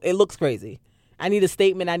 Because it looks crazy. I need a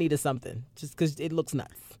statement. I need a something. Just because it looks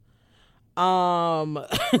nuts.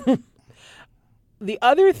 The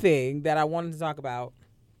other thing that I wanted to talk about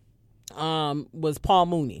was Paul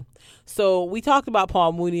Mooney. So we talked about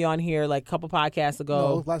Paul Mooney on here like a couple podcasts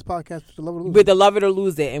ago. No, last podcast was with the Love It or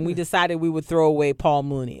Lose It, and we decided we would throw away Paul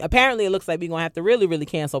Mooney. Apparently, it looks like we're going to have to really, really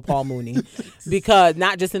cancel Paul Mooney because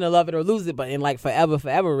not just in the Love It or Lose It, but in like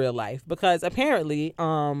forever real life. Because apparently,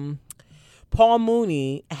 Paul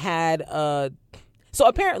Mooney had So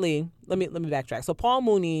apparently, let me backtrack. So Paul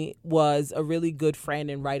Mooney was a really good friend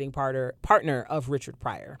and writing partner of Richard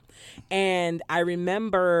Pryor. And I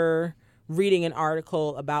remember reading an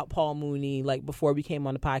article about Paul Mooney, like before we came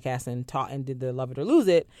on the podcast and did the Love It or Lose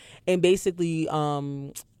It. And basically,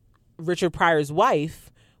 Richard Pryor's wife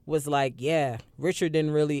was like, yeah, Richard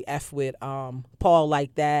didn't really F with Paul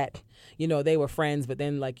like that. You know, they were friends, but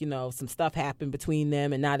then, like, you know, some stuff happened between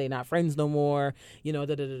them, and now they're not friends no more, you know,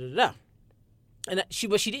 da-da-da-da-da. And she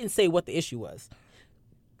didn't say what the issue was.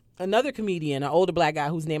 Another comedian, an older black guy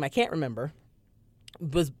whose name I can't remember,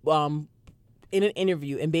 was in an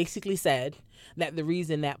interview and basically said that the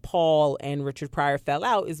reason that Paul and Richard Pryor fell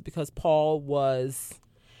out is because Paul was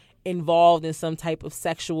involved in some type of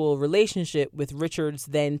sexual relationship with Richard's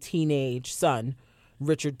then teenage son,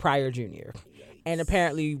 Richard Pryor Jr. And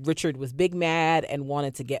apparently Richard was big mad and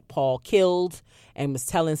wanted to get Paul killed and was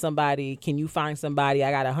telling somebody, can you find somebody? I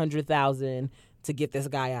got $100,000 to get this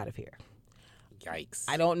guy out of here. Yikes.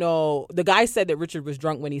 I don't know. The guy said that Richard was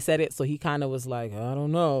drunk when he said it, so he kind of was like, I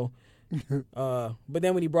don't know. But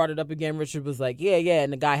then when he brought it up again, Richard was like, yeah.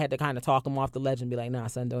 And the guy had to kind of talk him off the ledge and be like, nah,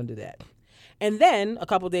 son, don't do that. And then a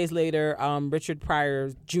couple days later, Richard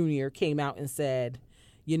Pryor Jr. came out and said,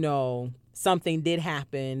 you know, something did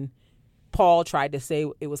happen. Paul tried to say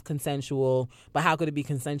it was consensual, but how could it be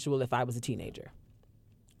consensual if I was a teenager?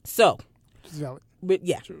 So, but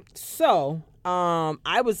yeah. True. So,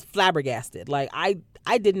 I was flabbergasted. Like,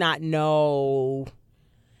 I did not know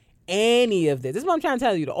any of this. This is what I'm trying to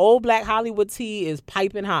tell you. The old black Hollywood tea is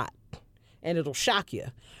piping hot, and it'll shock you.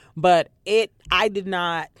 But I did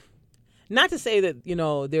not to say that, you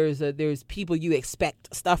know, there's people you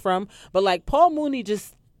expect stuff from, but like Paul Mooney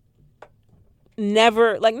just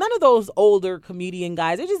never, like, none of those older comedian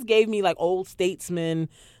guys, they just gave me like old statesmen,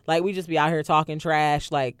 like we just be out here talking trash.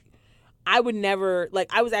 Like, I would never, like,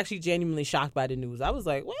 I was actually genuinely shocked by the news. I was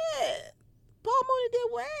like, what? Paul Mooney did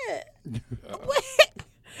what? What?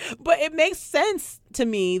 But it makes sense to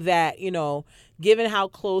me that, you know, given how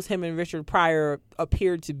close him and Richard Pryor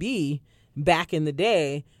appeared to be back in the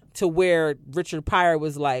day, to where Richard Pryor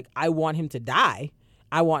was like, I want him to die.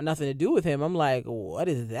 I want nothing to do with him. I'm like, what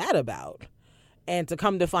is that about? And to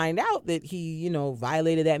come to find out that he, you know,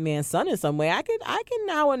 violated that man's son in some way, I can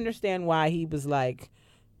now understand why he was like,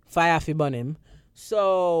 Fayafi bun him.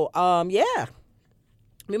 So, yeah,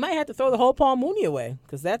 we might have to throw the whole Paul Mooney away,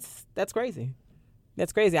 because that's crazy.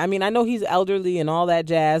 That's crazy. I mean, I know he's elderly and all that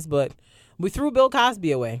jazz, but we threw Bill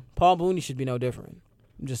Cosby away. Paul Mooney should be no different.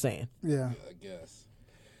 I'm just saying. Yeah. I guess.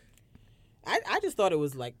 I just thought it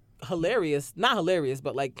was like hilarious. Not hilarious,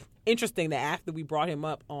 but like interesting that after we brought him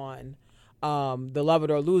up on the Love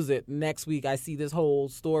It or Lose It, next week I see this whole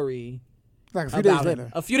story. Like a few days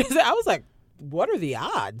later. A few days later. I was like, what are the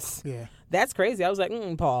odds? Yeah. That's crazy. I was like,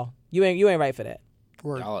 Paul, you ain't right for that.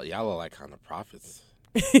 Y'all are like kind of prophets.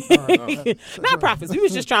 Not prophets. We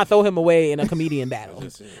was just trying to throw him away in a comedian battle.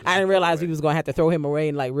 I didn't realize we was going to have to throw him away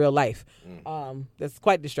in like real life. That's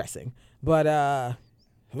quite distressing. But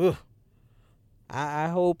I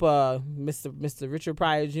hope Mr. Richard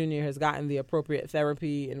Pryor Jr. has gotten the appropriate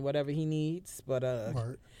therapy and whatever he needs. But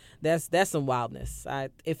that's some wildness.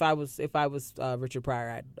 If I was Richard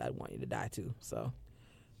Pryor, I'd want you to die too. So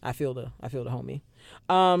I feel the homie.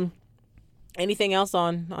 Anything else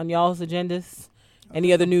on y'all's agendas?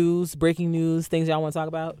 Any other news, breaking news, things y'all want to talk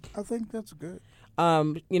about? I think that's good.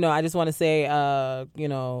 You know, I just want to say, you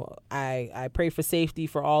know, I pray for safety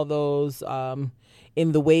for all those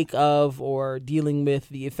in the wake of or dealing with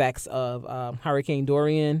the effects of Hurricane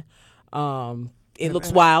Dorian. It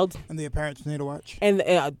looks wild. And the apparent tornado watch. And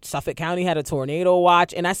Suffolk County had a tornado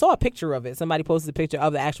watch, and I saw a picture of it. Somebody posted a picture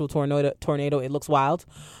of the actual tornado. It looks wild.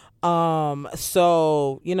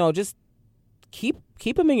 So, you know, just keep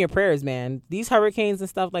them in your prayers, man. These hurricanes and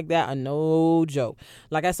stuff like that are no joke.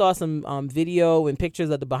 Like, I saw some video and pictures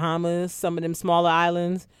of the Bahamas, some of them smaller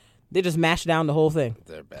islands. They just mashed down the whole thing.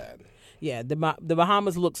 They're bad. Yeah, the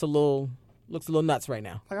Bahamas looks a little nuts right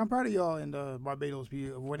now. Like, I'm proud of y'all in Barbados for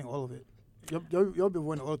avoiding all of it. Y'all be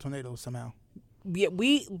avoiding all tornadoes somehow. Yeah,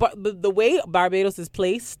 but the way Barbados is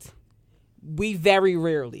placed, we very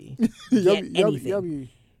rarely get anything.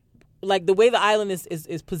 Like, the way the island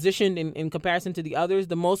is positioned in comparison to the others,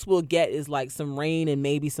 the most we'll get is like some rain and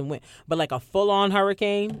maybe some wind. But like a full-on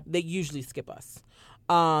hurricane, they usually skip us.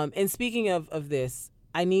 And speaking of this,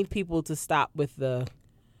 I need people to stop with the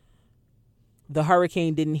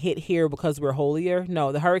hurricane didn't hit here because we're holier.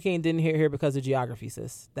 No, the hurricane didn't hit here because of geography,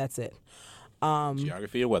 sis. That's it.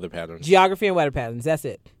 Geography and weather patterns. Geography and weather patterns. That's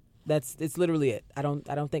it. It's literally it. I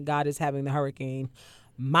don't think God is having the hurricane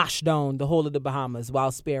mash down the whole of the Bahamas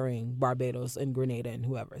while sparing Barbados and Grenada and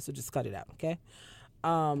whoever. So just cut it out, okay?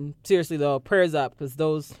 Seriously though, prayers up, because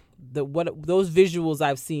those visuals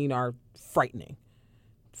I've seen are frightening,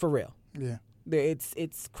 for real. Yeah,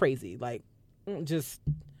 it's crazy. Like just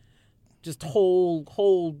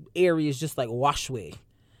whole areas just like wash away.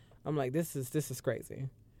 I'm like, this is crazy.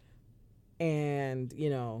 And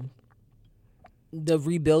the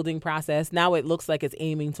rebuilding process now, it looks like it's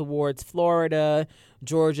aiming towards Florida,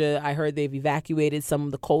 Georgia. I heard they've evacuated some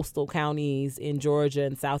of the coastal counties in Georgia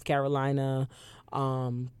and South Carolina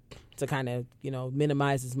to kind of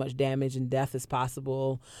minimize as much damage and death as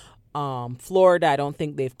possible. Florida, I don't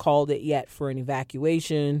think they've called it yet for an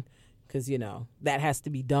evacuation, because that has to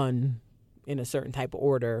be done in a certain type of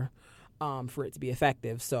order for it to be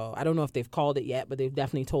effective. So I don't know if they've called it yet, but they've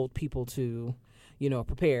definitely told people to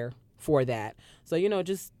prepare for that. So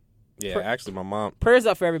just actually my mom, prayers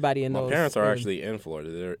up for everybody in those. My parents are actually in Florida.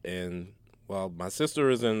 They're in, well, my sister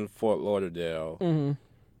is in Fort Lauderdale. Mm-hmm.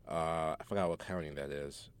 I forgot what county that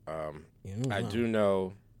is. I do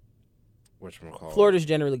know whatchamacallit. Florida's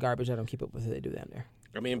generally garbage. I don't keep up with what they do down there.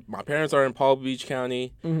 I mean, my parents are in Palm Beach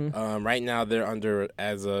County. Mm-hmm. Right now, they're under,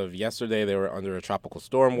 as of yesterday, they were under a tropical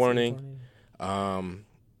storm warning.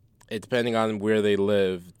 Depending on where they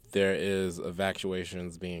live, there is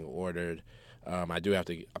evacuations being ordered. I do have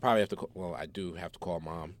to call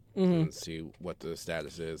Mom and see what the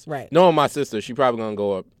status is. Right. Knowing my sister, she's probably going to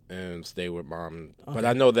go up and stay with Mom. Okay. But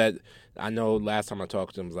I know last time I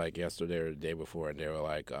talked to them was like yesterday or the day before, and they were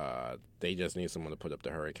like, they just need someone to put up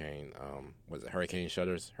the hurricane, hurricane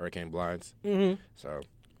shutters, hurricane blinds. Mm-hmm. So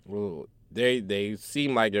they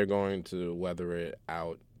seem like they're going to weather it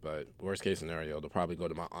out, but worst case scenario, they'll probably go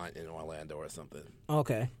to my aunt in Orlando or something.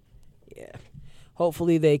 Okay. Yeah.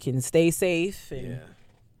 Hopefully they can stay safe and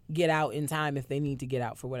get out in time if they need to get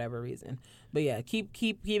out for whatever reason. But yeah,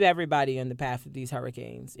 keep everybody on the path of these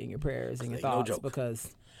hurricanes in your prayers and your thoughts,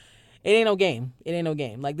 because it ain't no game. It ain't no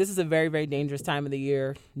game. Like, this is a very, very dangerous time of the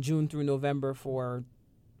year, June through November, for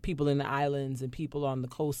people in the islands and people on the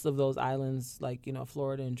coasts of those islands, like,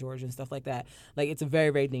 Florida and Georgia and stuff like that. Like, it's a very,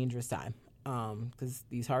 very dangerous time because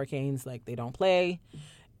these hurricanes, like, they don't play.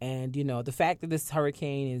 And, the fact that this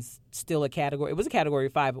hurricane is still it was a Category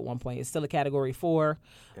 5 at one point. It's still a Category 4.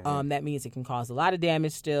 Mm-hmm. That means it can cause a lot of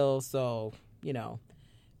damage still. So,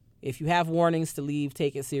 if you have warnings to leave,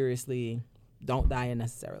 take it seriously. Don't die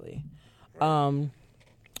unnecessarily.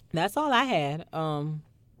 That's all I had.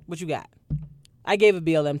 What you got? I gave a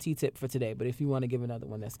BLMT tip for today, but if you want to give another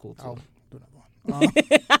one, that's cool too. I'll do another one.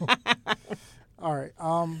 All right.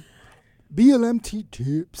 BLMT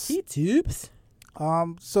tips. T-tips?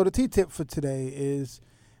 So the T-tip for today is,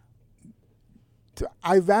 if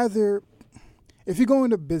you're going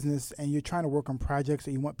into business and you're trying to work on projects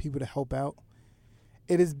and you want people to help out,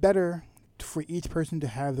 it is better for each person to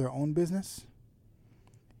have their own business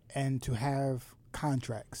and to have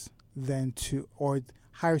contracts or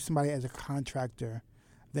hire somebody as a contractor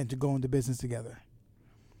than to go into business together.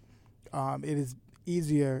 It is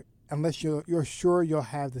easier unless you're sure you'll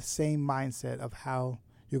have the same mindset of how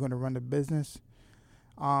you're going to run the business.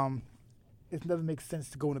 It doesn't make sense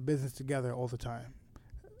to go into business together all the time,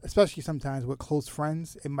 especially sometimes with close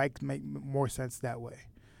friends. It might make more sense that way,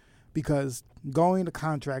 because going to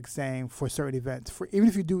contracts saying for certain events, even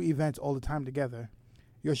if you do events all the time together,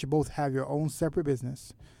 you should both have your own separate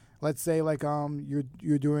business. Let's say like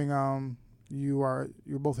you're doing you're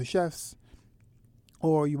both the chefs,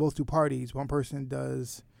 or you both do parties. One person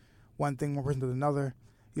does one thing, one person does another.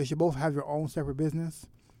 You should both have your own separate business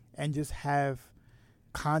and just have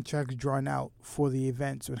contracts drawn out for the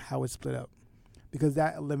events and how it's split up, because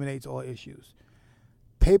that eliminates all issues.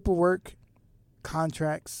 Paperwork,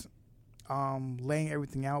 contracts, laying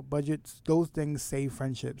everything out, budgets, those things save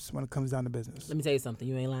friendships when it comes down to business. Let me tell you something.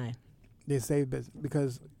 You ain't lying. They save business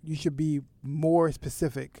because you should be more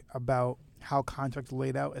specific about how contracts are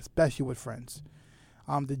laid out, especially with friends.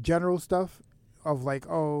 The general stuff of like,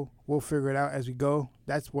 oh, we'll figure it out as we go,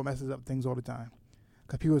 that's what messes up things all the time.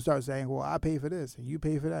 Because people start saying, well, I pay for this and you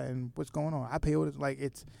pay for that, and what's going on? I pay all this. Like,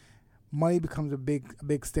 money becomes a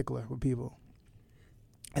big stickler with people,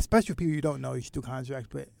 especially with people you don't know. You should do contracts,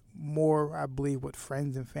 but more, I believe, with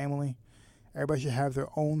friends and family. Everybody should have their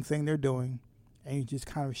own thing they're doing, and you just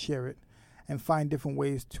kind of share it and find different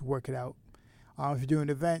ways to work it out. If you're doing an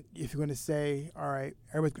event, if you're going to say, all right,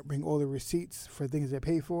 everybody's going to bring all the receipts for things they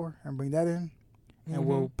pay for and bring that in, and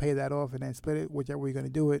we'll pay that off and then split it, whichever way you're going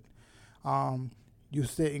to do it. You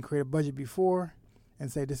sit and create a budget before and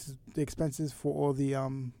say this is the expenses for all the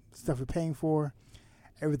stuff we're paying for.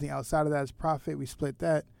 Everything outside of that is profit. We split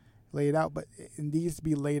that, lay it out, but it needs to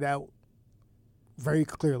be laid out very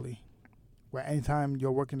clearly where anytime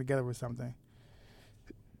you're working together with something.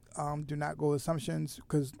 do not go with assumptions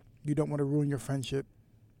because you don't want to ruin your friendship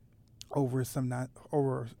over some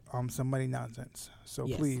money nonsense. So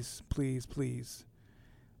yes. please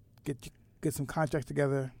get some contracts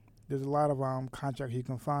together. There's a lot of contracts you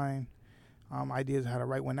can find, ideas how to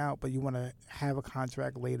write one out, but you want to have a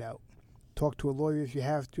contract laid out. Talk to a lawyer if you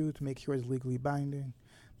have to make sure it's legally binding,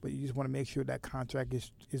 but you just want to make sure that contract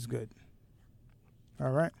is good.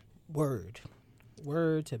 All right? Word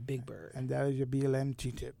to Big Bird. And that is your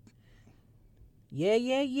BLMT tip.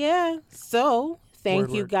 Yeah. So,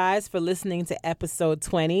 thank you guys for listening to episode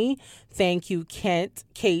 20. Thank you, Kent,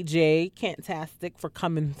 KJ, Kentastic, for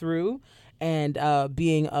coming through and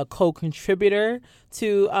being a co-contributor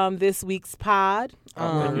to this week's pod.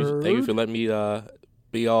 Thank you for letting me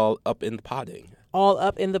be all up in the podding. All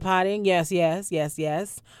up in the podding. Yes.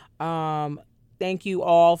 Thank you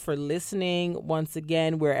all for listening once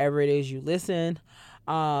again, wherever it is you listen.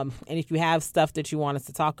 And if you have stuff that you want us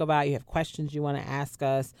to talk about, you have questions you want to ask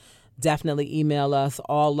us, definitely email us,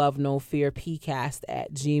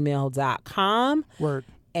 alllovenofearpcast@gmail.com. Word.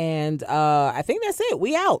 And I think that's it.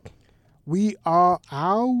 We out. We are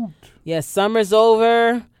out. Yes, summer's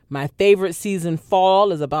over. My favorite season,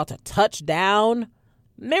 fall, is about to touch down.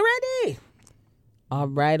 Me ready. All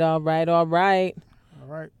right. All right.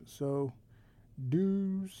 So,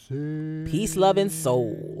 deuces. Peace, love, and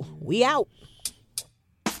soul. We out.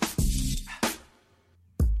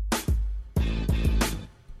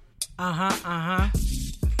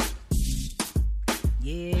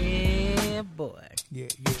 Yeah, boy. Yeah.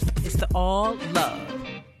 It's the All Love,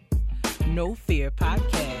 No Fear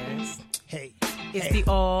podcast. Hey. It's the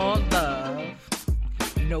All Love,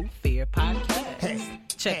 No Fear podcast. Hey.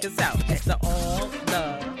 Check us out. It's the All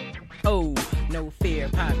Love, No Fear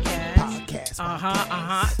podcast. Podcast.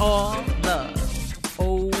 All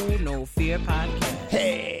Love, No Fear podcast.